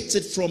 and it gets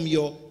it from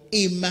your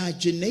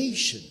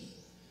imagination.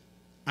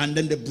 And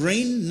then the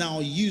brain now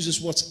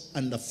uses what's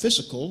under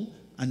physical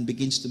and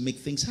begins to make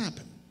things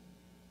happen.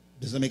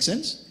 Does that make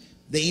sense?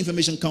 The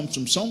information comes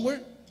from somewhere.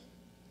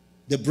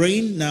 The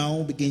brain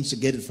now begins to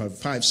get it from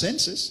 5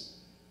 senses.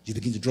 You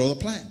begin to draw a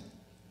plan.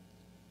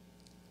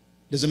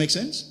 Does that make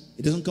sense?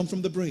 It doesn't come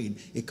from the brain.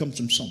 It comes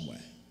from somewhere.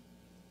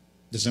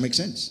 Does that make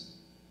sense?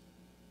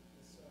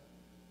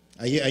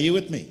 Are you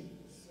with me?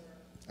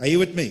 Are you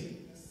with me?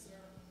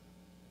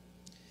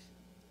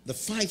 The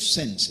 5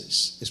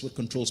 senses is what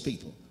controls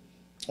people.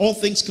 All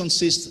things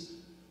consist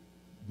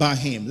by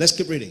him. Let's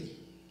keep reading.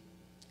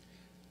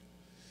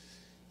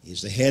 He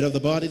is the head of the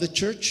body, the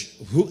church,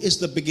 who is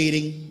the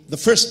beginning, the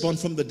firstborn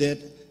from the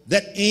dead,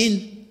 that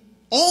in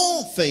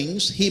all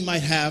things he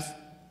might have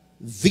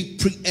the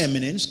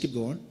preeminence. Keep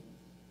going.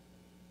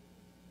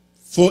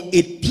 For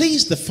it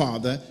pleased the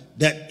Father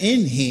that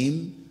in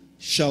him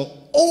shall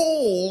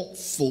all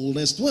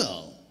fullness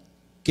dwell.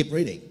 Keep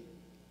reading.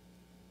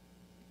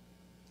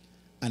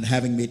 And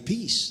having made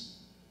peace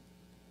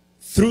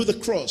through the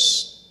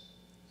cross,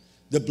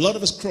 the blood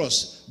of his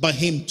cross, by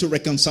him to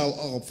reconcile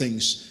all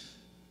things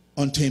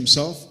unto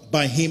himself.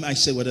 By him, I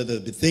say, whether there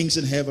be things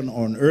in heaven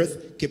or on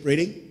earth. Keep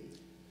reading.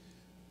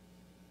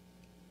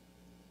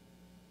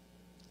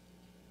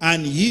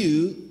 And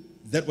you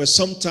that were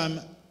sometime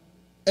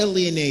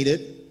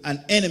alienated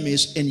and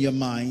enemies in your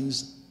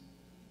minds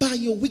by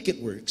your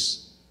wicked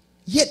works,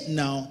 yet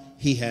now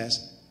he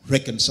has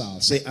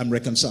reconciled. Say, I'm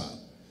reconciled.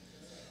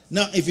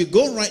 Now, if you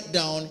go right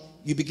down,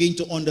 you begin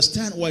to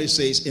understand what it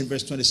says in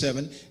verse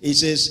 27. It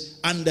says,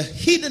 and the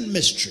hidden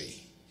mystery,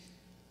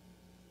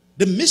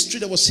 the mystery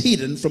that was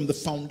hidden from the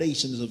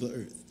foundations of the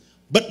earth,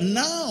 but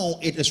now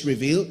it is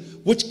revealed,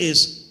 which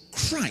is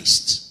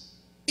Christ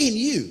in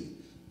you,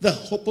 the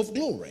hope of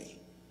glory.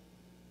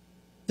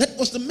 That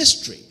was the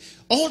mystery.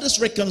 All this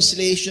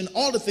reconciliation,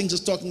 all the things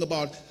it's talking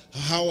about,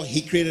 how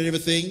he created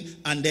everything,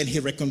 and then he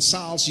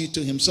reconciles you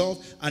to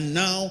himself, and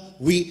now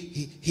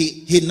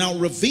he now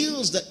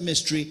reveals that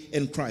mystery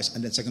in Christ.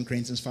 And then 2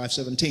 Corinthians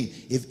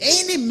 5:17, if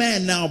any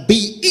man now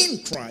be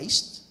in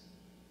Christ,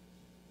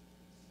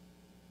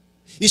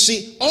 you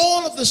see,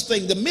 all of this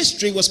thing, the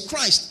mystery was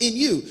Christ in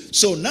you.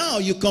 So now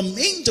you come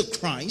into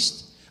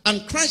Christ,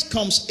 and Christ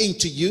comes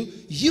into you.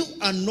 You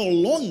are no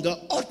longer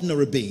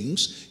ordinary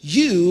beings.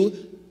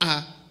 You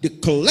are the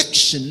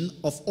collection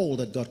of all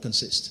that God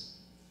consists.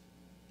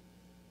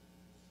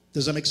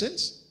 Does that make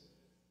sense?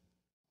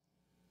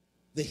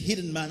 The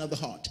hidden man of the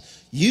heart.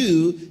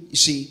 You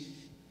see,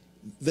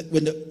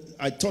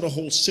 I taught a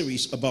whole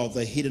series about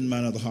the hidden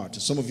man of the heart.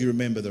 Some of you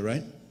remember that,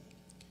 right?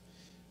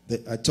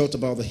 I taught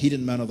about the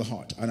hidden man of the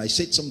heart. And I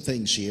said some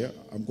things here.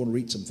 I'm going to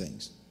read some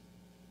things.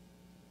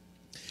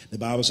 The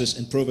Bible says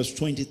in Proverbs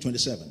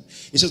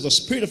 20:27, it says, the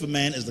spirit of a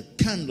man is the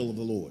candle of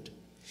the Lord,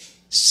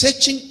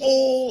 searching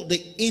all the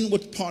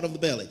inward part of the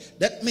belly.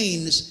 That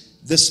means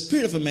the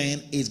spirit of a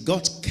man is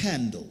God's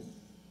candle.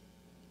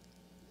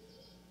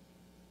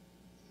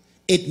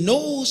 It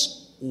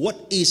knows what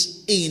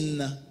is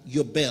in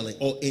your belly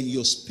or in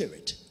your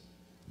spirit.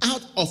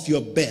 Out of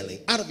your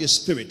belly, out of your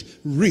spirit,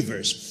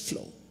 rivers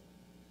flow.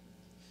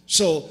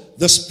 So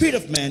the spirit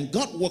of man,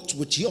 God works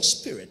with your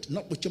spirit,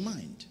 not with your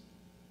mind.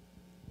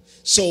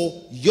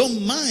 So your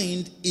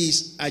mind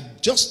is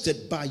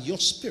adjusted by your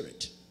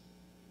spirit.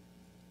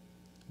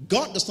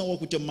 God does not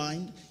work with your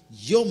mind.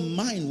 Your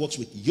mind works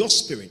with your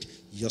spirit.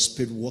 Your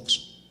spirit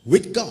works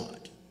with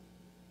God.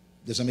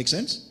 Does that make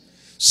sense?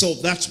 So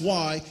that's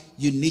why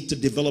you need to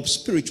develop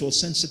spiritual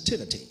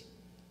sensitivity.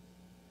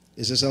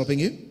 Is this helping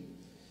you?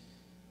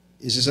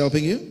 Is this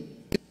helping you?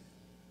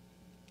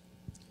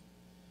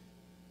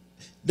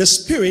 The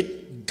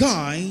spirit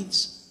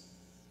guides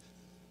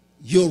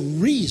your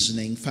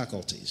reasoning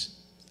faculties.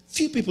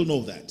 Few people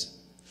know that.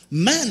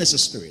 Man is a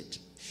spirit.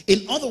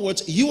 In other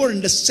words, you are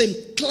in the same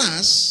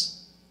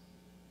class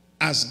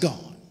as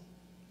God.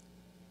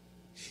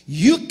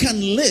 You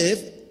can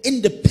live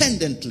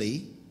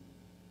independently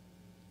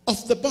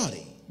of the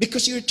body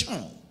because you're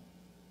eternal.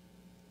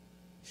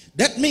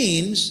 That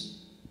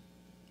means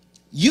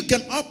you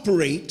can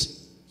operate,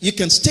 you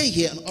can stay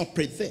here and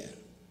operate there.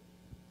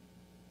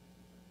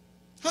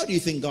 How do you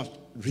think God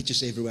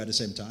reaches everywhere at the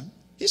same time?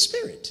 His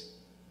spirit.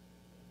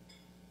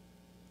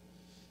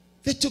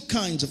 There are two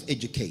kinds of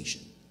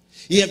education.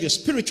 You have your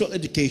spiritual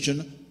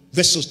education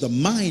versus the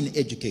mind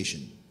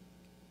education.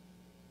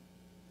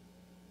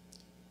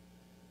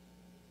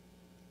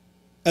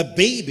 A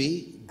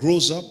baby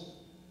grows up,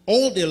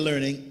 all they're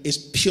learning is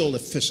purely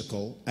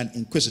physical and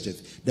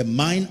inquisitive, the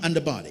mind and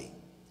the body.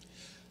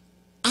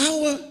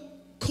 Our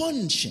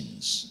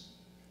conscience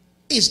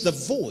is the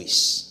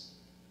voice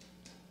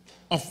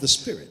of the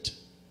spirit.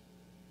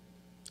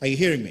 Are you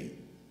hearing me?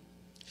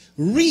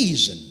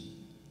 Reason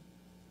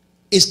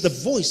is the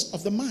voice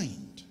of the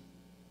mind.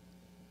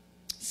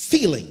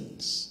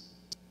 Feelings,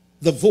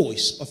 the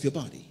voice of your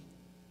body.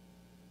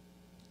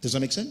 Does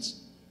that make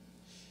sense?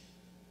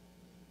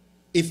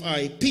 If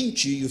I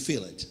pinch you, you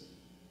feel it.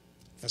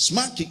 If I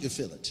smack you, you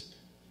feel it.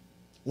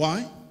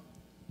 Why?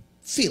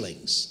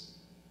 Feelings.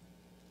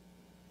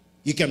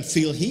 You can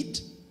feel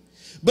heat.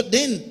 But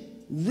then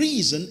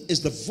reason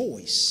is the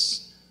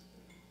voice.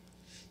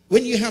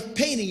 When you have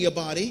pain in your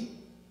body,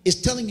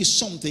 it's telling you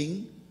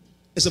something.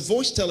 It's a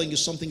voice telling you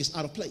something is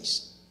out of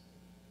place.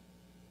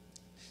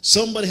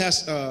 Somebody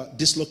has a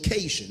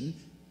dislocation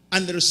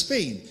and there is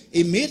pain.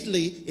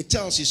 Immediately it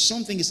tells you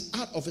something is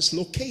out of its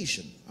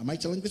location. Am I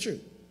telling the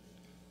truth?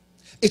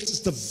 It's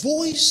the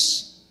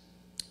voice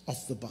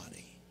of the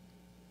body.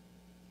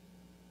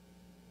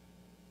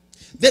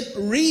 That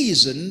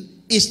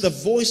reason is the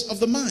voice of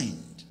the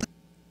mind.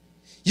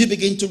 You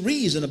begin to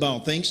reason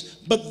about things,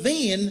 but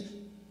then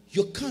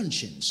your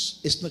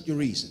conscience is not your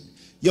reason.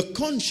 Your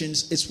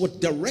conscience is what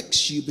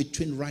directs you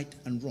between right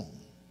and wrong.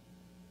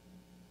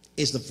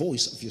 It's the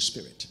voice of your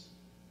spirit.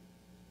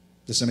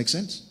 Does that make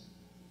sense?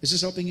 Is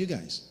this helping you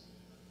guys?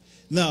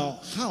 Now,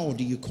 how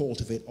do you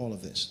cultivate all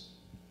of this?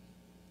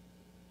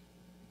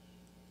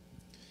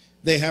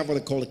 They have what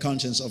they call the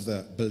conscience of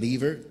the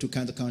believer, two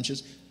kinds of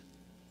conscience,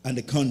 and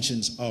the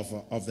conscience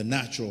of the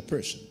natural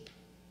person.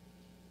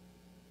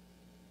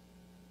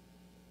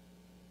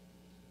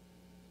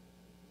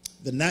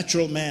 The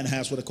natural man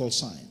has what they call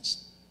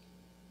science.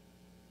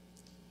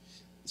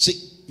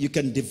 See, you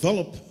can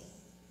develop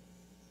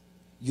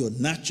your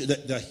natural,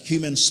 the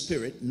human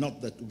spirit,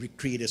 not the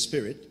recreated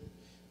spirit,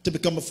 to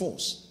become a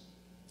force.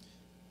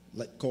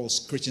 Like calls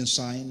Christian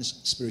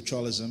Science,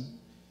 spiritualism,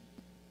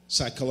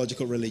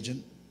 psychological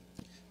religion.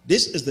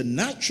 This is the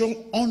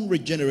natural,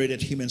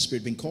 unregenerated human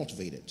spirit being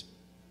cultivated.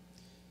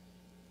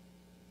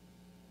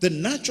 The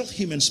natural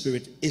human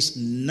spirit is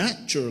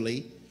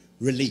naturally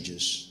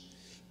religious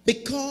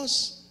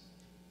because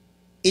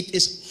it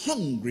is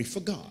hungry for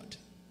God.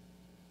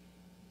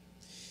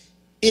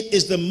 It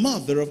is the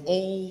mother of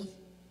all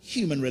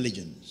human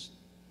religions.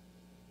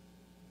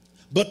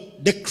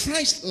 But the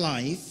Christ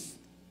life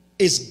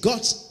is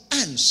God's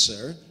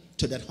answer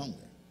to that hunger.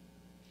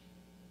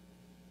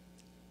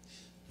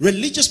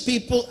 Religious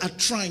people are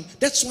trying.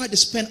 That's why they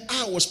spend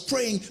hours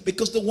praying,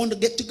 because they want to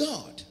get to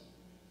God.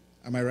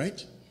 Am I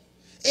right?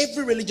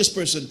 Every religious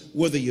person,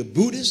 whether you're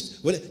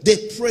Buddhist,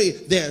 they pray,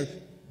 they're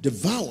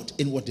devout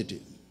in what they do.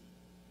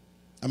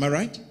 Am I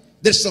right?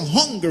 There's a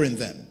hunger in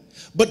them.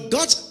 But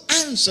God's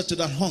answer to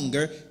that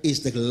hunger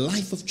is the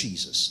life of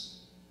Jesus.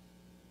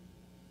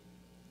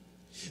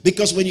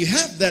 Because when you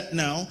have that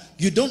now,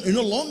 you're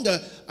no longer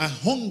are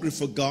hungry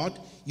for God.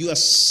 You are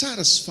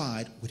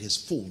satisfied with his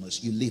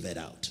fullness. You live it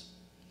out.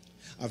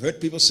 I've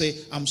heard people say,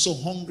 I'm so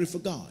hungry for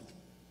God.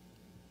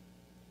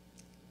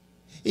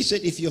 He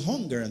said, if you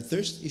hunger and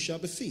thirst, you shall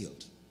be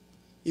filled.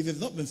 If you've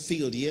not been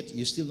filled yet,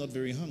 you're still not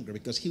very hungry,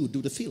 because he will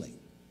do the filling.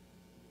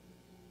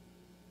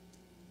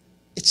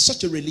 It's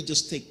such a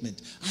religious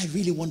statement. I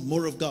really want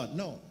more of God.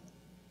 No,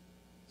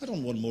 I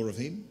don't want more of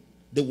him.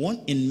 The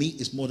one in me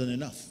is more than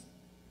enough.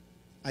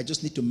 I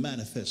just need to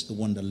manifest the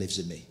one that lives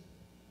in me.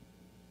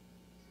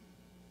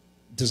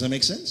 Does that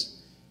make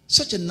sense?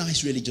 Such a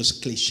nice religious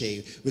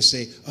cliche. We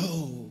say,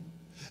 oh,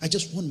 I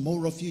just want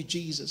more of you,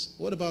 Jesus.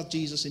 What about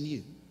Jesus in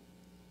you?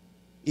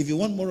 If you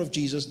want more of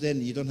Jesus,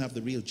 then you don't have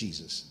the real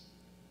Jesus.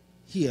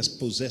 He has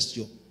possessed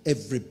your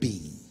every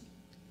being.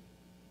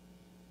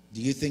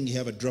 Do you think you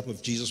have a drop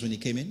of Jesus when he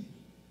came in?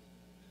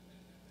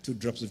 2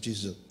 drops of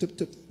Jesus. Tup,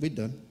 tup, we're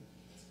done.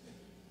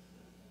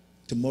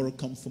 Tomorrow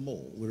come for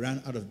more. We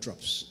ran out of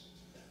drops.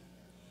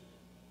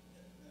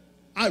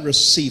 I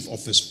receive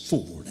of his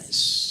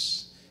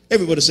fullness.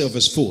 Everybody say, of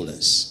his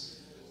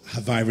fullness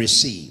have I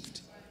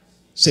received.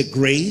 Say,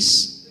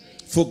 grace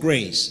for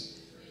grace.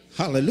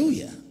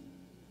 Hallelujah.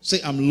 Say,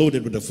 I'm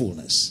loaded with the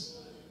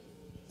fullness.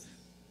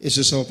 Is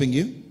this helping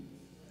you?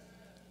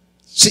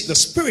 See, the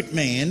spirit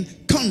man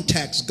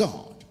contacts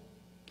God.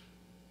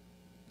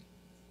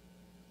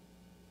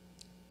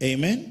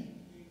 Amen.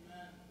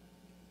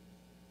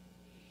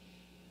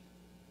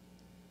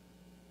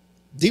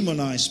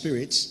 Demonized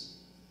spirits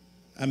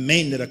are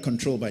men that are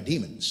controlled by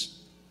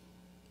demons.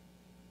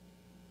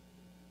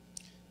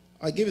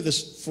 I'll give you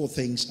these 4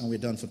 things and we're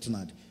done for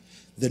tonight.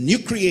 The new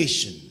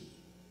creation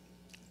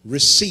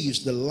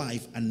receives the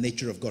life and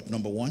nature of God,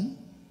 number 1.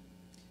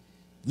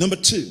 Number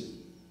 2,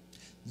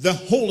 the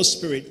Holy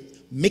Spirit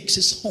makes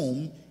his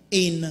home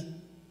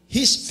in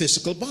his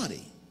physical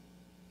body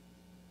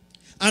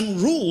and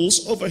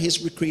rules over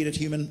his recreated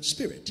human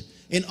spirit.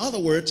 In other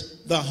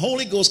words, the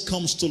Holy Ghost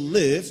comes to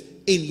live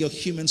in your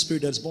human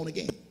spirit that's born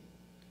again.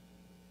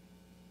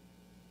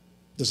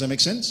 Does that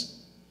make sense?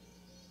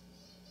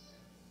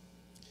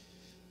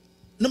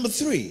 Number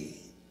 3,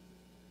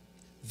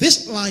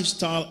 this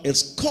lifestyle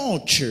is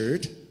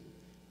cultured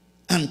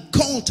and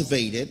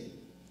cultivated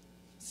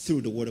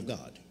through the Word of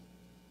God.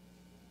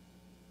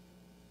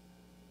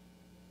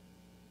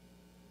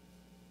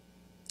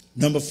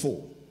 Number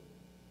 4,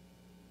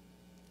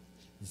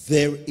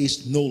 there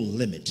is no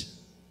limit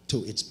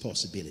to its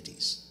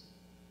possibilities.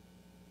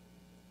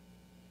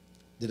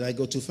 Did I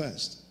go too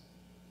fast?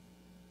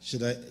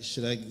 Should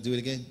I do it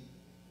again?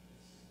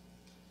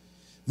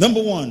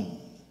 Number 1,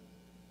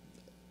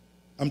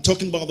 I'm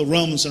talking about the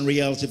realms and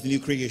reality of the new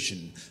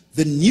creation.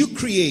 The new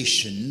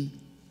creation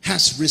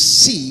has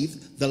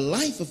received the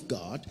life of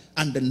God,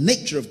 and the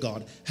nature of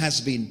God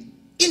has been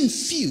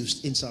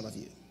infused inside of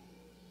you.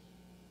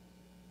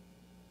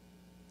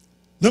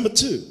 Number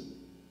 2,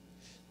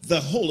 the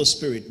Holy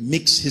Spirit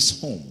makes his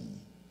home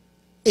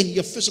in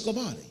your physical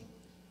body.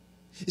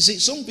 You see,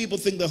 some people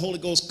think the Holy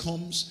Ghost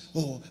comes,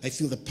 oh, I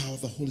feel the power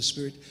of the Holy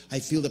Spirit. I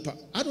feel the power.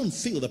 I don't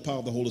feel the power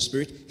of the Holy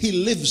Spirit. He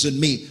lives in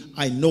me.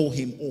 I know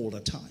him all the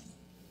time.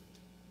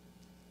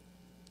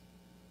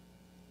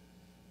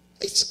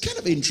 It's kind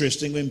of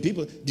interesting when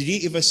people, did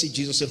you ever see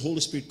Jesus said,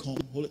 Holy Spirit come?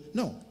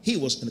 No, he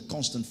was in a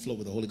constant flow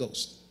with the Holy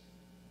Ghost.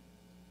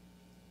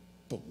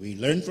 But we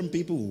learn from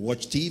people who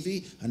watch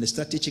TV and they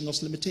start teaching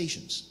us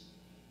limitations.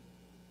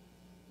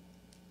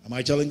 Am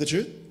I telling the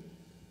truth?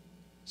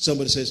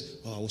 Somebody says,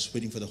 oh, I was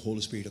waiting for the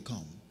Holy Spirit to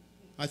come.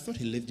 I thought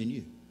he lived in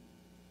you.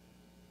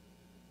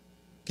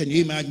 Can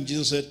you imagine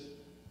Jesus said,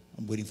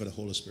 I'm waiting for the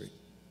Holy Spirit?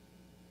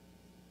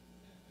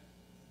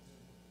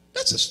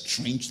 That's a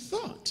strange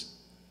thought.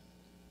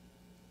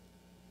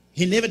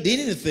 He never did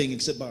anything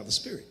except by the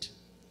Spirit.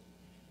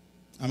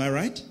 Am I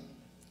right?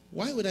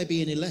 Why would I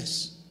be any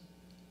less?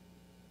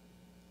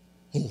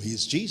 Oh,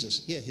 he's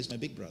Jesus. Yeah, he's my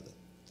big brother.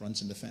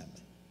 Runs in the family.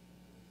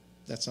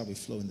 That's how we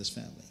flow in this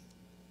family.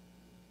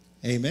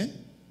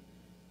 Amen.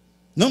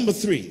 Number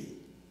 3.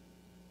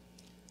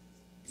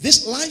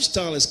 This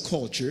lifestyle is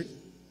cultured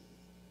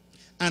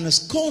and is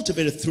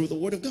cultivated through the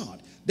Word of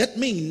God. That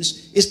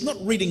means it's not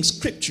reading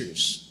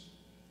scriptures.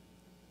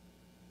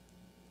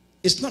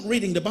 It's not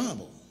reading the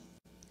Bible.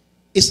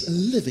 It's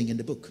living in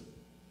the book.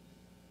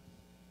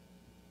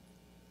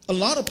 A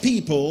lot of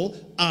people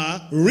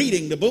are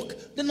reading the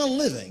book, they're not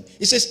living.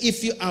 It says,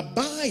 if you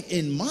abide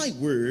in my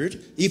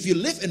word, if you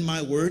live in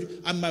my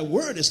word, and my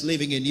word is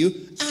living in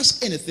you,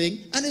 ask anything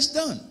and it's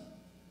done.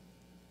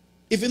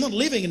 If you're not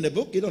living in the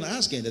book, you don't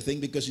ask anything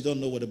because you don't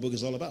know what the book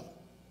is all about.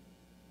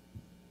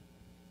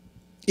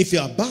 If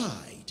you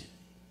abide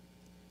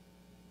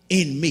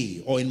in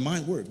me or in my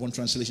word, one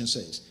translation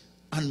says,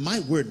 and my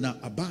word now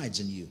abides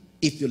in you.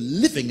 If you're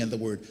living in the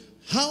word,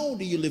 how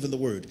do you live in the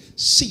word?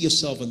 See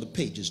yourself on the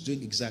pages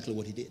doing exactly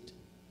what he did.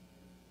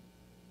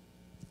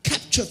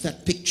 Capture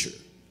that picture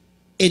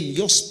in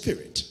your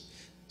spirit.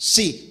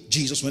 See,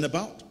 Jesus went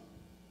about.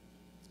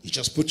 You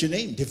just put your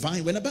name.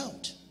 Divine went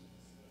about.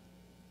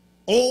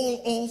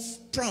 All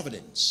of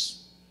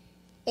Providence.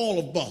 All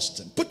of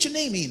Boston. Put your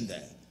name in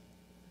there.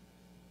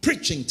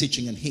 Preaching,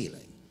 teaching, and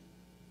healing.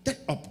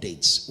 That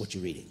updates what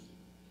you're reading.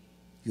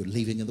 You're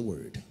living in the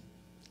word.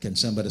 Can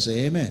somebody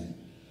say amen?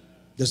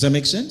 Does that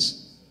make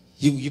sense?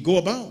 You go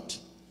about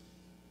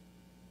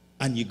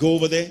and you go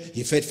over there,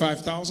 you fed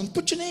 5,000,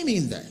 put your name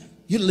in there.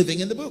 You're living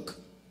in the book.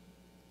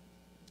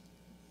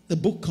 The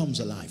book comes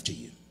alive to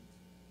you.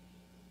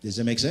 Does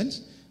that make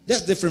sense?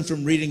 That's different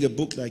from reading a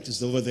book like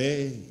this over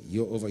there,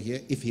 you're over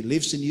here. If he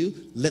lives in you,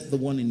 let the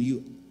one in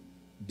you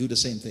do the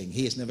same thing.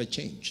 He has never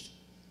changed.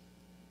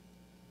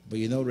 But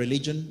you know,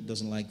 religion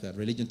doesn't like that.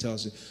 Religion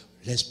tells you,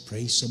 let's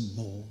pray some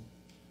more.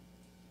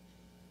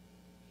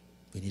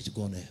 We need to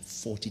go on a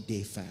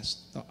 40-day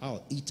fast. Now,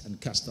 I'll eat and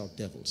cast out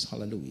devils.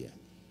 Hallelujah.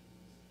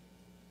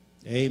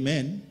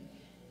 Amen.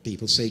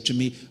 People say to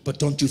me, but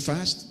don't you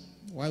fast?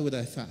 Why would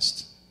I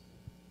fast?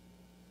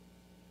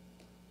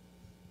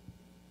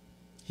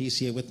 He's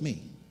here with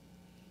me.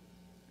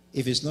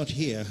 If he's not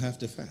here, I have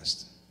to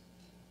fast.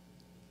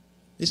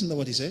 Isn't that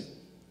what he said?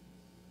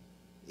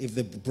 If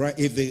the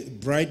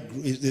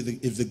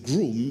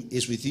groom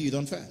is with you, you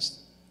don't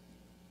fast.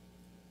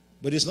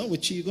 But it's not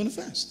with you, you're going to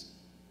fast.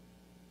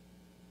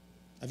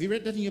 Have you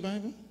read that in your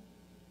Bible?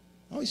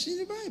 Oh, it's in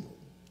your Bible.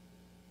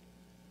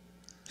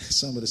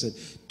 Somebody said,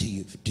 do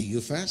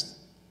you fast?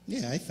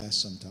 Yeah, I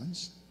fast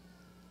sometimes.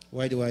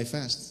 Why do I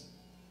fast?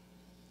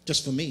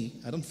 Just for me.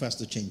 I don't fast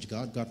to change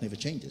God. God never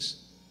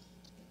changes.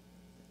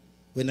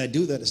 When I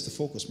do that, it's to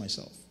focus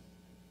myself.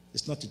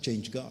 It's not to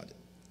change God.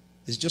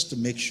 It's just to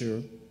make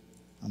sure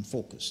I'm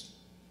focused.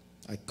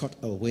 I cut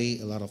away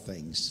a lot of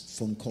things.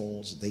 Phone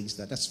calls, this,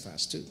 that. That's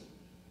fast too.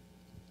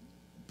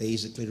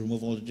 Basically,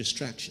 remove all the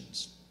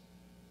distractions.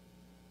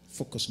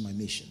 Focus on my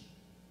mission.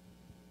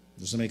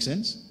 Does that make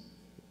sense?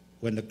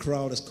 When the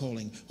crowd is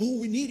calling,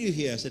 oh, we need you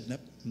here. I said, nope,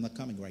 I'm not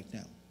coming right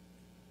now.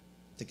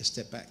 Take a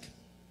step back.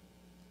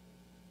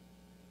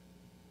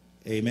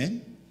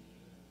 Amen?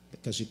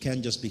 Because you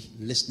can't just be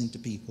listening to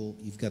people.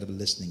 You've got to be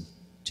listening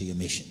to your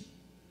mission.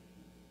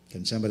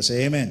 Can somebody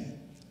say amen?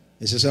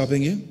 Is this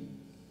helping you?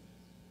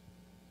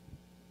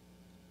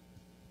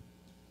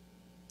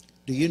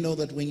 Do you know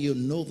that when you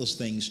know those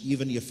things,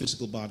 even your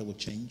physical body will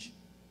change?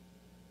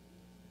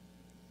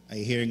 Are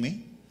you hearing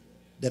me?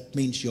 That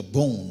means your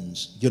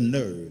bones, your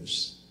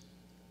nerves,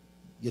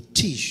 your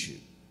tissue,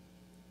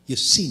 your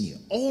sinew,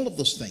 all of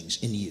those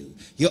things in you,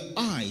 your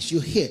eyes,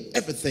 your hair,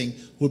 everything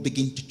will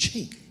begin to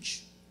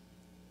change.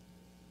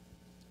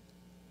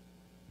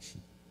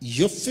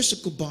 Your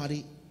physical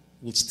body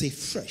will stay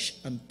fresh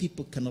and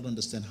people cannot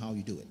understand how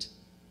you do it.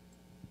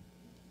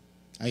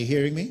 Are you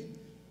hearing me?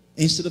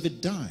 Instead of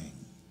it dying,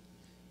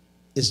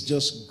 it's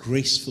just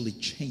gracefully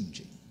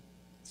changing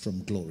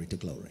from glory to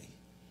glory.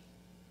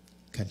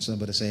 Can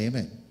somebody say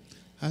amen?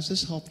 Has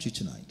this helped you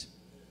tonight?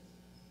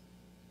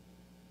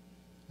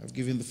 I've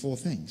given the 4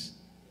 things.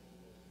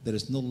 There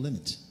is no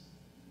limit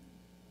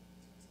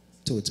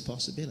to its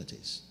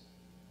possibilities.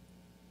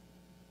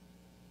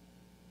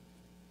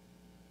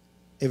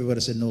 Everybody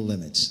say no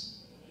limits.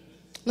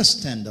 Let's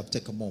stand up,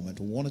 take a moment.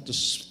 We wanted to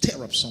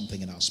stir up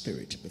something in our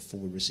spirit before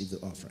we receive the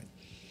offering.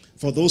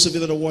 For those of you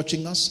that are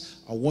watching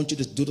us, I want you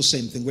to do the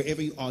same thing.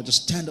 Wherever you are,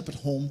 just stand up at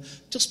home.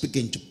 Just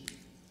begin to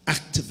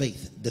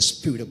activate the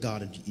Spirit of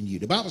God in you.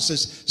 The Bible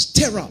says,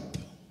 stir up.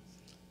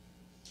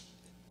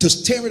 To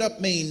stir it up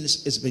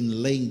means it's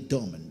been laying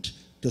dormant.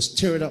 To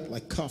stir it up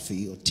like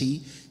coffee or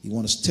tea, you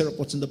want to stir up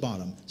what's in the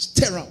bottom.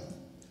 Stir up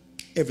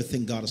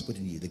everything God has put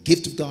in you. The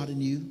gift of God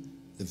in you,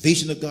 the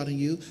vision of God in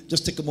you.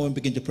 Just take a moment and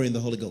begin to pray in the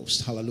Holy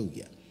Ghost.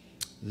 Hallelujah.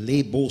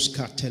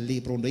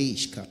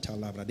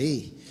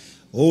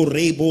 O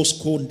rebos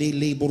konde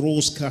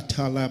lebros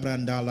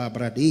katalabranda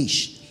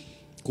labradish.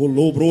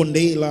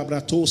 Kolobronde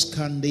labratos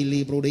kande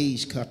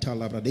lebrodesh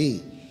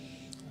katalabrade.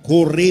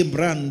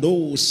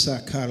 Korebrando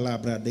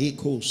sakalabrade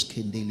kos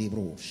kende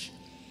lebros.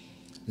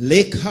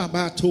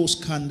 Lekabatos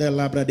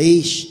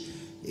kandelabradesh.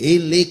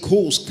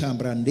 Elekos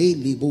kambrande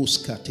libos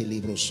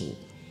katelebroso.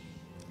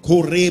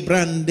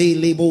 Korebrande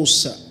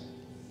lebosa.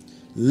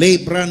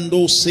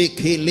 Lebrando se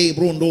ke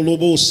lebrondo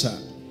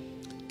lobosa.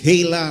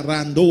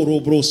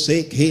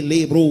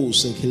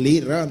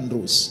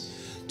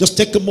 Just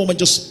take a moment,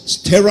 just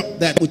stir up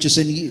that which is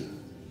in you.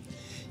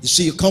 You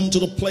see, you come to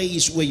the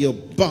place where your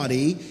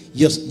body,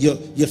 your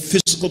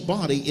physical physical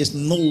body is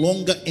no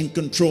longer in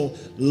control.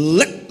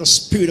 Let the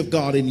Spirit of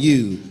God in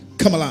you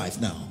come alive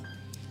now.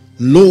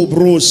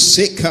 Lobro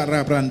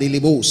sekara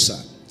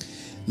brandilibosa.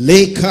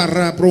 Le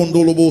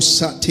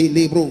carabrondolobosa te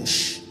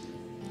lebrosh.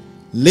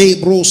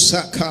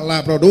 Lebrosa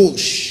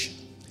calabradosh.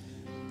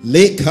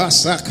 Le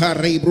casa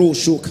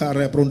carebrosho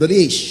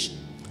carabrondolish.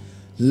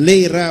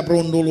 Le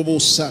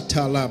rabrondolobosa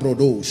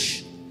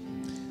talabrodosh.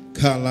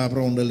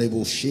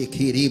 Calabrondoleboshe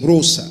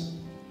kiribrosa.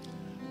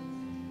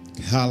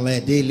 Cale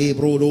de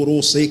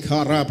lebrodorose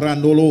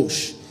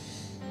carabrandolosh.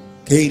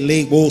 Que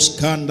lebos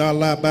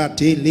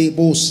candalabate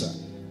lebosa.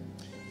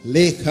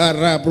 Le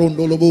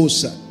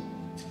carabrondolobosa.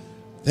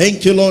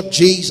 Thank you, Lord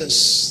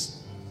Jesus.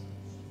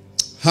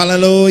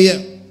 Hallelujah.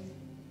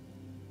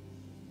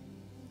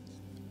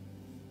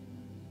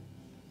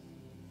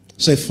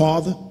 Say,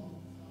 Father,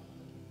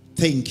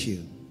 thank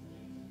you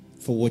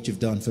for what you've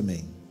done for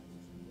me.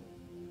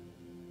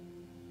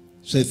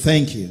 Say,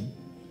 thank you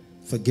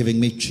for giving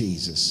me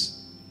Jesus.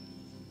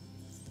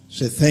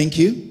 Say, thank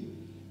you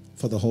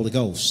for the Holy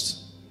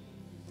Ghost.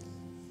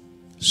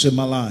 Say,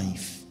 my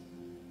life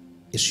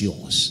is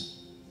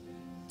yours,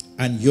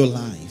 and your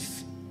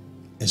life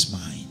is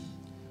mine.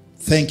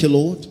 Thank you,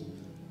 Lord,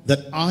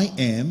 that I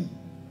am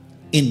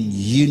in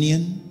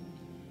union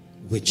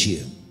with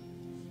you.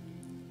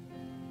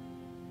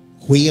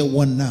 We are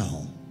one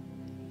now.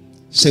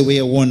 Say, we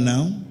are one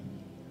now,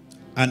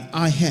 and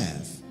I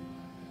have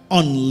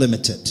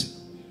unlimited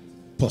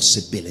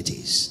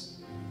possibilities.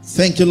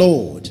 Thank you,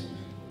 Lord.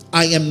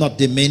 I am not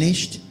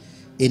diminished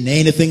in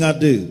anything I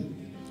do.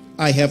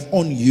 I have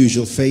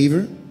unusual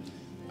favor.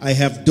 I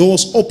have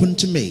doors open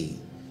to me.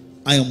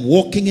 I am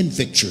walking in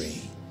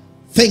victory.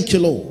 Thank you,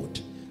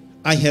 Lord.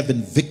 I have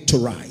been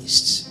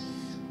victorized.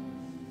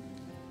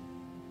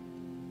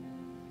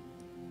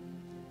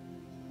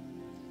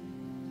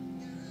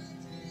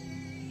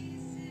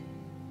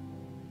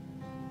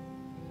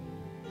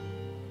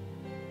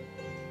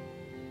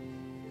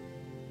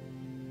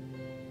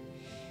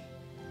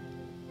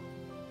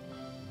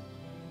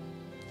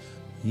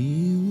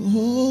 You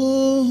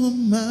are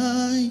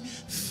my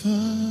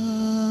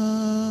Father,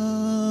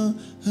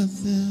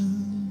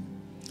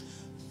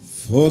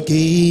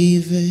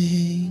 forgiving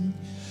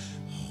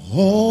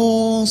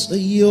all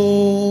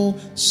your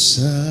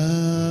son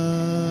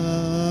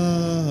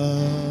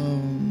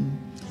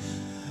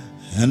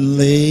and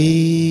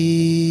leaving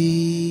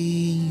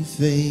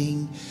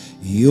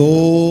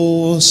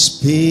your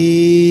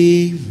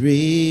spirit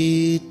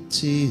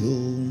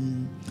till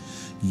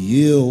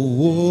your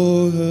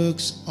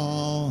works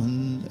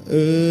on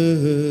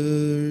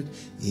earth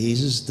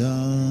is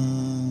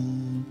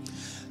done.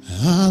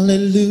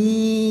 Hallelujah.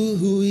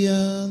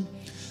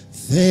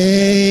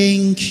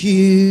 Thank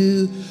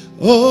you,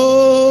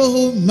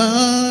 oh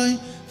my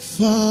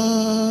Father,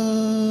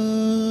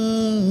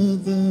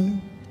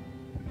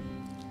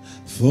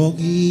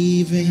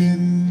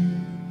 forgiving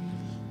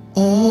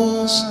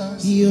us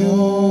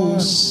your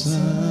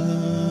son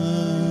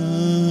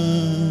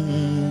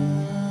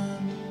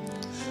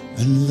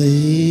and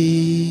leaving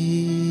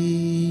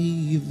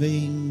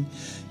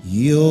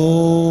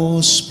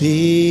your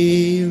spirit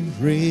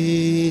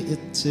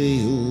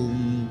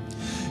till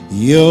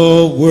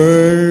your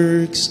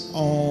works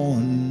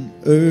on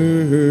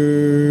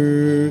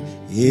earth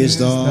is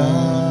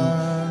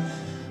done.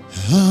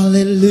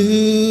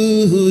 Hallelujah.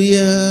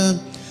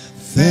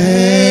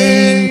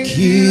 Thank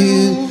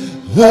you,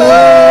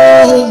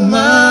 oh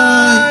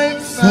my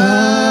Father,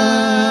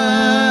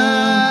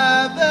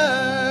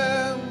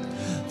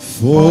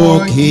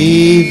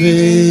 forgiving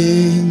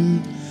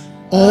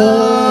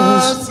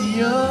us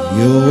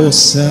your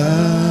son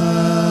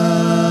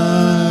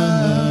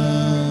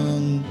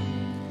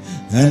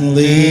and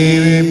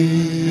leaving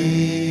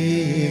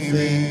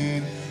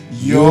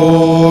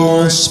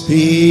your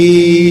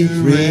spirit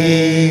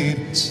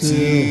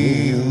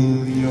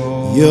till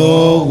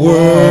your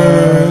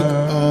work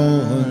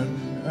on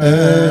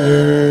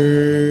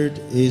earth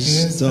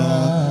is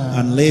done.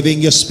 And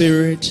leaving your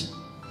spirit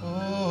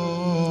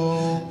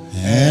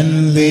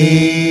and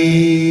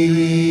leaving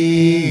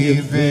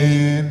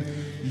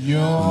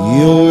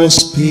your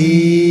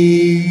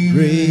spirit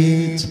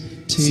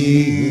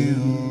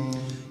till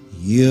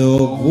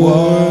your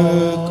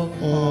work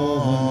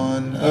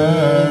on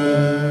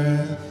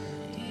earth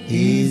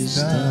is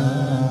done.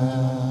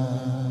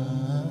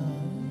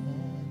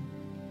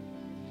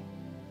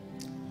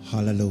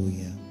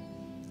 Hallelujah.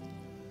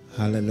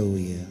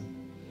 Hallelujah.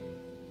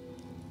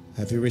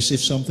 Have you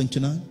received something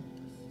tonight?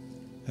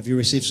 Have you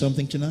received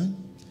something tonight?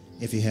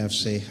 If you have,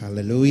 say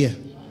hallelujah.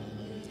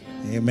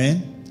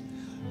 Amen.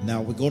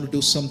 Now we're going to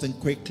do something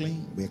quickly.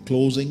 We're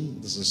closing.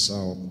 This is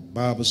our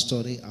Bible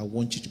study. I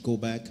want you to go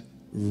back,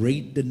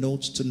 read the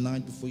notes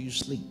tonight before you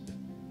sleep.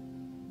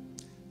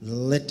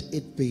 Let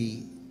it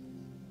be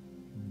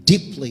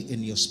deeply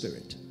in your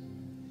spirit.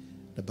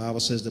 The Bible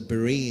says the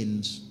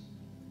Bereans,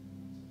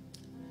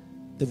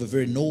 they were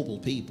very noble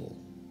people.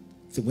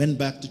 If you went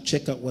back to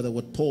check out whether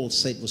what Paul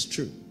said was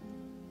true,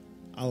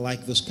 I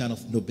like this kind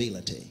of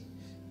nobility.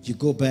 You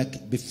go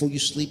back before you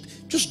sleep,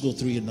 just go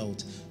through your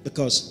notes.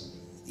 Because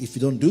if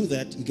you don't do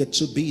that, you get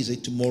too busy.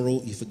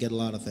 Tomorrow, you forget a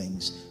lot of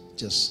things.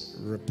 Just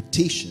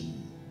repetition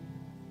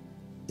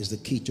is the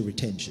key to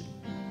retention.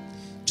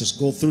 Just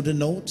go through the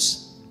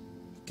notes.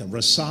 You can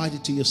recite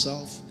it to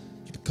yourself.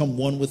 You become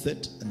one with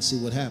it and see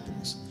what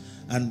happens.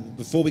 And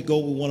before we go,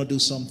 we want to do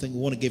something. We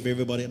want to give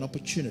everybody an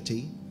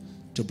opportunity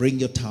to bring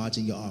your tithes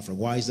and your offering.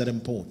 Why is that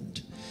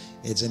important?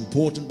 It's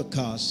important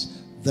because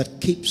that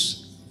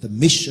keeps the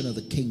mission of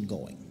the king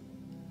going.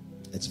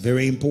 It's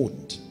very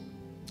important.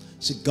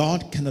 See,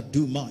 God cannot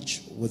do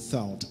much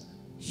without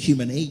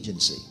human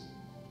agency.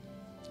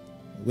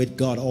 With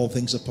God, all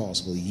things are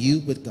possible. You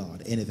with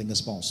God, anything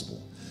is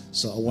possible.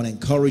 So I want to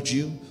encourage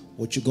you.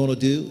 What you're going to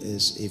do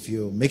is, if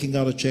you're making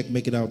out a check,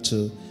 make it out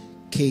to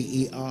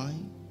KEI.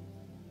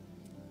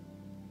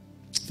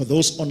 For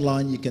those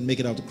online, you can make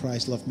it out to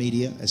Christ Love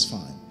Media. That's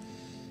fine.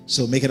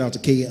 So make it out to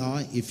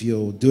KEI. If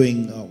you're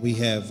doing, we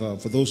have,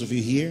 for those of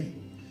you here,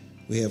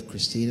 we have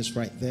Christina's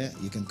right there.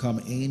 You can come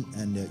in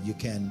and you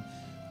can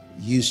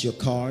use your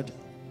card.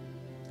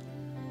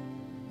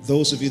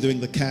 Those of you doing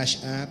the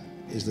Cash App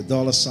is the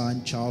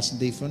 $ Charles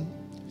Ndifon.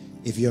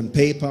 If you're on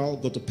PayPal,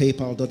 go to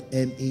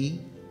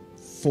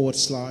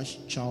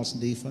paypal.me/Charles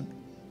Ndifon.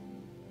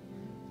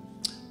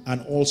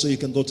 And also you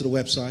can go to the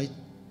website,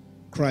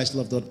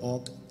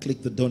 christlove.org,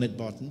 click the donate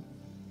button,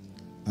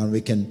 and we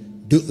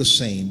can do the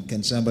same.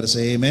 Can somebody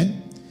say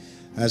amen?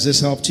 Has this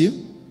helped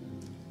you?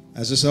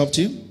 Has this helped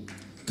you?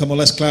 Come on,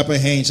 let's clap our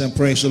hands and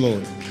praise the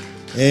Lord.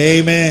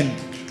 Amen.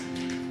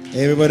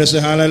 Everybody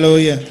say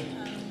hallelujah.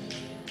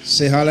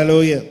 Say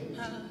hallelujah.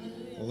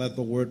 Let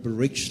the word be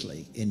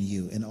richly in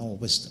you in all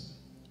wisdom.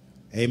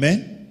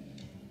 Amen.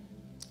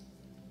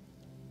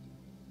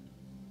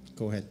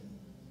 Go ahead.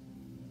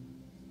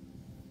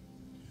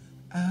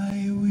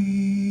 I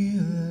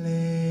will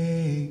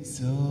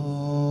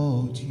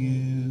exalt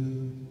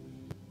you.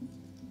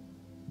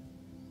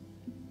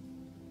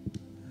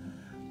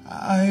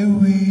 I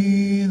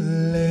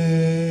will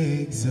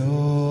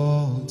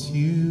exalt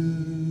you.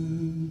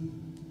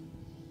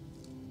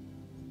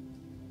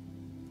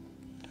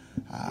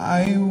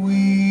 I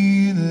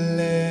will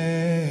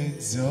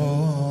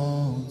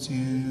exalt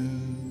you.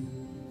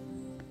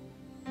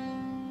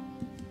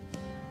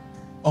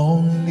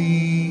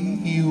 Only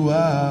you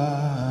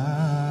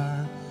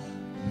are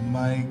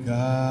my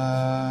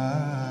God.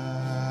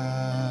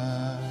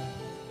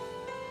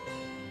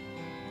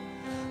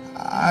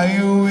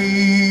 I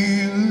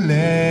will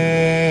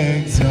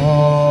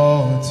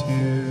exalt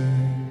you.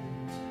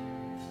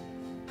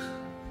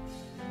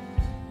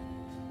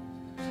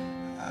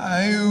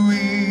 I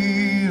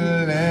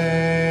will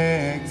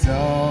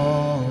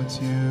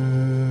exalt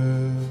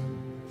you.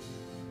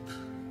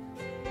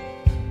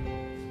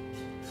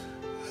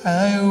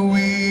 I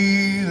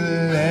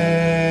will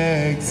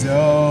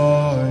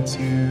exalt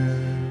you.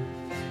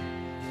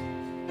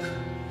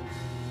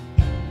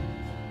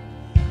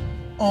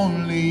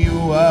 Only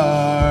you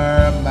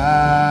are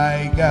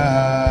my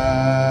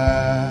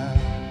God.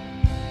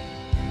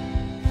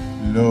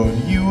 Lord,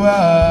 you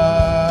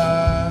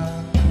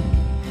are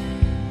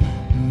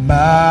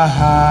my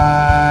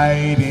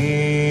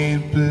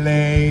hiding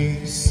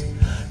place,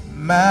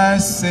 my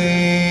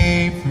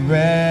safe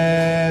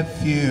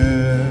refuge,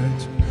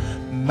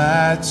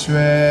 my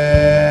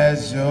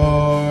treasure,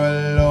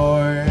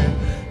 Lord,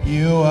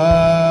 you are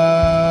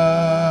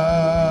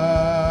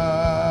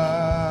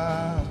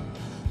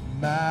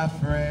my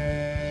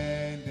friend.